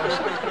okay. I was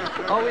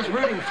always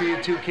rooting for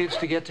you two kids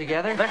to get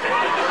together.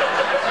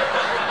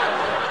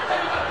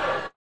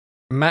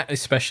 Matt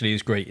especially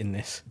is great in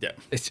this. Yeah.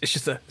 It's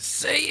just a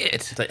say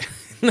it.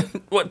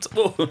 What?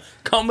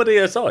 Comedy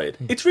aside,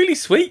 it's really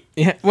sweet.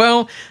 Yeah.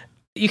 Well,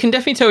 you can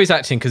definitely tell he's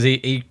acting because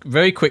he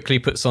very quickly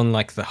puts on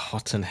like the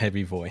hot and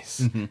heavy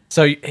voice. Mm-hmm.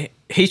 So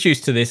he's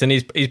used to this, and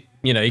he's he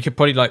could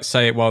probably like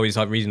say it while he's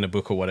like reading a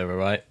book or whatever,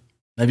 right?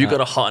 Have you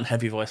got a hot and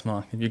heavy voice,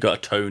 Mark? Have you got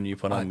a tone you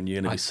put on when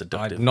you're going to be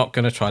seductive? I'm not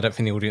going to try. I don't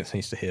think the audience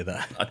needs to hear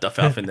that. I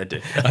think they do.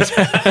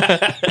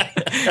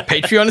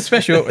 Patreon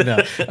special.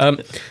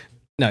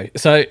 No.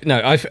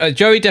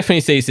 Joey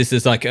definitely sees this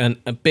as like a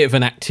bit of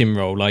an acting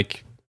role.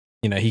 Like,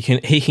 he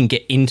can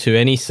get into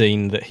any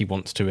scene that he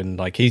wants to, and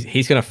like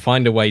he's going to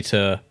find a way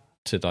to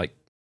like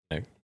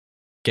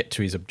get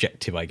to his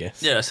objective, I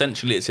guess. Yeah,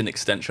 essentially, it's an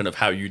extension of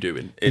how you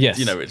doing. Yes.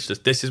 It's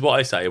just this is what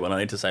I say when I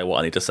need to say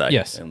what I need to say.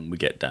 Yes, and we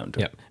get down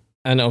to it.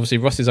 And obviously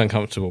Ross is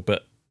uncomfortable,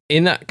 but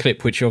in that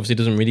clip, which obviously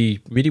doesn't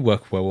really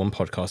work well on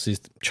podcasts, is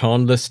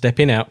Chandler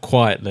stepping out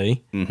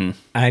quietly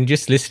and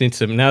just listening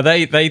to them. Now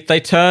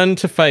they turn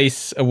to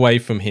face away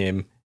from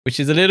him, which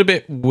is a little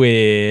bit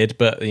weird,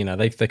 but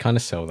they kind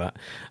of sell that.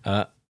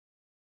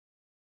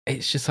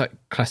 It's just like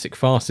classic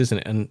farce, isn't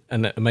it? And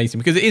amazing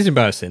because it is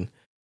embarrassing.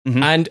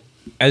 Mm-hmm. And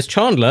as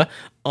Chandler,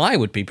 I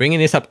would be bringing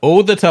this up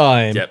all the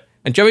time. Yep.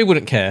 And Joey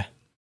wouldn't care.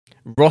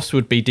 Ross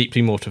would be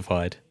deeply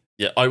mortified.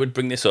 Yeah, I would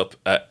bring this up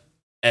at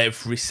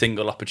every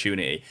single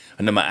opportunity,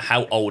 and no matter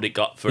how old it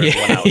got for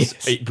everyone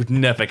else, it would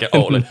never get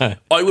old. No.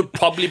 I would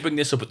probably bring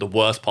this up at the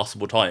worst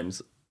possible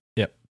times.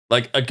 Yep.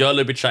 Like a girl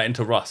would be chatting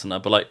to Ross, and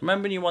I'd be like,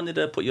 "Remember when you wanted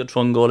to put your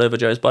tongue all over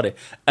Joe's body?"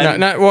 And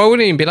no. Well, I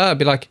wouldn't even be like that. I'd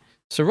be like,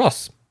 "So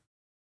Ross,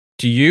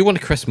 do you want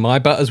to caress my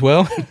butt as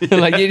well?"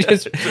 Like you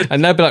just,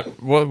 and they'd be like,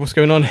 "What's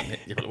going on?"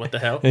 What the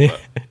hell?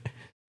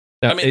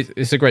 I mean,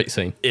 it's a great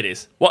scene. It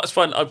is. What's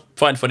I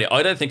find funny,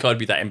 I don't think I'd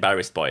be that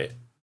embarrassed by it.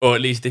 Or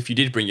at least if you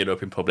did bring it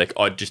up in public,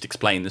 I'd just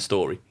explain the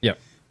story. Yeah.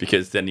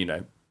 Because then,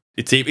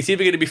 it's either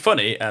going to be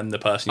funny and the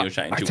person you're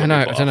chatting to.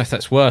 I don't know if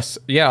that's worse.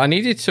 Yeah, I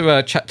needed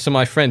to chat to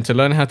my friend to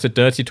learn how to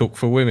dirty talk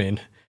for women.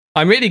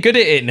 I'm really good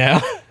at it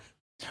now.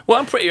 Well,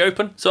 I'm pretty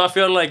open, so I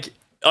feel like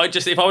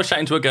if I was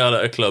chatting to a girl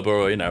at a club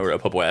or or at a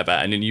pub or whatever,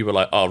 and then you were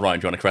like, "Oh, Ryan,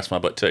 do you want to caress my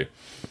butt too?"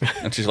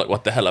 And she's like,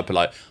 "What the hell?" I'd be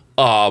like,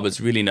 "Oh, I was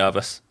really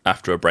nervous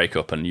after a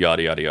breakup and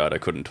yada yada yada.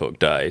 Couldn't talk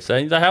dirty.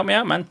 So help me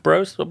out, man,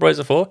 bros. What bros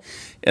are for?"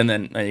 And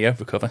then there you go,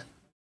 recover.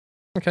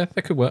 Okay,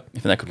 that could work. I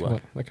think that could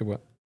work. That could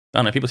work. I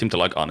don't know. People seem to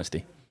like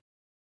honesty.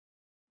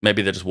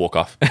 Maybe they just walk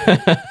off.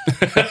 I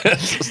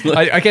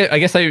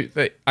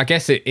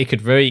guess it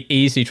could very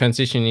easily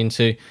transition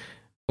into,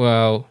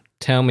 well,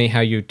 tell me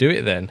how you do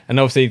it then, and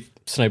obviously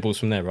snowballs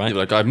from there, right? You're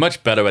like, I'm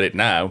much better at it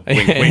now.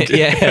 Wink, wink.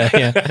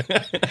 yeah.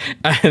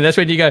 And that's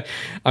when you go,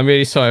 I'm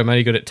really sorry, I'm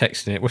only good at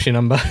texting it. What's your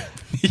number?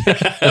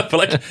 Yeah,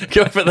 but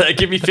go over there,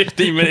 give me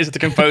 15 minutes to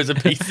compose a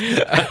piece.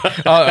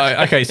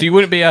 Okay, so you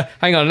wouldn't be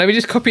hang on, let me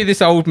just copy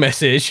this old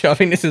message. I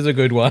think this is a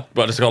good one.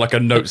 But I just got a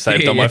note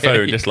saved on my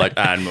phone, just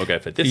and we'll go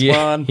for this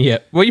one. Yeah,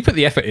 well, you put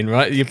the effort in,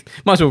 right? You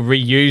might as well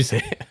reuse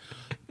it.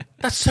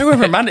 That's so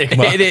romantic,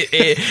 Mark.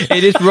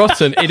 It is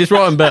rotten. It is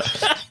rotten,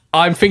 but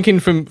I'm thinking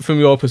from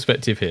your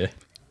perspective here.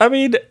 I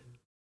mean,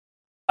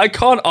 I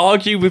can't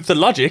argue with the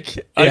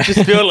logic. I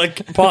just feel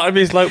like part of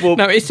me is like, well...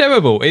 No, it's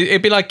terrible.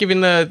 It'd be like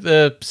giving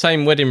the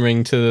same wedding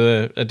ring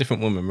to a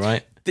different woman,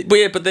 right?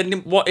 Weird, but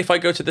then what if I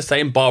go to the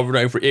same bar and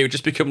over it? It would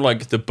just become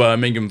like the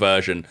Birmingham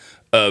version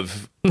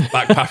of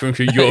backpacking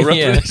through Europe.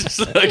 Yeah. It's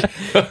just like,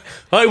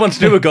 I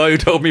once knew a guy who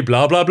told me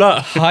blah, blah,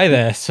 blah. Hi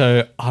there,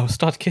 so I'll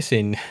start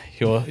kissing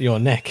your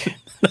neck.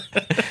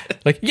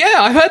 Like, yeah,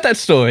 I heard that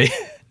story.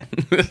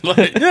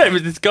 It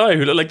was this guy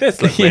who looked like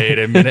this. Like, wait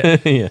a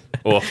minute. Yeah.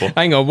 Awful.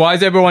 Hang on, why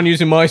is everyone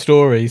using my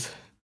stories?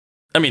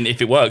 I mean,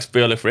 if it works,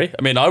 feel free.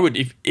 I mean, I would,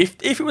 if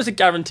it was a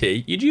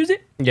guarantee, you'd use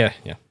it. Yeah.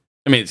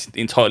 I mean, it's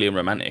entirely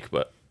unromantic,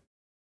 but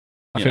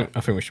I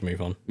think we should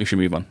move on. We should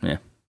move on, yeah.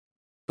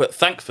 But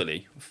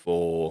thankfully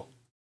for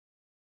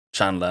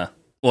Chandler,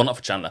 well, not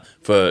for Chandler,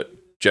 for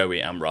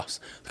Joey and Ross,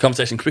 the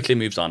conversation quickly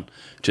moves on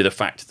to the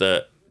fact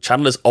that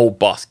Chandler's old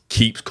boss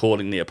keeps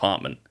calling the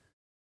apartment.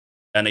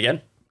 And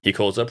again, he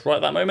calls up right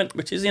at that moment,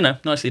 which is,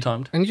 nicely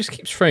timed. And he just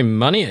keeps throwing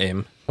money at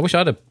him. I wish I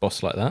had a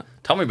boss like that.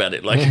 Tell me about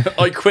it. Like,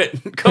 I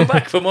quit. Come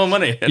back for more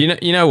money.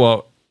 You know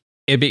what?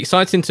 It'd be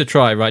exciting to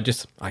try, right?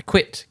 Just, I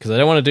quit because I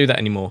don't want to do that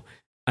anymore.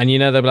 And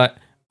they'll be like,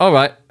 all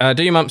right,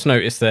 do your month's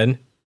notice then,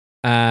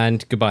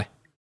 and goodbye.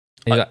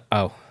 And you're like,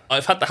 oh.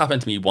 I've had that happen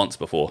to me once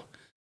before.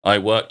 I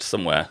worked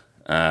somewhere,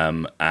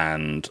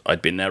 and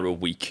I'd been there a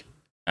week,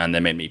 and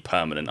they made me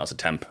permanent as a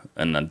temp,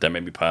 and then they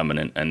made me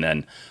permanent, and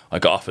then I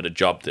got offered a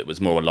job that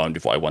was more aligned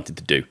with what I wanted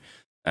to do,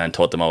 and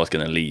told them I was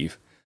going to leave.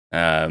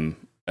 And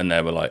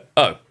they were like,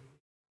 oh,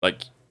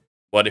 like,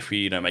 what if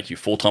we make you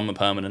full-time and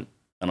permanent?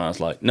 And I was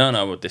like,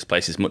 no, this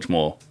place is much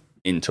more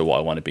into what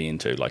I want to be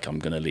into. Like, I'm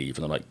going to leave.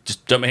 And they're like,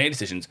 just don't make any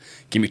decisions.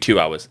 Give me 2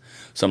 hours.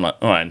 So I'm like,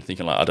 all right. I'm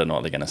thinking, like, I don't know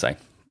what they're going to say.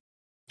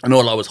 And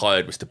all I was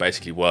hired was to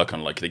basically work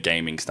on, like, the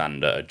gaming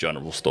stand at a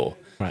general store.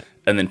 Right.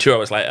 And then 2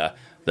 hours later,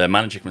 the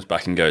manager comes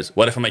back and goes,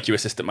 what if I make you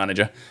assistant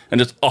manager? And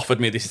just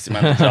offered me the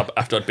assistant manager job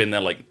after I'd been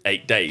there, like,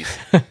 8 days.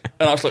 And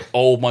I was like,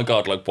 oh, my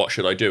God, like, what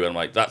should I do? And I'm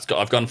like,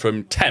 I've gone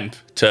from temp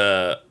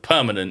to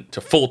permanent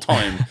to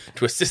full-time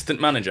to assistant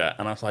manager.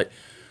 And I was like,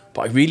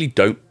 but I really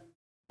don't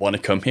want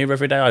to come here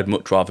every day. I'd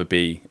much rather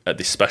be at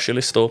this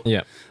specialist store.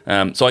 Yeah.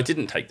 So I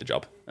didn't take the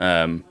job.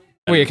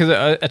 Because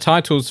a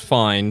title's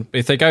fine.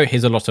 If they go,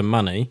 here's a lot of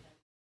money,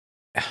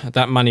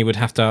 that money would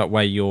have to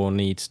outweigh your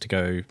needs to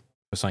go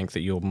for something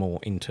that you're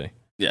more into.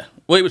 Yeah.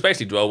 Well, it was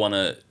basically, do I want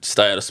to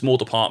stay at a small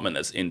department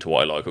that's into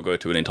what I like, or go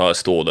to an entire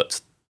store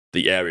that's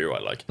the area I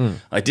like?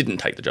 I didn't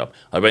take the job.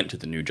 I went to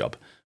the new job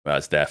where I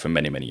was there for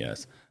many, many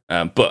years.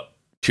 But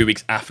 2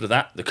 weeks after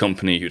that, the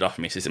company who'd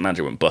offered me assistant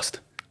manager went bust.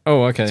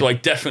 Oh, okay. So I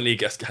definitely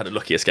had a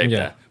lucky escape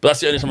there. But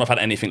that's the only time I've had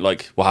anything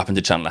like what happened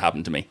to Chandler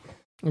happen to me.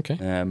 Okay.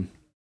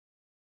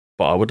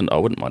 But I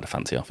wouldn't mind a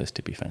fancy office,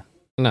 to be fair.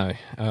 No.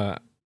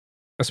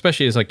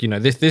 Especially as like,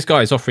 this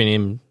guy is offering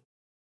him,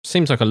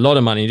 seems like a lot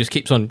of money. He just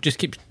keeps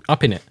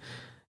upping it.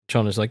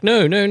 Chandler's like,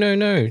 no.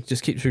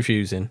 Just keeps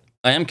refusing.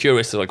 I am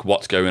curious to like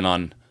what's going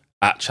on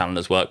at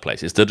Chandler's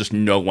workplace. Is there just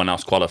no one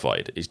else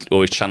qualified?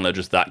 Or is Chandler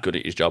just that good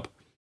at his job?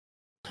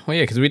 Well,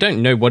 yeah, because we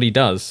don't know what he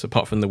does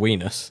apart from the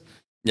weenus.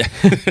 Yeah.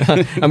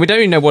 And we don't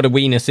even know what a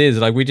weenus is.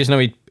 Like, we just know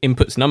he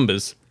inputs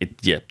numbers.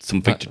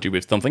 Something to do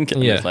with something.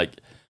 Yeah. It's like,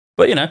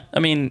 but I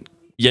mean,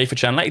 yay for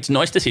Chandler. It's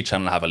nice to see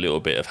Chandler have a little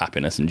bit of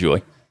happiness and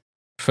joy.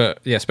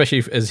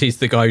 Especially as he's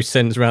the guy who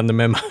sends around the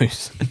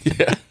memos.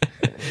 Yeah.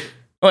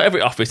 Well,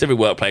 every office, every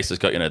workplace has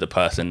got, the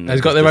person.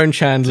 Has got their own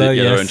Chandler.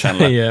 Their own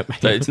Chandler. Yeah.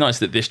 So it's nice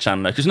that this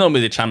Chandler, because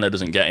normally the Chandler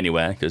doesn't get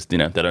anywhere because, they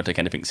don't take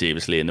anything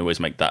seriously and they always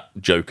make that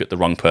joke at the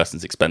wrong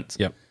person's expense.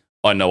 Yep.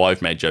 I know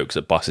I've made jokes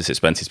at boss's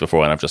expenses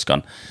before, and I've just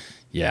gone,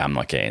 yeah, I'm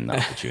not getting that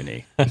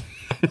opportunity.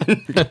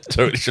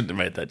 Totally shouldn't have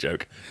made that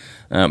joke.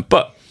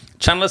 But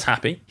Chandler's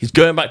happy. He's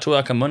going back to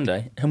work on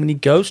Monday, and when he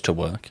goes to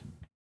work,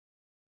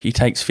 he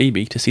takes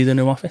Phoebe to see the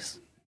new office.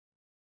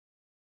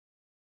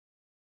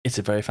 It's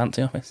a very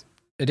fancy office.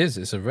 It is.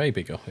 It's a very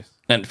big office.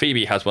 And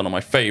Phoebe has one of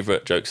my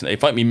favourite jokes.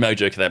 It might be my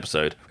joke of the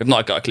episode. We've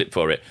not got a clip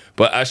for it.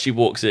 But as she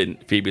walks in,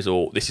 Phoebe's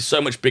all, this is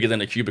so much bigger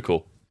than a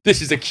cubicle.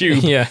 This is a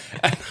cube. Yeah.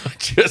 And I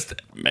just,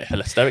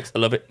 hysterics. I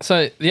love it.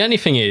 So the only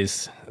thing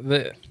is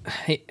that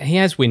he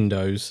has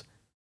windows.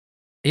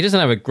 He doesn't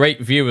have a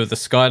great view of the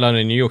skyline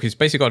in New York. He's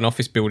basically got an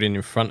office building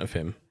in front of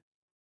him.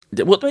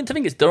 Well, the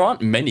thing is, there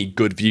aren't many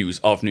good views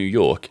of New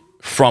York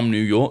from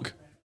New York.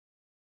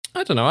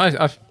 I don't know.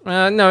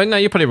 No,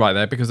 you're probably right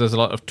there because there's a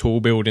lot of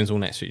tall buildings all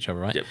next to each other,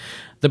 right? Yep.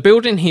 The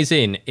building he's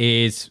in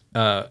is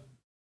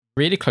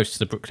really close to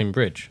the Brooklyn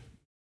Bridge.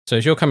 So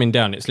as you're coming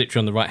down, it's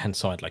literally on the right-hand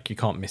side. Like, you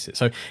can't miss it.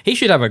 So he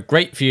should have a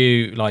great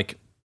view, like,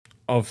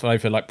 of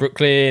over, like,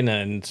 Brooklyn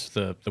and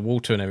the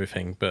water and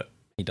everything, but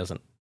he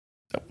doesn't.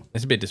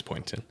 It's a bit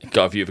disappointing.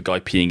 Got a view of a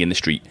guy peeing in the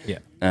street. Yeah.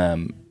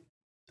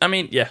 I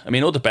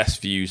mean, all the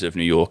best views of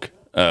New York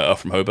are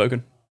from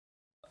Hoboken.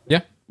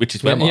 Yeah. Which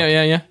is where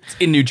yeah. It's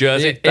in New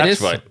Jersey.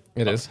 That's right.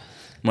 It is.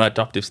 My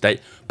adoptive state.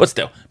 But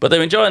still. But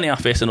they're enjoying the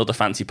office and all the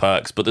fancy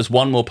perks. But there's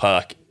one more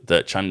perk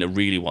that Chandler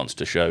really wants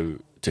to show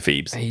to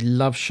Phoebes. He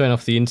loves showing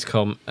off the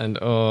intercom. And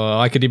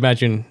I could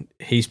imagine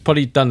he's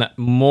probably done that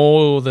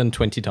more than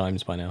 20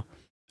 times by now.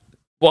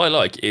 What I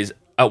like is,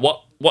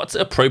 what's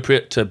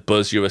appropriate to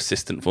buzz your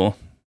assistant for?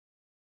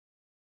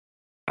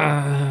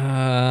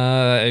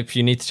 If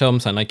you need to tell them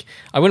something. Like,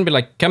 I wouldn't be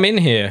like, come in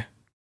here.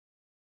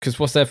 Because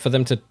what's there for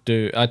them to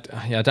do?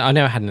 I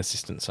never had an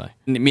assistant, so. I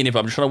mean, if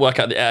I'm trying to work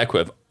out the air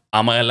curve,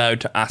 am I allowed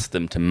to ask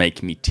them to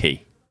make me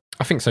tea?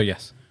 I think so,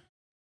 yes.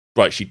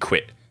 Right, she'd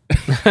quit.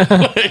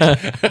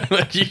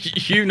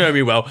 You know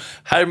me well.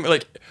 I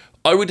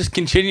would just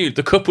continue.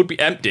 The cup would be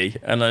empty,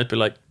 and I'd be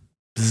like,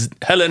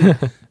 Helen,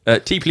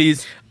 tea,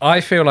 please. I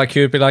feel like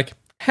you would be like,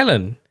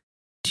 Helen,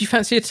 do you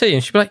fancy a tea?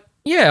 And she'd be like,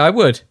 yeah, I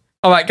would.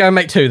 All right, go and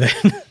make two then.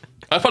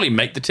 I'd probably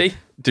make the tea,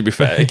 to be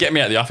fair. It'd get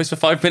me out of the office for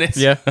 5 minutes.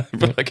 Yeah.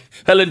 But like,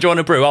 Helen, do you want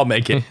a brew? I'll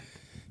make it.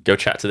 Go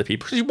chat to the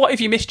people. What if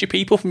you missed your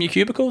people from your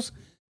cubicles?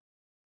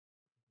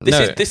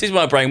 This is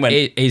where my brain went.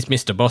 He's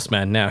Mr.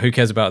 Bossman now. Who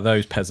cares about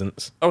those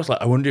peasants? I was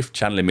like, I wonder if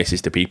Chandler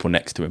misses the people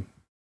next to him.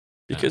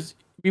 Because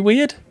it'd be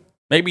weird.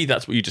 Maybe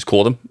that's what you just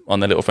call them on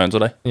their little phones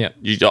all day. Yeah.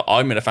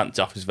 I'm in a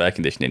fancy office with air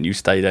conditioning. You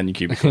stay there in your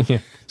cubicle,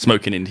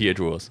 smoking into your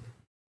drawers.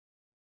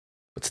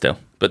 But still.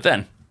 But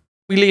then,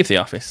 we leave the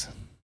office.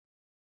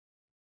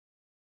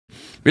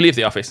 We leave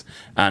the office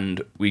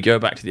and we go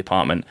back to the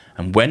apartment,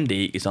 and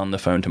Wendy is on the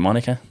phone to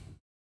Monica,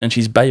 and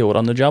she's bailed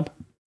on the job.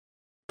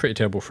 Pretty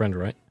terrible friend,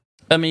 right?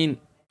 I mean,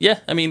 yeah.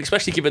 I mean,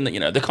 especially given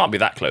that, they can't be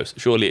that close.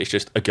 Surely it's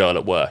just a girl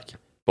at work.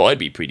 But I'd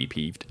be pretty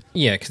peeved.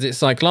 Yeah, because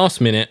it's like last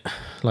minute,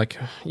 like,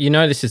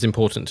 this is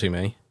important to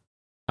me.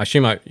 I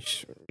assume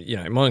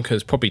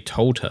Monica's probably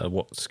told her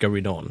what's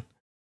going on.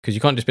 Because you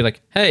can't just be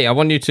like, hey, I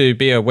want you to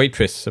be a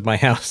waitress at my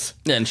house.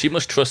 Yeah, and she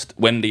must trust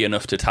Wendy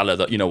enough to tell her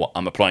that, you know what,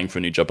 I'm applying for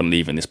a new job and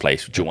leaving this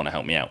place. Do you want to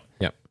help me out?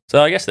 Yeah.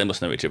 So I guess they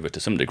must know each other to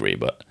some degree,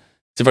 but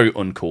it's a very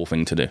uncool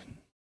thing to do.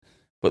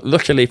 But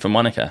luckily for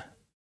Monica,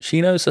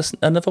 she knows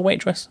another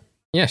waitress.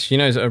 Yes, she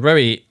knows a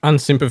very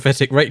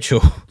unsympathetic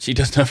Rachel. She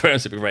does know a very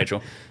unsympathetic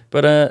Rachel.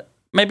 But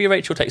maybe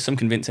Rachel takes some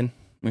convincing.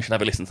 We should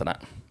have a listen to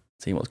that.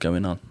 See what's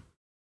going on.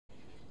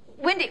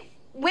 Wendy!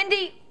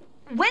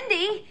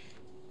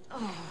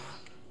 Oh.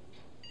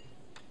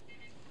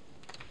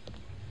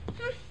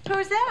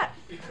 Who's that?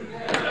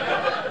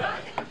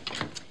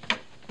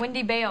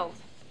 Wendy bailed.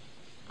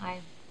 I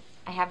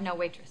have no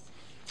waitress.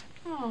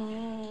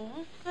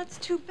 Oh, that's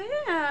too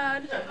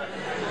bad.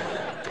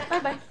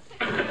 Bye-bye.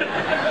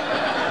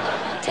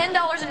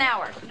 $10 an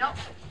hour. Nope.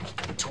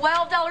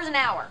 $12 an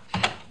hour.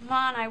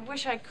 Man, I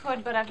wish I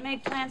could, but I've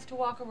made plans to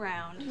walk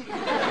around.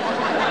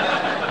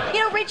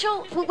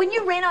 Rachel, when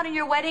you ran out in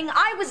your wedding,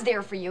 I was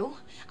there for you.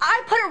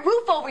 I put a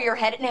roof over your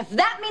head, and if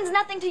that means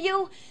nothing to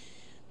you,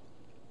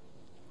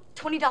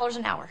 $20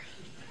 an hour.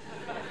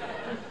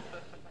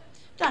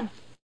 Done.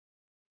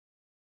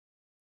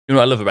 You know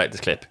what I love about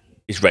this clip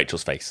is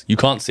Rachel's face. You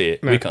can't see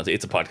it. No. We can't see it.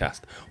 It's a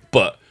podcast.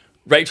 But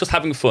Rachel's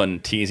having fun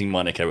teasing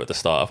Monica at the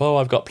start of,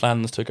 I've got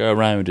plans to go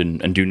around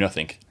and do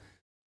nothing.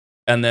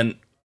 And then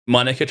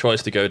Monica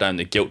tries to go down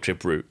the guilt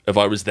trip route of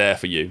I was there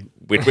for you.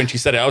 Which when she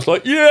said it, I was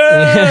like,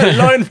 yeah,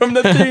 line from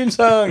the theme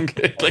song.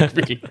 Like,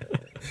 really.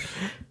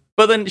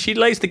 But then she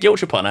lays the guilt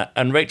trip on her,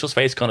 and Rachel's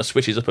face kind of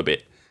switches up a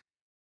bit.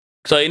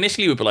 So I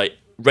initially would be like,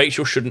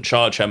 Rachel shouldn't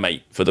charge her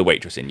mate for the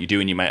waitressing. You're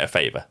doing your mate a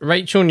favour.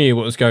 Rachel knew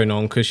what was going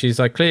on because she's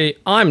like, clearly,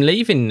 I'm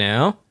leaving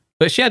now.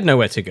 But she had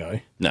nowhere to go.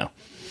 No.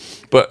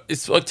 But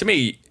it's like, to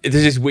me, there's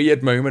this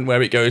weird moment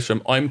where it goes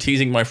from I'm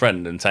teasing my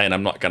friend and saying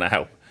I'm not going to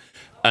help.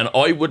 And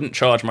I wouldn't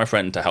charge my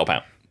friend to help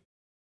out.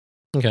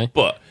 Okay.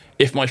 But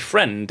if my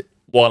friend,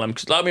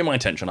 that'll be my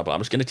intention, I'm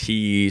just going to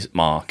tease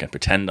Mark and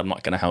pretend I'm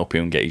not going to help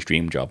him get his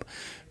dream job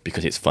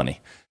because it's funny.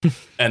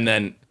 And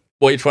then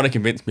what are you trying to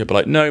convince me? I'd be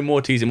like, no,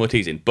 more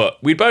teasing.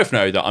 But we both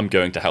know that I'm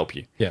going to help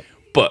you. Yeah.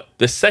 But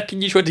the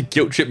second you try to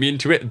guilt trip me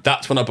into it,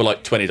 that's when I'd be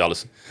like,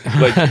 $20.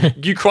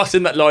 Like, you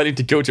crossing that line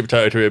into guilt trip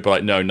territory, I'd be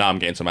like, no, now I'm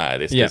getting some out of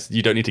this. Yeah.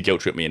 You don't need to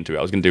guilt trip me into it.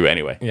 I was going to do it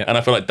anyway. Yeah. And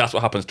I feel like that's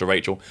what happens to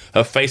Rachel.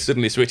 Her face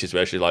suddenly switches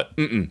where she's like,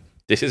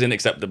 this isn't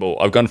acceptable.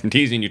 I've gone from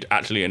teasing you to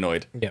actually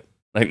annoyed. Yeah.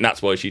 I think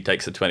that's why she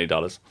takes the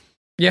 $20.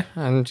 Yeah,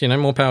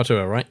 and, more power to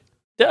her, right?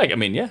 Yeah, I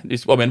mean, yeah. We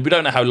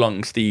don't know how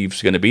long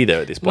Steve's going to be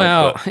there at this point.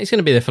 Well, but he's going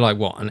to be there for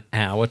an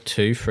hour,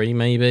 2, 3,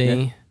 maybe.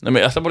 yeah. I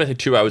mean, I probably say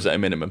 2 hours at a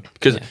minimum.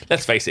 Because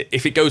let's face it,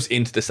 if it goes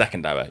into the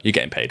second hour, you're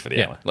getting paid for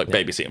the hour. Like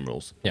babysitting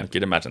rules. Yeah.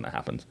 You'd imagine that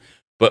happens.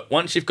 But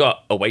once you've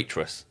got a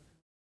waitress,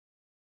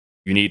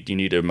 you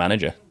need a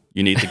manager.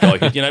 You need the guy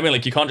who, you know what I mean?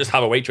 Like, you can't just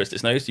have a waitress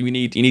that's nice. You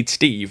need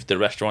Steve, the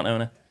restaurant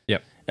owner.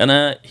 Yep.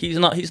 And he's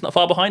not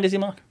far behind, is he,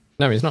 Mark?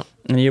 No, he's not.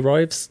 And he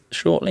arrives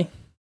shortly.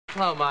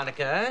 Hello,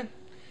 Monica.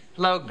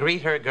 Hello,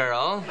 greet her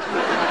girl.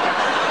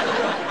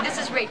 This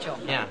is Rachel.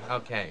 Yeah,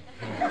 okay.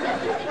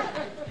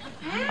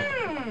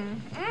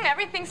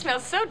 Everything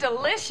smells so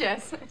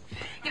delicious.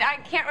 I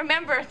can't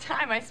remember a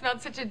time I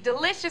smelled such a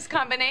delicious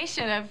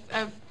combination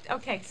of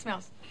okay,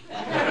 smells.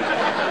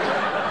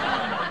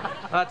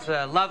 That's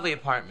a lovely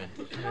apartment.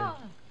 Oh,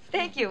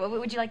 thank you.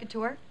 Would you like a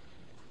tour?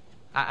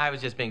 I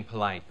was just being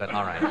polite, but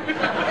all right.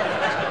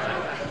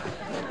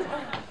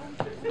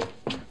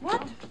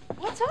 What?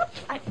 What's up?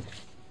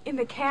 In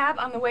the cab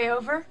on the way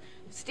over,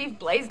 Steve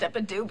blazed up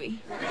a doobie.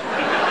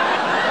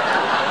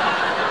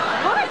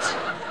 What?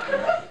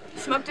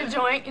 Smoked a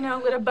joint,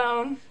 lit a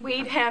bone,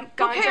 weed, hemp,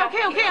 ganja.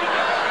 Okay.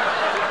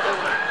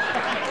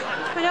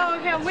 I know,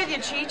 okay, I'm with you,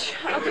 Cheech.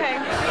 Okay.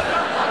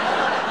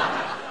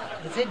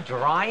 Is it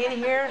dry in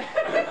here?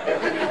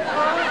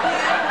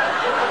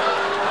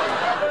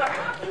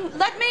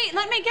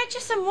 Let me get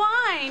you some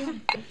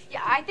wine.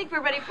 Yeah, I think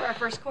we're ready for our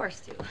first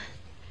course, too.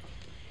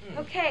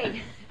 Okay.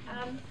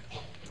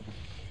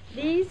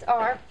 These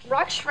are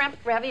rock shrimp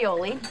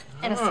ravioli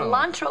and a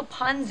cilantro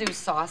ponzu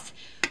sauce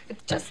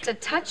with just a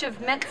touch of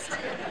minced...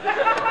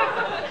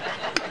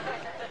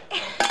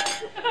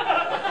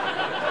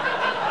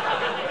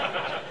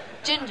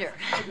 ginger.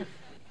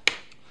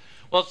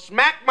 Well,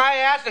 smack my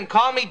ass and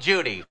call me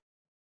Judy.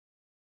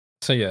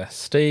 So, yeah,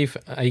 Steve,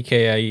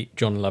 a.k.a.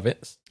 John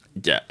Lovitz.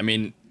 Yeah, I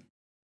mean,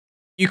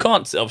 you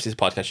can't, obviously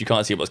it's a podcast, you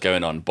can't see what's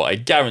going on, but I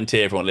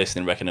guarantee everyone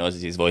listening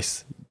recognises his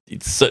voice.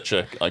 It's such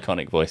an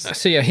iconic voice.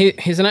 So yeah,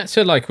 he's an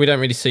actor we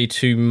don't really see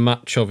too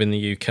much of in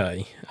the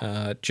UK.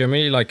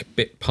 Generally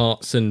bit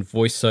parts and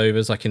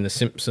voiceovers in The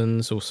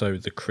Simpsons, also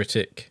The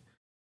Critic.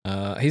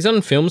 He's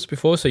done films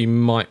before, so you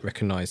might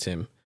recognise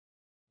him.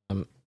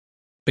 But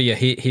yeah,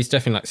 he's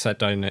definitely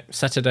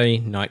Saturday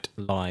Night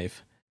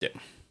Live. Yeah.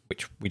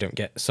 Which we don't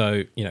get.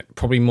 So,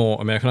 probably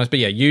more Americanized. But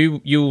yeah,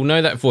 you'll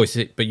know that voice,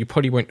 but you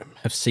probably won't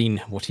have seen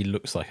what he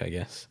looks like, I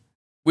guess.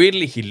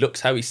 Weirdly, he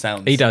looks how he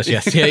sounds. He does,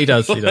 yes. Yeah, he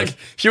does. He does.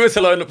 If you were to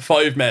line up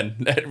 5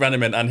 men, random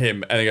men and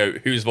him, and they go,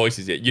 whose voice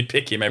is it? You'd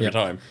pick him every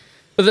time.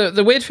 But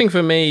the weird thing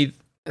for me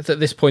that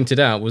this pointed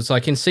out was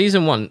in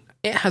season 1,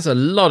 it has a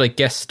lot of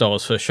guest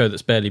stars for a show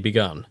that's barely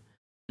begun.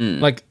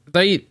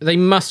 They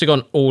must have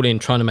gone all in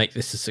trying to make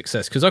this a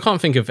success, because I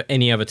can't think of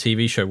any other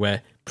TV show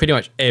where pretty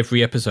much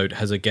every episode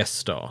has a guest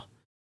star.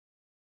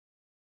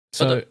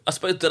 So I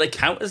suppose, do they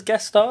count as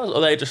guest stars, or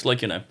are they just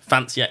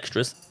fancy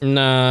extras?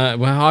 Nah,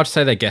 well, I'd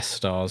say they're guest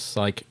stars.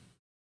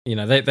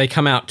 They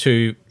come out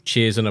to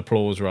cheers and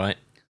applause, right?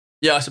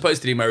 Yeah, I suppose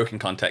to the American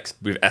context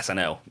with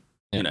SNL,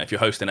 if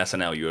you're hosting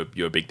SNL,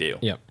 you're a big deal.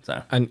 Yeah.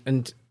 So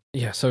and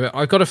yeah, so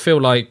I got to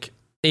feel like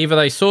either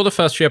they saw the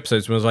first 3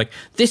 episodes and was like,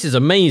 this is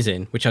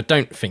amazing, which I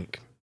don't think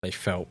they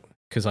felt,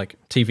 because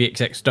TV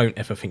execs don't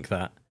ever think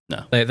that.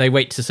 No, they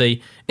wait to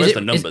see. What's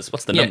the numbers?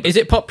 Is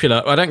it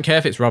popular? I don't care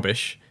if it's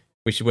rubbish.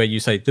 Which is where you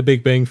say The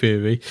Big Bang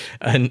Theory,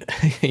 and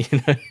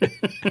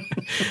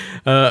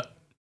but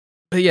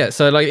yeah,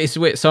 so it's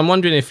weird. So I'm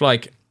wondering if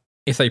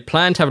they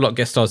plan to have a lot of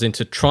guest stars in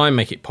to try and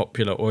make it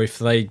popular, or if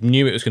they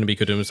knew it was going to be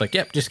good and was like,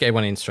 yep, just get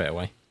everyone in straight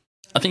away.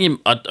 I think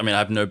I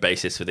have no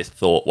basis for this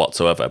thought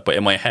whatsoever, but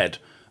in my head,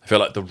 I feel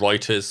like the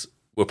writers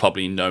were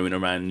probably known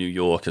around New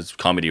York as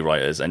comedy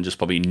writers and just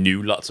probably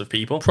knew lots of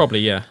people.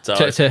 Probably, yeah,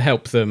 so to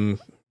help them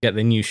get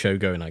the new show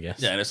going, I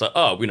guess. Yeah, and it's like,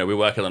 we're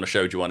working on a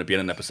show. Do you want to be in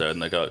an episode?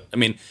 And they go,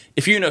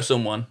 if you know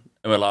someone,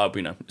 and we're like,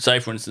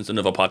 say for instance,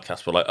 another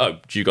podcast, we're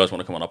like, do you guys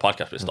want to come on our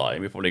podcast with Sly?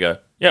 And we probably go,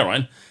 yeah,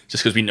 Ryan,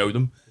 just because we know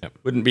them. Yep.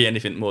 Wouldn't be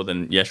anything more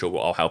than, yeah, sure,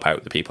 well, I'll help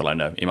out the people I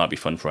know. It might be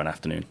fun for an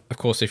afternoon. Of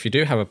course, if you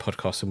do have a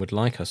podcast and would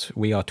like us,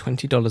 we are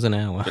 $20 an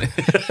hour.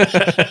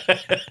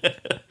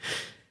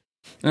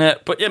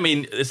 But yeah,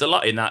 there's a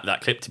lot in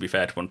that clip, to be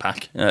fair, to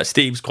unpack.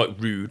 Steve's quite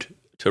rude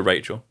to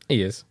Rachel.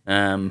 He is. Or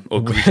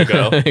greeter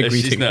girl.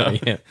 Greeter girl,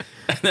 yeah.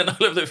 And then I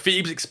love that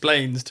Phoebes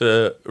explains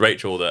to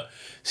Rachel that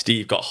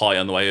Steve got high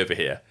on the way over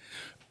here.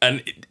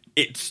 And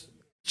it's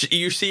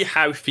you see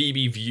how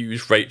Phoebe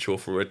views Rachel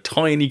for a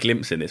tiny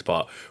glimpse in this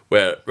part,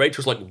 where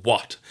Rachel's like,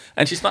 what?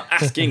 And she's not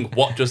asking,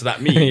 what does that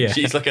mean? Yeah.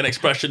 She's like an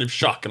expression of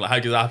shock and how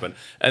does that happen?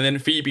 And then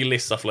Phoebe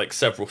lists off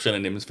several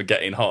synonyms for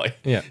getting high.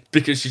 Yeah.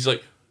 Because she's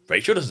like,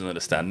 Rachel doesn't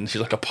understand. And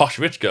she's like a posh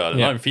rich girl, and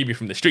Yeah. I'm Phoebe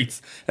from the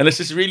streets. And it's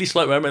this really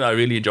slight moment I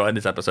really enjoyed in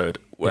this episode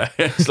where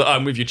it's like,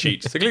 I'm with you,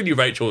 cheats. So clearly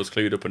Rachel is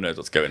clued up and knows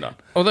what's going on.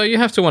 Although you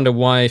have to wonder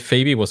why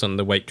Phoebe wasn't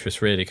the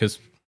waitress, really, because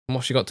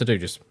what she got to do,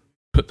 just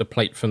put the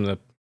plate from the...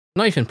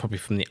 Not even probably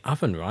from the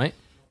oven, right?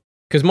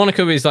 Because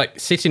Monica is like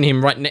sitting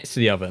him right next to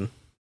the oven,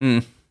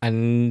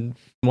 and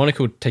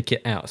Monica would take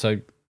it out. So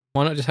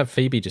why not just have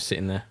Phoebe just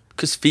sitting there?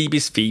 Because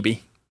Phoebe's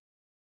Phoebe.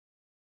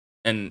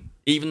 And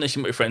even though she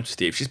might be friends with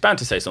Steve, she's bound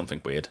to say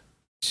something weird.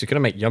 She's going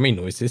to make yummy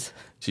noises.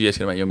 She is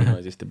going to make yummy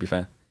noises, to be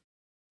fair.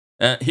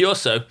 He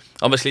also,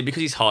 obviously,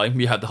 because he's high,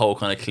 we have the whole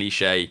kind of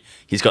cliche,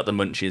 he's got the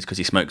munchies because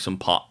he smokes some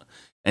pot,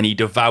 and he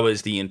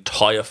devours the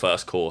entire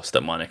first course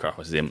that Monica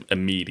offers him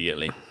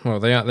immediately. Well,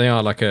 they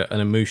are like an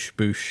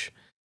amoosh-boosh.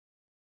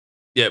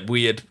 Yeah,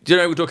 weird. Do you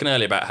know we were talking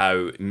earlier about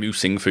how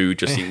moosing food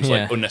just seems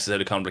like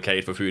unnecessarily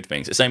complicated for food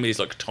things? It's the same with these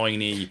like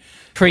tiny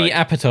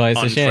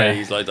pre-appetizers,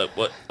 entrees, like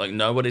what? Like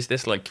no, what is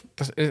this? Like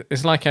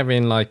it's like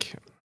having like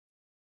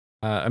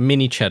a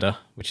mini cheddar,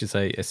 which is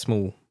a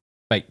small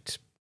baked.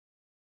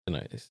 I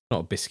don't know, it's not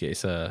a biscuit.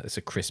 It's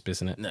a crisp,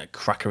 isn't it? No,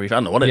 crackery. I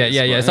don't know what it is.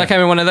 Yeah. It's like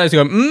having one of those.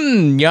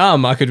 Going,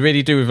 yum! I could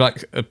really do with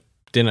like a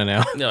dinner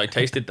now. Yeah, I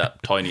tasted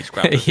that tiny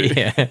scrap of food.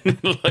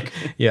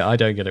 Yeah, I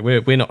don't get it.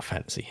 We're not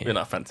fancy here. We're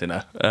not fancy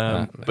now.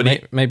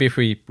 But maybe if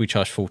we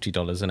charge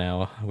 $40 an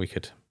hour, we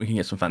can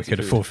get some fancy. We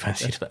could food. afford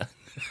fancy.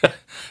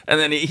 And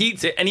then he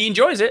eats it and he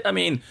enjoys it. I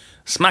mean,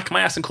 smack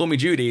my ass and call me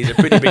Judy is a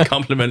pretty big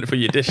compliment for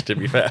your dish, to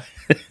be fair.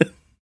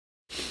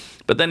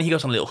 But then he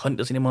goes on a little hunt,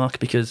 doesn't he, Mark?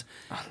 Because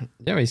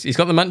he's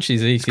got the munchies.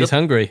 He's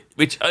hungry,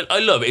 which I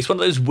love. It's one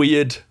of those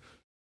weird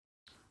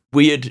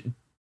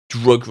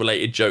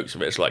drug-related jokes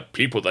where it's like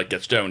people that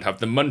get stoned have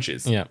the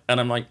munchies. Yeah, and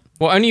I'm like,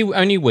 well,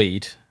 only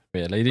weed,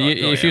 really.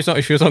 If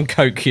you was on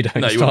coke, you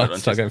don't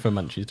start going for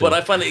munchies. But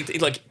I find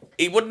it like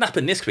it wouldn't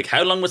happen this quick.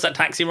 How long was that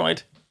taxi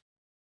ride?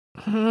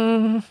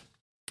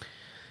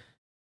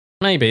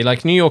 Maybe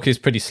like New York is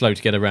pretty slow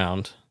to get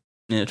around.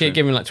 Yeah,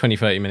 give him like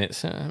 20-30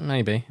 minutes,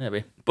 maybe.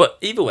 But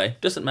either way,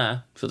 doesn't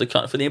matter. For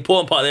the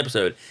important part of the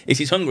episode is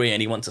he's hungry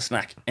and he wants a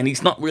snack, and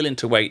he's not willing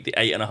to wait the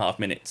 8.5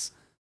 minutes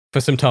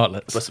for some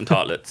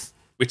tartlets.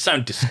 Which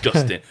sound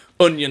disgusting.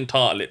 Onion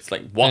tartlets,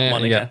 like what,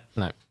 Monica?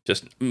 Yeah, no.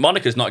 Just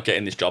Monica's not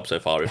getting this job so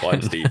far, if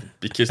I'm Steve,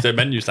 because their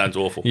menu sounds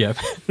awful. Yeah,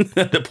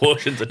 the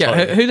portions are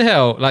tiny. Who the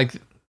hell like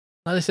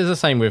this is the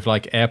same with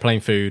like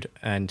airplane food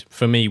and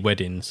for me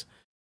weddings.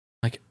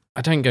 I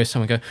don't go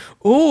somewhere and go,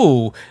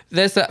 oh,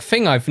 there's that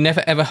thing I've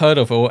never ever heard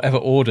of or ever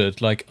ordered.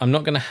 Like, I'm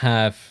not going to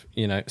have,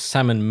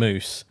 salmon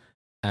mousse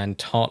and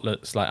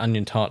tartlets, like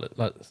onion tartlet.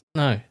 Like,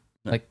 no.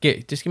 Like,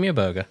 just give me a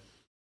burger.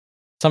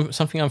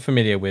 Something I'm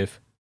familiar with.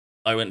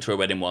 I went to a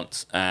wedding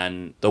once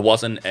and there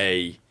wasn't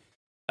a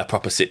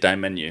proper sit-down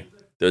menu.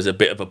 There was a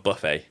bit of a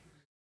buffet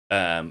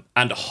and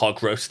a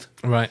hog roast.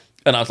 Right.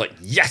 And I was like,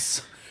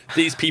 yes,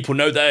 these people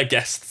know their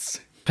guests.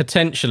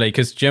 Potentially,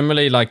 because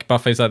generally, like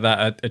buffets like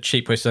that are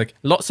cheap places. Like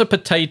lots of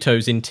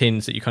potatoes in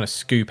tins that you kind of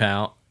scoop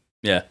out.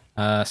 Yeah.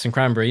 Some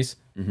cranberries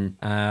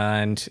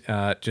and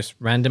just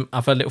random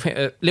other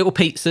little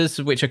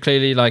pizzas, which are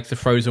clearly like the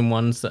frozen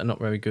ones that are not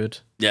very good.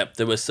 Yeah,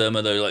 there was some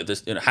of those like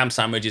this, ham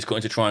sandwiches cut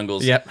into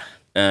triangles. Yep.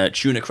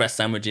 Tuna crest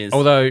sandwiches.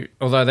 Although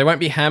they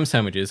won't be ham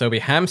sandwiches, there'll be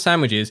ham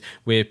sandwiches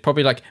with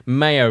probably like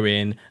mayo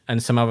in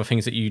and some other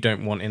things that you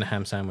don't want in a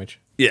ham sandwich.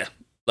 Yeah,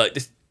 like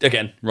this.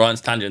 Again,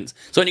 Ryan's tangents.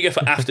 So when you go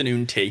for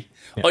afternoon tea,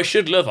 I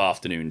should love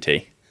afternoon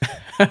tea.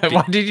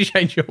 Why did you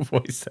change your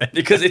voice then?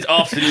 Because it's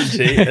afternoon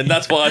tea, and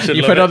that's why I should love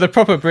it. You put on the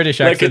proper British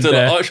accent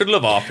there. I should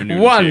love afternoon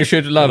tea. One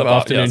should love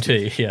afternoon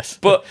tea, yes.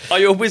 But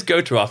I always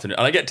go to afternoon,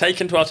 and I get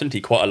taken to afternoon tea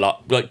quite a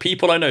lot. Like,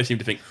 people I know seem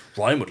to think,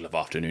 Ryan would love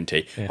afternoon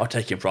tea. Yeah. I'll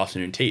take him for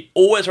afternoon tea.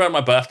 Always around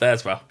my birthday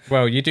as well.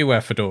 Well, you do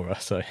wear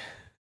fedora, so...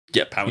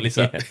 Yeah, apparently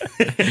so.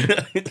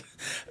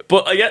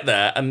 But I get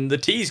there and the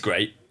tea's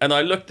great, and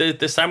I look,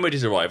 the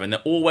sandwiches arrive and they're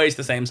always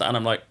the same, and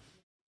I'm like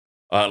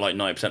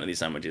 90% of these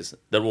sandwiches,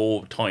 they're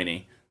all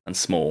tiny and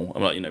small.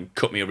 I'm like,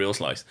 cut me a real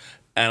slice,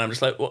 and I'm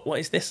just like, what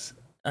is this?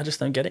 I just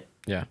don't get it.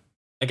 Yeah.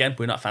 Again,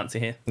 we're not fancy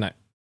here. No.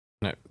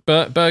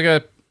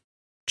 Burger,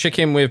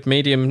 chicken with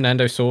medium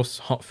Nando sauce,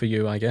 hot for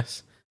you, I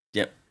guess.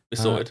 Yep,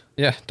 it's sorted.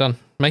 Yeah, done.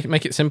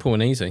 Make it simple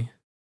and easy.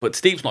 But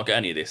Steve's not got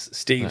any of this.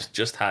 Steve's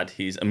just had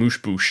his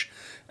amoosh boosh,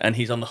 and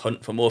he's on the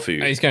hunt for more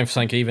food. He's going for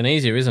something even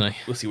easier, isn't he?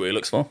 We'll see what he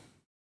looks for.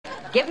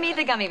 Give me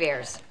the gummy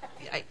bears.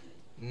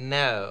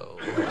 No.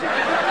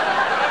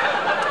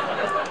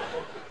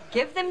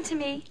 Give them to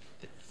me.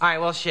 All right,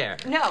 we'll share.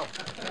 No.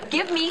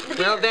 Give me the bears.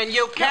 Well, then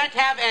you can't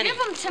have any. Give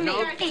them to me.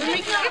 No. Hey,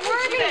 it's not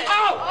worthy.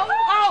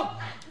 Oh!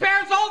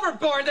 Bear's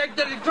overboard. They're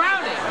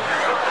drowning.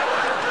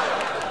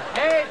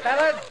 Hey,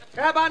 fellas,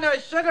 grab onto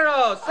a sugar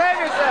roll. Save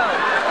yourself.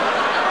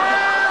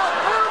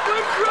 Help!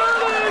 We're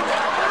drowning!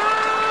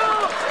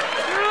 Help!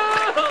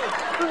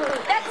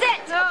 That's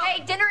it. No.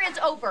 Okay, dinner is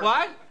over.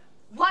 What?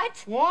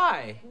 What?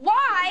 Why?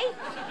 Why?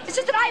 It's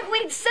just that I've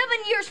waited 7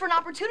 years for an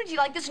opportunity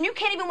like this, and you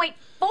can't even wait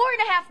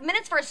 4.5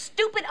 minutes for a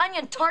stupid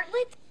onion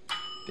tartlet?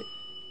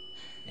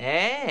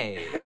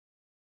 Hey.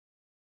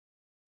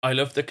 I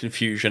love the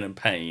confusion and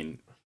pain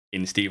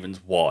in Stephen's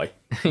why.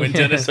 When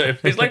Dennis over,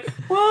 he's like,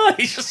 why?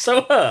 He's just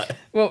so hurt.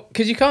 Well,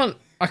 because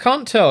I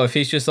can't tell if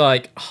he's just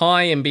like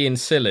high and being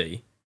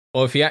silly,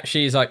 or if he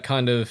actually is like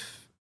kind of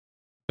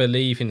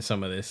believing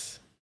some of this.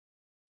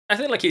 I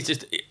think like he's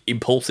just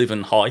impulsive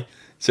and high.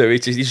 So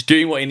he's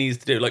doing what he needs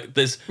to do. Like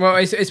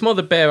it's more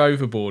the bear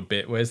overboard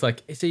bit where it's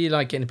like, is he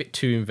like getting a bit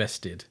too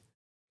invested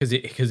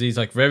because he's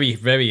like very,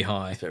 very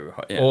high,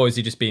 or is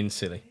he just being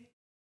silly?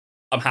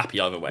 I'm happy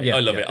either way. I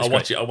love it. I'll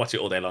watch it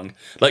all day long.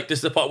 Like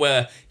there's the part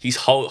where he's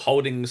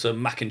holding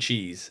some mac and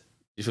cheese.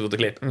 You saw the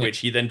clip, which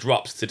he then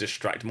drops to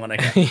distract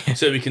Monica,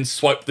 so he can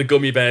swipe the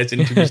gummy bears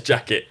into his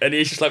jacket, and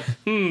he's just like,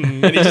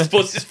 and he just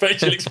puts his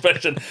facial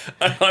expression,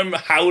 and I'm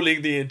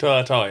howling the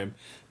entire time.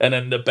 And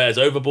then the bears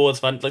overboard's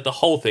fun, like the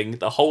whole thing,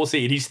 the whole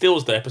scene. He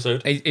steals the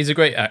episode. He's a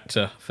great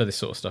actor for this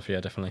sort of stuff. Yeah,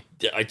 definitely.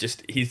 Yeah,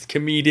 his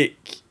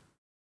comedic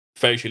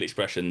facial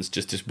expressions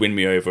just win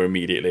me over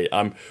immediately.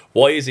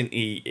 Why isn't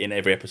he in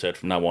every episode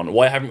from now on?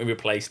 Why haven't we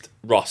replaced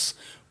Ross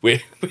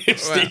with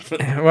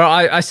Stephen? Well,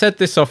 I said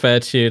this off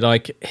air to you.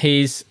 Like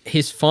he's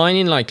fine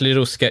in like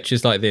little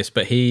sketches like this,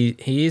 but he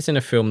is in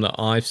a film that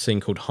I've seen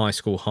called High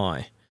School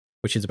High,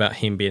 which is about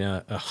him being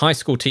a high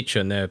school teacher,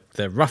 and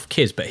they're rough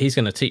kids, but he's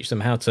going to teach them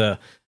how to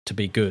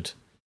be good.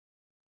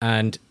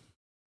 And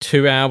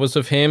 2 hours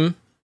of him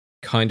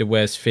kind of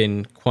wears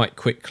thin quite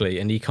quickly,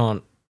 and you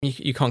can't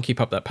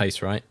keep up that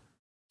pace, right?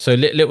 So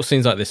little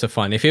scenes like this are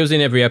fine. If he was in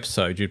every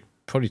episode, you'd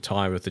probably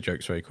tire of the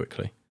jokes very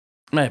quickly.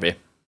 Maybe.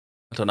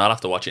 I don't know. I'll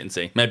have to watch it and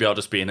see. Maybe I'll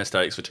just be in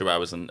hysterics for 2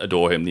 hours and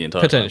adore him the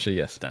entire Potentially,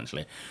 time. Yes.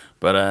 Potentially.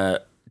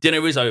 But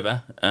dinner is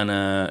over,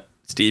 and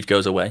Steve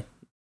goes away.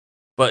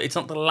 But it's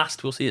not the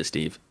last we'll see of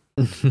Steve.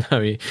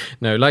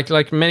 No.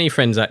 Like many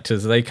Friends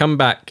actors, they come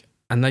back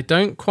and they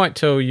don't quite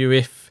tell you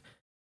if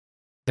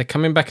they're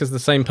coming back as the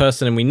same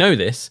person, and we know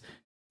this,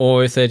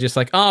 or if they're just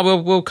like,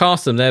 we'll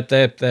cast them.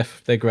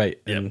 They're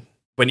great. Yeah.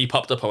 When he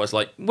popped up, I was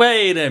like,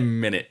 wait a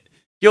minute,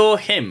 you're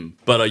him,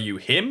 but are you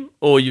him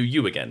or are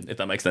you again? If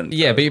that makes sense.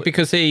 Yeah, but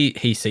because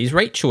he sees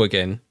Rachel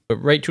again, but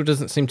Rachel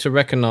doesn't seem to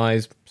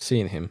recognise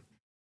seeing him.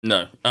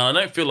 No, I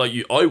don't feel like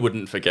I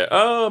wouldn't forget.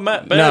 Oh,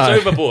 Matt Bear's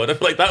overboard. I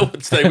feel like that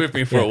would stay with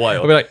me for a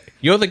while. I'll be like,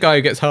 you're the guy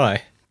who gets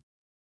high.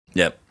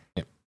 Yep.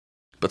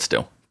 But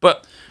still.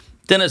 But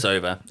dinner's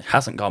over. It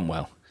hasn't gone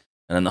well.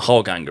 And then the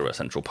whole gang are at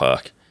Central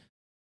Park.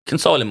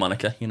 Consoling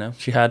Monica,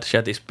 she had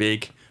this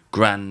big,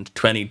 grand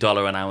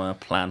 $20 an hour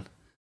plan.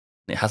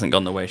 It hasn't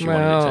gone the way she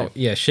wanted it to.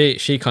 Yeah,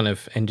 she kind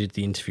of ended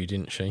the interview,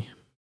 didn't she?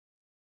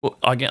 Well,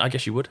 I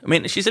guess you would. I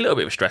mean, she's a little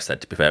bit of a stress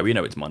head, to be fair. We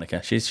know it's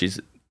Monica. She's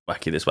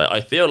wacky this way. I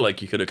feel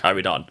like you could have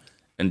carried on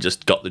and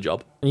just got the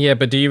job. Yeah,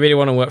 but do you really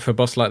want to work for a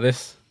boss like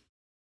this?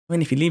 I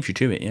mean, if he leaves you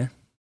to it, yeah.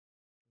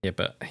 Yeah,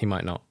 but he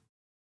might not.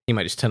 He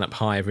might just turn up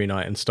high every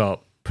night and start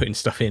putting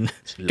stuff in.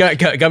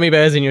 Gummy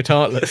bears in your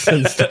tartlets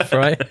and stuff,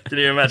 right? Can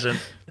you imagine?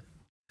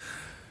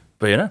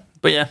 But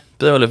yeah,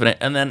 they're all living it.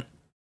 And then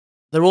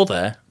they're all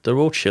there. They're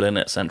all chilling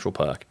at Central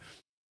Park.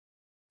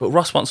 But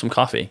Ross wants some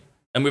coffee.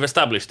 And we've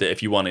established that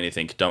if you want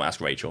anything, don't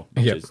ask Rachel,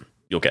 because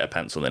you'll get a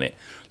pencil in it.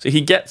 So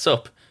he gets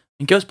up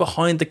and goes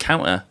behind the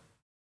counter.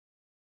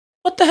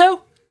 What the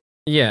hell?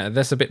 Yeah,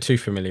 that's a bit too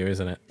familiar,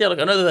 isn't it? Yeah, I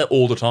know they're there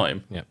all the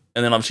time. Yeah.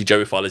 And then obviously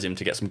Joey follows him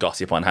to get some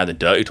gossip on how the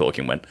dirty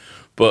talking went.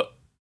 But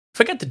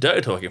forget the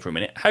dirty talking for a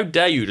minute. How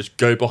dare you just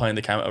go behind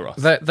the counter, Ross?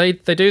 They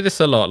do this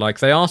a lot. Like,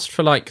 they asked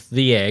for,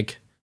 the egg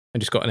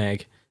and just got an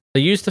egg.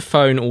 They use the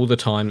phone all the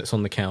time that's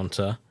on the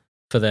counter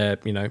for their,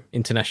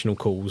 international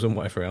calls and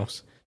whatever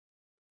else.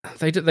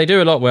 They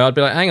do a lot where I'd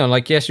be like, hang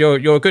on, yes,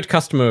 you're a good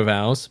customer of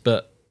ours,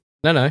 but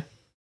no,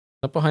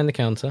 not behind the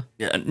counter.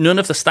 Yeah, and none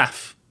of the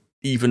staff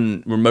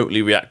even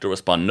remotely react or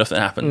respond. Nothing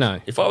happens. No.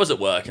 If I was at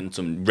work and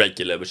some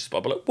regular was just,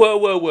 I'd be like,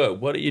 whoa,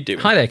 what are you doing?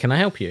 Hi there, can I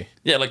help you?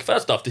 Yeah,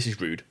 first off, this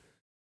is rude.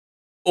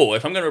 Or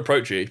if I'm going to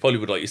approach you, probably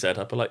would, like you said,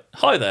 I'd be like,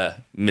 hi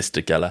there,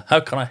 Mr. Geller, how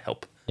can I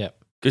help? Yeah.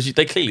 Because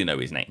they clearly know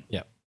his name.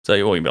 Yeah. So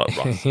you're going to be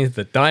like, Ross. He's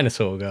the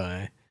dinosaur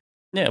guy.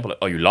 Yeah, but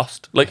are you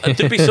lost?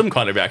 There'd be some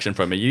kind of reaction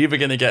from me. You're either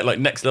going to get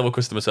next level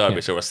customer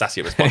service or a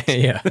sassy response.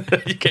 Yeah.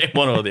 You get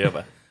one or the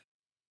other.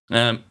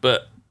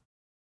 But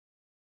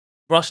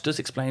Ross does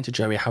explain to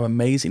Joey how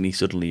amazing he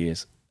suddenly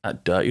is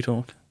at dirty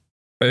talk.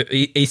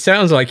 He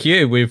sounds like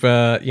you with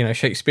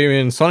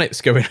Shakespearean sonnets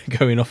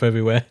going off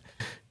everywhere.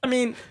 I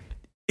mean,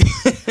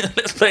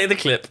 let's play the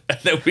clip and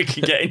then we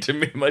can get into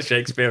me and my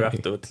Shakespeare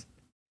afterwards.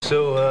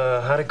 So,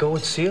 how'd it go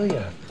with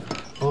Celia?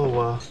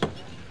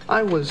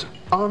 I was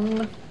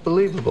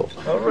unbelievable.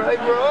 All right,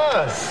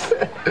 Ross.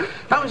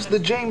 How is the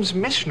James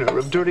Michener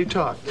of Dirty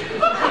Talk?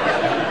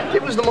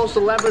 It was the most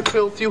elaborate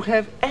filth you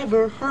have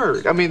ever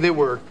heard. I mean, there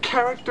were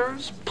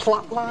characters,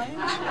 plot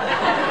lines,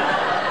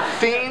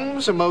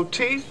 themes, a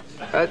motif.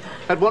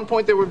 At one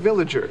point, there were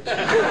villagers.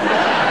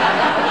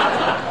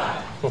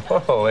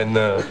 Whoa, and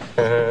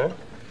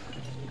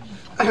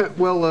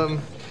well,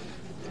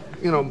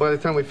 by the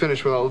time we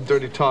finished with all the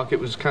dirty talk, it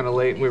was kind of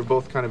late, and we were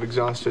both kind of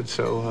exhausted,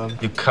 so...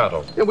 You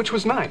cuddled. Yeah, which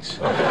was nice.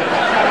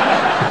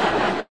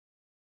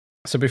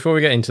 So before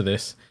we get into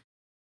this,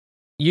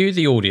 you,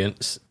 the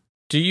audience,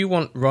 do you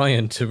want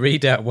Ryan to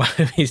read out one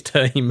of his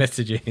dirty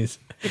messages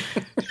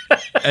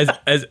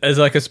as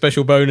like a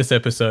special bonus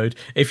episode?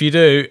 If you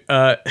do,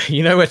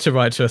 you know where to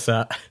write to us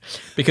at,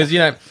 because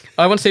I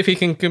want to see if he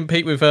can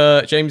compete with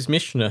James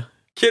Michener.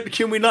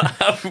 Can we not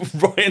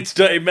have Ryan's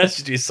dirty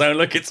messages sound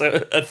like it's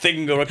a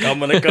thing or a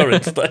common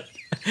occurrence?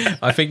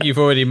 I think you've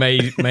already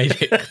made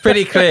it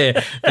pretty clear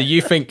that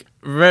you think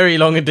very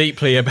long and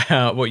deeply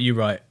about what you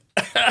write.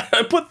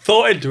 I put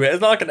thought into it.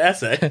 It's not like an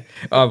essay.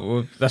 Oh,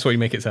 well, that's what you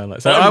make it sound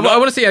like. So I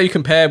want to see how you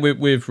compare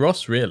with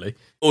Ross, really.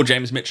 Or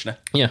James Michener.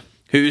 Yeah.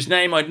 Whose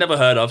name I'd never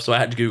heard of, so I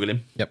had to Google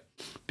him. Yep.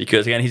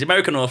 Because, again, he's an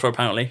American author,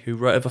 apparently, who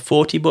wrote over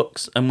 40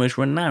 books and was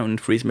renowned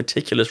for his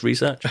meticulous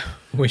research.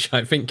 Which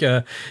I think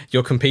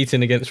you're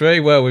competing against very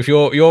well with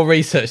your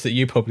research that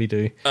you probably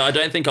do. I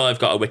don't think I've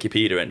got a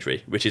Wikipedia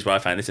entry, which is where I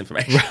found this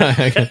information.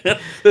 Right, okay.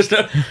 There's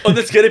no... Oh,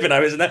 that's good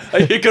now, isn't there? Are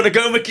you going to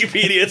go on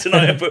Wikipedia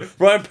tonight and put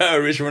Ryan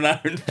Power is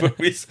renowned for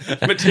his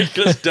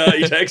meticulous,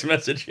 dirty text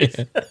messages?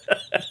 Yeah.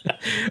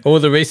 All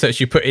the research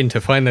you put in to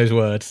find those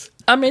words.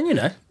 I mean,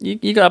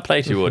 you got to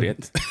play to your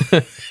audience.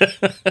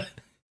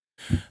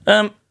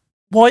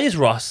 Why is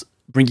Ross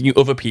bringing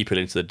other people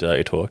into the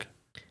dirty talk?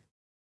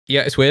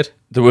 Yeah, it's weird.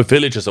 There were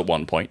villagers at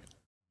one point.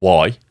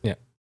 Why? Yeah.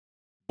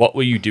 What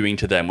were you doing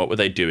to them? What were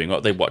they doing? What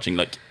were they watching?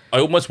 Like, I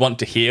almost want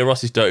to hear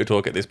Ross's dirty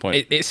talk at this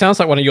point. It sounds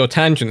like one of your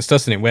tangents,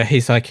 doesn't it? Where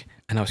he's like,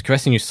 and I was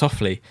caressing you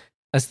softly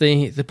as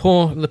the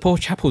poor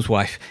chapel's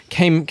wife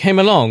came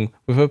along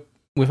with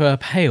a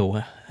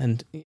pail.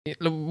 And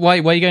why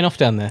are you going off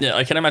down there? Yeah,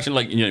 I can imagine,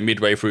 like,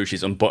 midway through,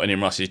 she's unbuttoning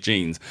Ross's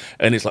jeans,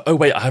 and it's like, oh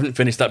wait, I haven't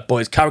finished that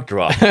boy's character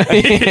arc.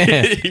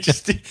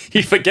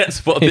 he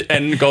forgets what the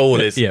end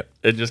goal is. Yep.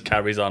 It just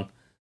carries on.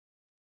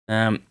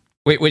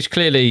 Which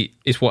clearly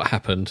is what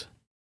happened,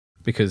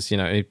 because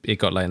it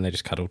got late and they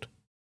just cuddled.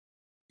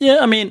 Yeah,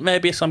 I mean,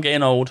 maybe it's I'm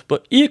getting old,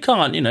 but you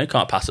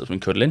can't pass up some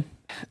cuddling.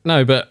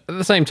 No, but at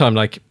the same time,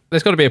 like,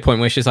 there's got to be a point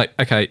where she's like,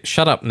 okay,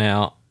 shut up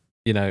now.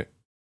 Yeah,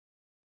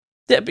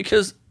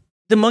 because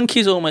the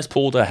monkeys almost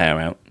pulled her hair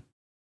out.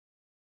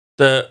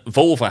 The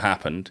vulva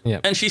happened,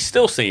 and she's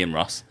still seeing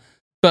Ross.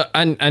 But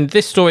and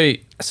this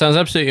story sounds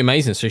absolutely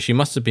amazing. So she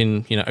must have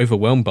been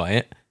overwhelmed by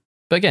it.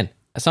 But again,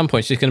 at some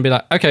point she's going to be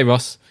like, okay,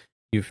 Ross,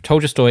 you've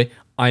told your story.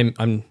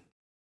 I'm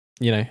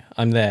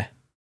there.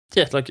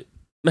 Yeah, like,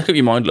 make up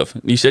your mind, love.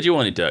 You said you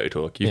wanted dirty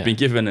talk. You've been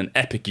given an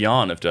epic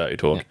yarn of dirty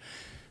talk. Yeah.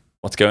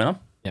 What's going on?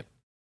 Yep.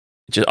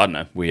 Just, I don't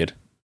know, weird.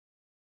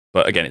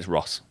 But again, it's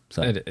Ross.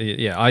 So.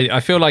 I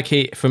feel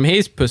like from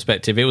his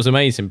perspective, it was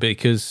amazing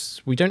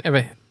because we don't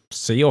ever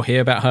see or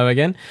hear about her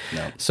again.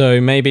 No.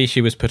 So maybe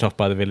she was put off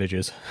by the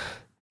villagers.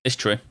 It's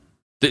true.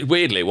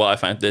 Weirdly, what I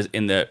found,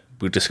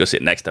 we'll discuss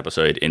it next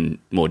episode in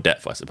more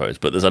depth, I suppose,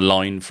 but there's a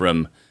line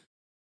from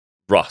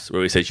Ross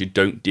where he says, you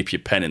don't dip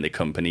your pen in the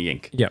company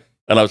ink. Yep.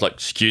 And I was like,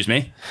 excuse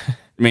me? I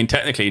mean,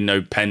 technically,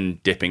 no pen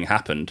dipping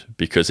happened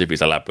because of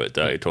his elaborate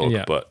dirty talk,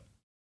 but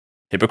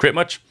hypocrite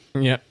much?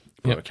 Yeah.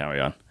 We'll carry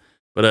on.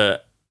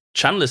 But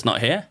Chandler's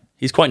not here.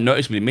 He's quite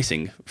noticeably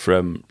missing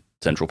from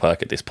Central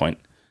Park at this point.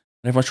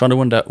 And everyone's trying to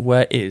wonder,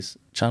 where is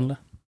Chandler?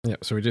 Yeah,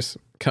 so we just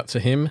cut to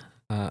him.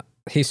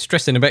 He's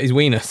stressing about his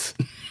weenus.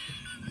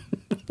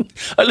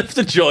 I love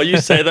the joy you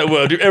say that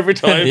word every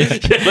time. Yeah.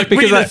 Like,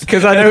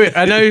 because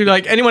I know,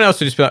 like, anyone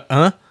else would just be like,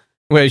 huh?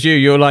 Whereas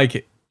you're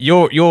like,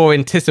 you're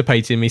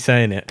anticipating me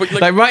saying it. But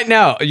like right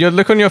now, your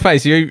look on your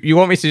face, you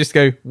want me to just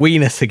go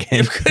weenus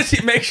again. Because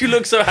it makes you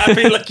look so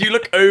happy, like you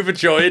look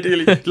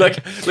overjoyed. Like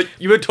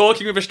you were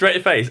talking with a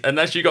straight face, and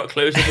as you got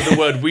closer to the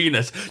word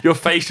weenus, your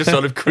face just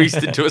sort of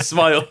creased into a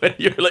smile, and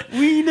you're like,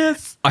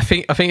 weenus. I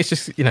think it's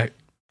just,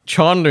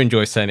 Chandler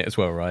enjoys saying it as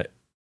well, right?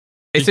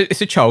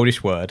 It's a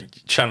childish word.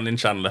 Channeling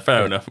Chandler,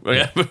 fair enough.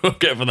 Yeah, we'll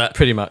get for that.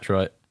 Pretty much,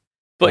 right?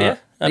 But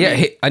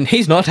and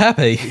he's not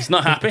happy. He's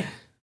not happy.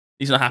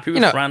 He's not happy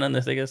with Fran and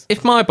the figures.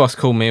 If my boss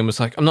called me and was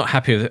like, I'm not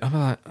happy with it, I'm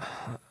like,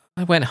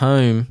 I went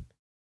home.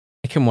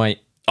 I can wait.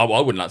 Oh,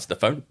 I wouldn't answer the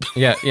phone.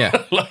 Yeah.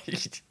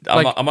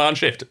 Am I on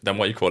shift? Then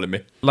what are you calling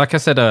me? Like I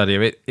said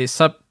earlier, it's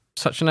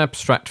such an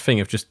abstract thing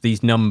of just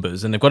these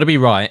numbers, and they've got to be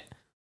right.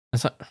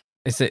 It's like,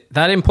 is it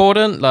that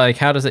important? Like,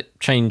 how does it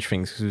change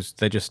things? Because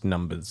they're just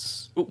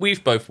numbers.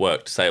 We've both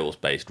worked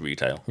sales-based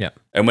retail. Yeah.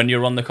 And when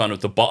you're on the kind of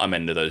the bottom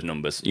end of those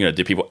numbers,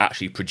 the people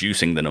actually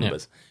producing the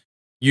numbers,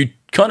 you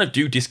kind of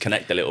do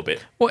disconnect a little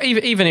bit. Well,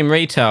 even in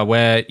retail,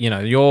 where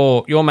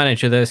your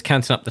manager there's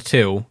counting up the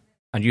till,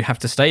 and you have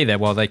to stay there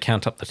while they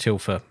count up the till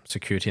for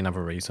security and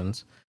other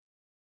reasons.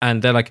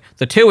 And they're like,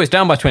 the till is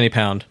down by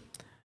 £20.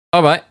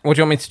 All right, what do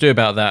you want me to do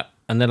about that?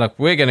 And they're like,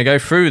 we're going to go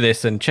through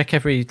this and check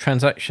every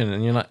transaction.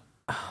 And you're like,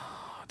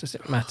 oh, does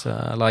it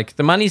matter? Like,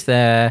 the money's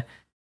there,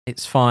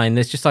 it's fine.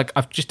 There's just like,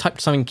 I've just typed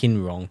something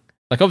in wrong.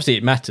 Like, obviously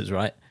it matters,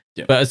 right?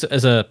 Yeah. But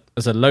as a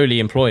lowly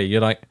employee,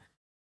 you're like,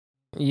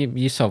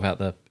 you solve out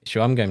the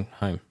issue. I'm going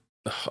home.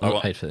 I'm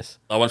not paid for this.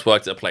 I once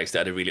worked at a place that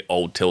had a really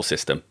old till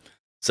system.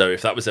 So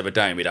if that was ever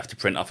down, we'd have to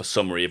print off a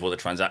summary of all the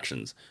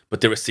transactions.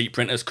 But the receipt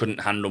printers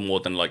couldn't handle more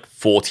than like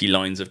 40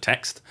 lines of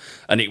text.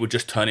 And it would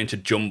just turn into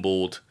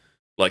jumbled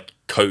like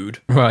code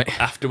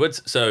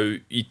afterwards. So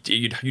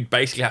you'd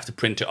basically have to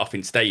print it off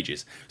in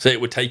stages. So it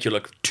would take you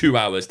like 2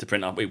 hours to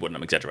print off. We wouldn't,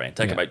 I'm exaggerating.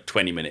 Take about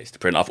 20 minutes to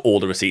print off all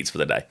the receipts for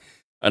the day.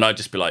 And I'd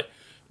just be like,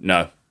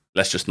 no,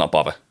 let's just not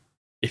bother.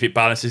 If it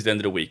balances at the end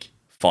of the week,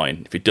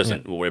 fine. If it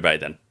doesn't, we'll worry about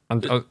it then.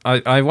 And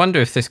I wonder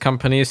if this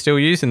company is still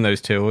using those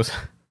tools.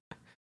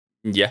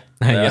 Yeah.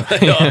 Yeah.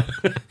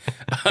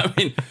 I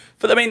mean,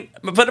 for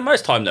the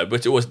most time though,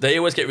 but they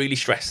always get really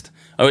stressed.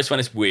 I always find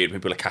it's weird when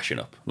people are cashing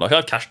up. Like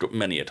I've cashed up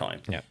many a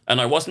time,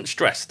 and I wasn't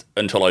stressed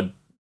until I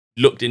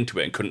looked into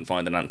it and couldn't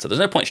find an answer. There's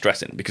no point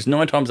stressing because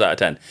 9 times out of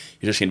 10,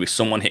 you're just going to be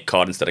someone hit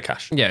card instead of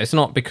cash. Yeah, it's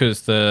not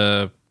because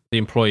the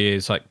employee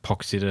is like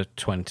pocketed a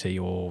 20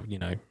 or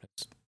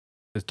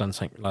has done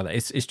something like that.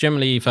 It's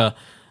generally either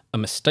a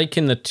mistake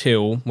in the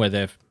till where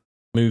they've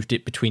moved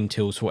it between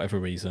tills for whatever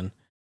reason,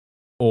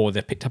 or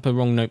they've picked up a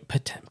wrong note,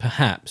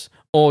 perhaps,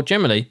 or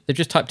generally they've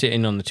just typed it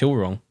in on the till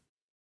wrong.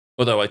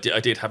 Although I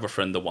did have a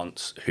friend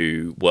once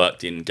who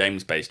worked in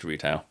games-based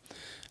retail,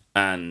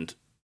 and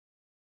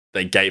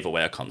they gave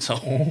away a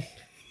console.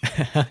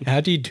 How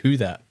do you do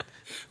that?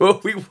 Well,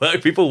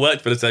 people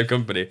worked for the same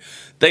company.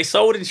 They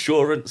sold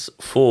insurance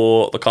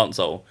for the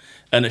console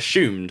and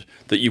assumed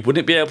that you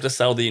wouldn't be able to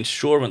sell the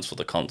insurance for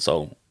the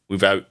console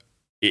without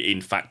it,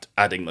 in fact,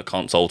 adding the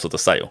console to the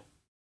sale.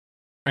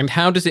 And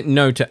how does it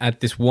know to add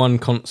this one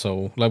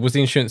console? Like, was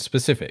the insurance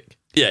specific?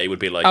 Yeah, it would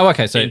be like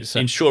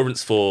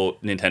insurance for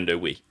Nintendo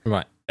Wii.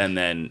 Right. And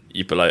then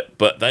you'd be like,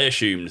 but they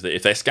assumed that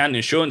if they scanned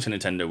insurance for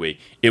Nintendo Wii,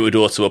 it would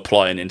also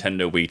apply a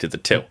Nintendo Wii to the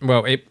till.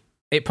 Well,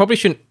 it probably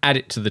shouldn't add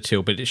it to the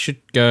till, but it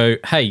should go,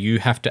 hey, you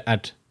have to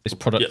add this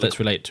product that's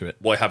related to it.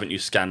 Why haven't you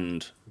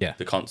scanned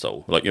the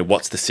console? Like,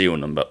 what's the serial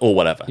number or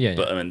whatever?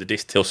 But I mean, the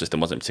till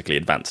system wasn't particularly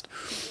advanced.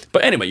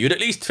 But anyway, you'd at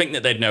least think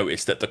that they'd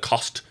noticed that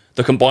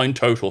the combined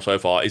total so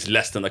far is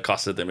less than the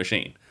cost of the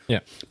machine.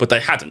 Yeah. But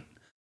they hadn't.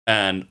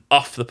 And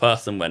off the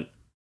person went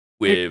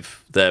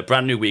with their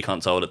brand new Wii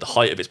console at the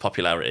height of its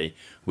popularity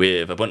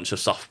with a bunch of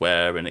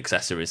software and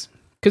accessories.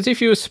 Because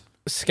if you were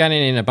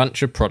scanning in a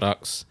bunch of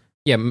products,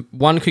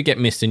 one could get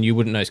missed and you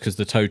wouldn't notice because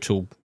the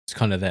total is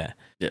kind of there.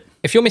 Yeah.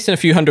 If you're missing a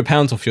few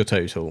 £100 off your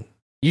total,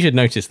 you should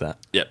notice that.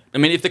 Yeah. I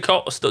mean, if the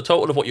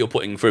total of what you're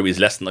putting through is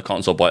less than the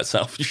console by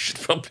itself, you should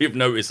probably have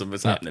noticed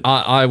something's happening.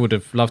 I would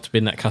have loved to be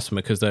that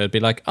customer because they would be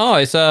like, oh,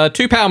 it's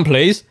 £2,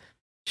 please.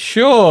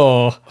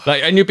 Sure.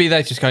 Like, and you'd be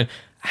there just going,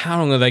 how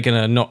long are they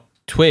going to not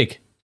twig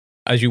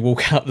as you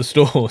walk out the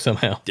store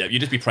somehow? Yeah, you'd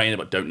just be praying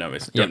about don't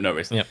notice.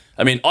 Yep.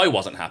 I mean, I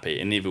wasn't happy,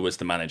 and neither was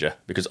the manager,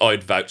 because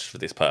I'd vouched for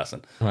this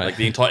person. Right. Like,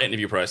 the entire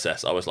interview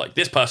process, I was like,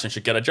 this person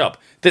should get a job.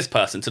 This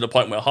person, to the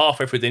point where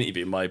halfway through the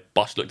interview, my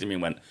boss looked at me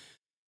and went,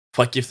 if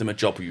I give them a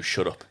job, will you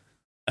shut up?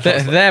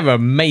 They're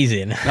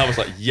amazing. And I was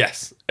like,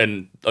 yes.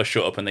 And I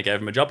shut up and they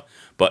gave him a job.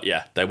 But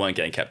yeah, they weren't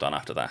getting kept on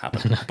after that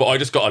happened. But I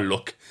just got a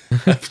look.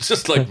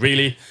 Just like,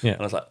 really? Yeah.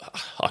 And I was like,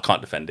 I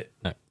can't defend it.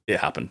 No. It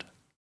happened.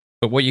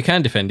 But what you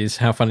can defend is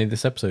how funny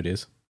this episode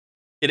is.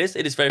 It is.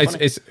 It is very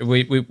funny.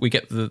 We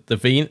get the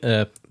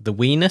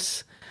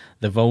Weenus,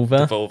 the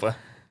Volva.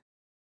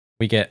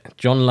 We get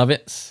John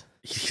Lovitz.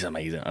 He's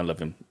amazing. I love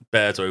him.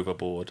 Bears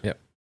Overboard. Yep.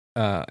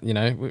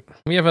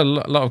 We have a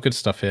lot of good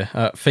stuff here.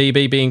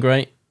 Phoebe being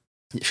great.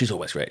 She's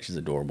always great. She's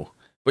adorable.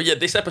 But yeah,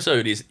 this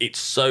episode it's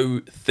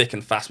so thick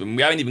and fast.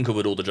 We haven't even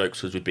covered all the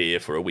jokes because we'd be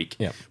here for a week.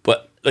 Yeah.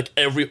 But like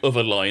every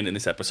other line in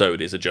this episode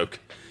is a joke,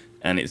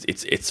 and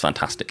it's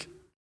fantastic.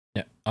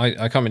 Yeah,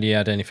 I can't really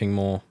add anything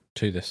more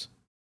to this.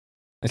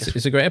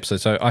 It's a great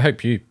episode. So I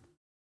hope you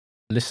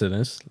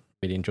listeners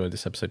really enjoyed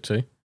this episode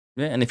too.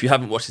 Yeah, and if you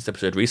haven't watched this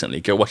episode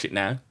recently, go watch it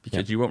now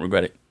because you won't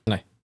regret it.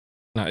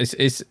 No,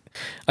 it's.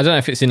 I don't know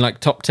if it's in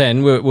like top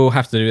 10. We'll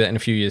have to do that in a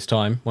few years'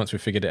 time once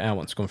we've figured it out.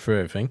 Once we've gone through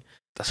everything.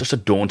 That's just a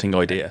daunting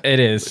idea. It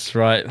is,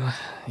 right?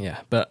 Yeah,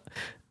 but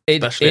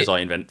especially as I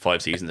invent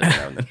 5 seasons every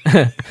now and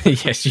then.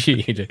 Yes,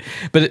 you do.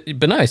 But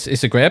no,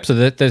 it's a great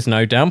episode. There's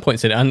no down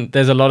points in it, and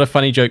there's a lot of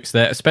funny jokes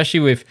there,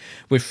 especially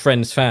with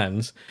Friends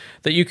fans.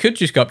 That you could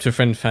just go up to a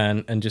Friends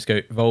fan and just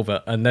go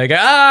Volva, and they go,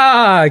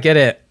 I get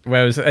it.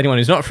 Whereas anyone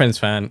who's not a Friends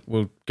fan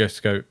will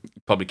just go,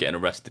 probably getting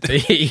arrested.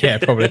 Yeah,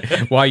 probably.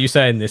 Why are you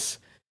saying this?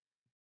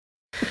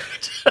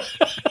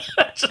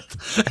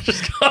 I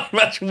just can't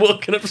imagine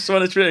walking up to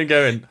someone on the street and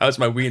going, how's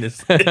my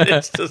weenus?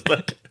 It's just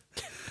like,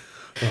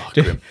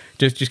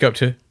 just go up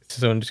to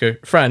someone and just go,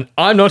 Fran,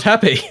 I'm not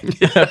happy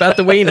about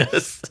the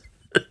weenus.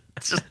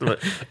 It's just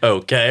like,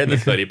 okay, and then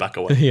slowly back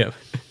away. Yeah.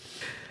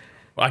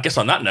 Well, I guess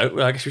on that note,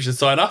 I guess we should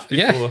sign off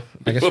before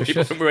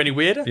people think we're any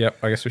weirder. Yep,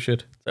 I guess we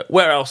should. So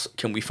where else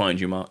can we find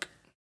you, Mark?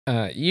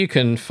 You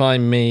can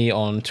find me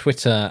on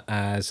Twitter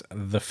as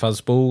The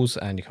Fuzzballs,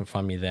 and you can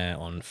find me there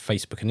on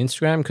Facebook and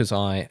Instagram because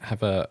I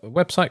have a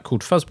website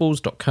called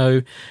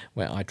fuzzballs.co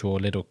where I draw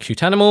little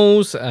cute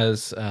animals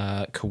as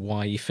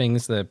kawaii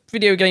things. They're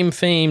video game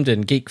themed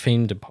and geek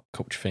themed and pop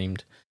culture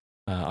themed.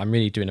 I'm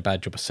really doing a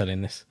bad job of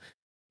selling this,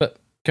 but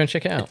go and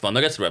check it out. It's fun.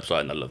 I'll get to the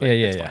website and I love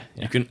it. Yeah.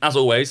 You can, as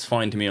always,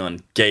 find me on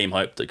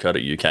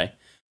gamehype.co.uk.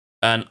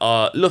 And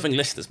our loving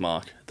listeners,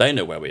 Mark, they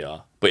know where we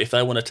are. But if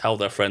they want to tell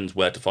their friends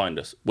where to find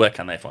us, where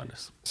can they find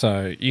us?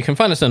 So you can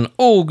find us on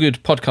all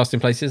good podcasting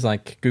places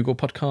like Google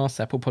Podcasts,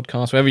 Apple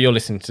Podcasts, wherever you're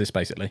listening to this,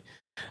 basically.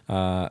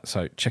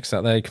 So check us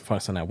out there. You can find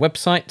us on our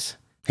website.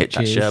 Hit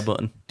that share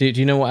button. Do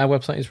you know what our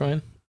website is,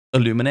 Ryan?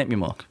 Illuminate me,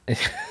 Mark.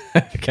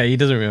 Okay, he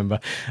doesn't remember.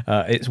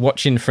 It's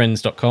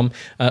watchingfriends.com.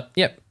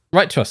 Yep,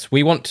 write to us.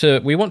 We want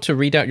to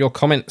read out your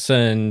comments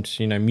and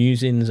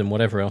musings and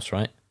whatever else,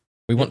 right?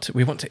 We want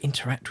to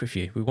interact with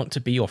you. We want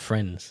to be your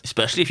friends.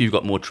 Especially if you've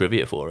got more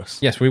trivia for us.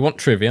 Yes, we want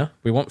trivia.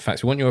 We want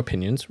facts. We want your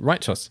opinions. Write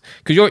to us.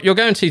 Because you're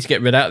guaranteed to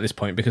get read out at this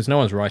point because no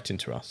one's writing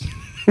to us.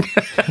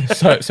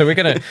 so we're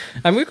going to...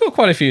 And we've got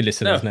quite a few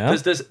listeners now.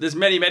 There's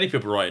many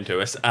people writing to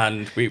us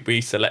and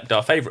we select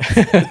our favourites.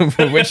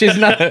 Which is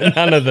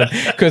none of them.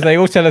 Because they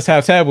all tell us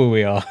how terrible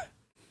we are.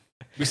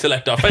 We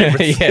select our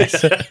favourites.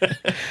 Yes.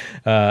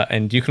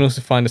 And you can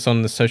also find us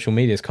on the social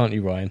medias, can't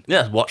you, Ryan?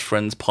 Yeah, Watch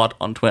Friends Pod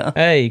on Twitter.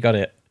 Hey, you got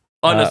it.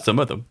 I know some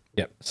of them.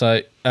 Yep.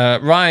 So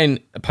Ryan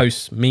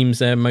posts memes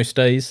there most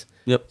days.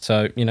 Yep.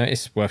 So,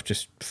 it's worth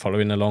just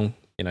following along.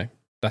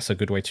 That's a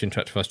good way to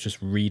interact with us. Just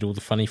read all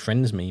the funny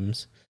Friends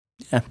memes.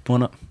 Yeah, why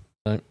not?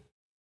 So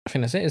I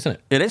think that's it, isn't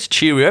it? It is.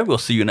 Cheerio. We'll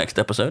see you next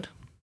episode.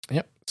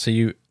 Yep. See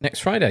you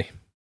next Friday.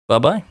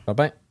 Bye-bye.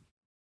 Bye-bye.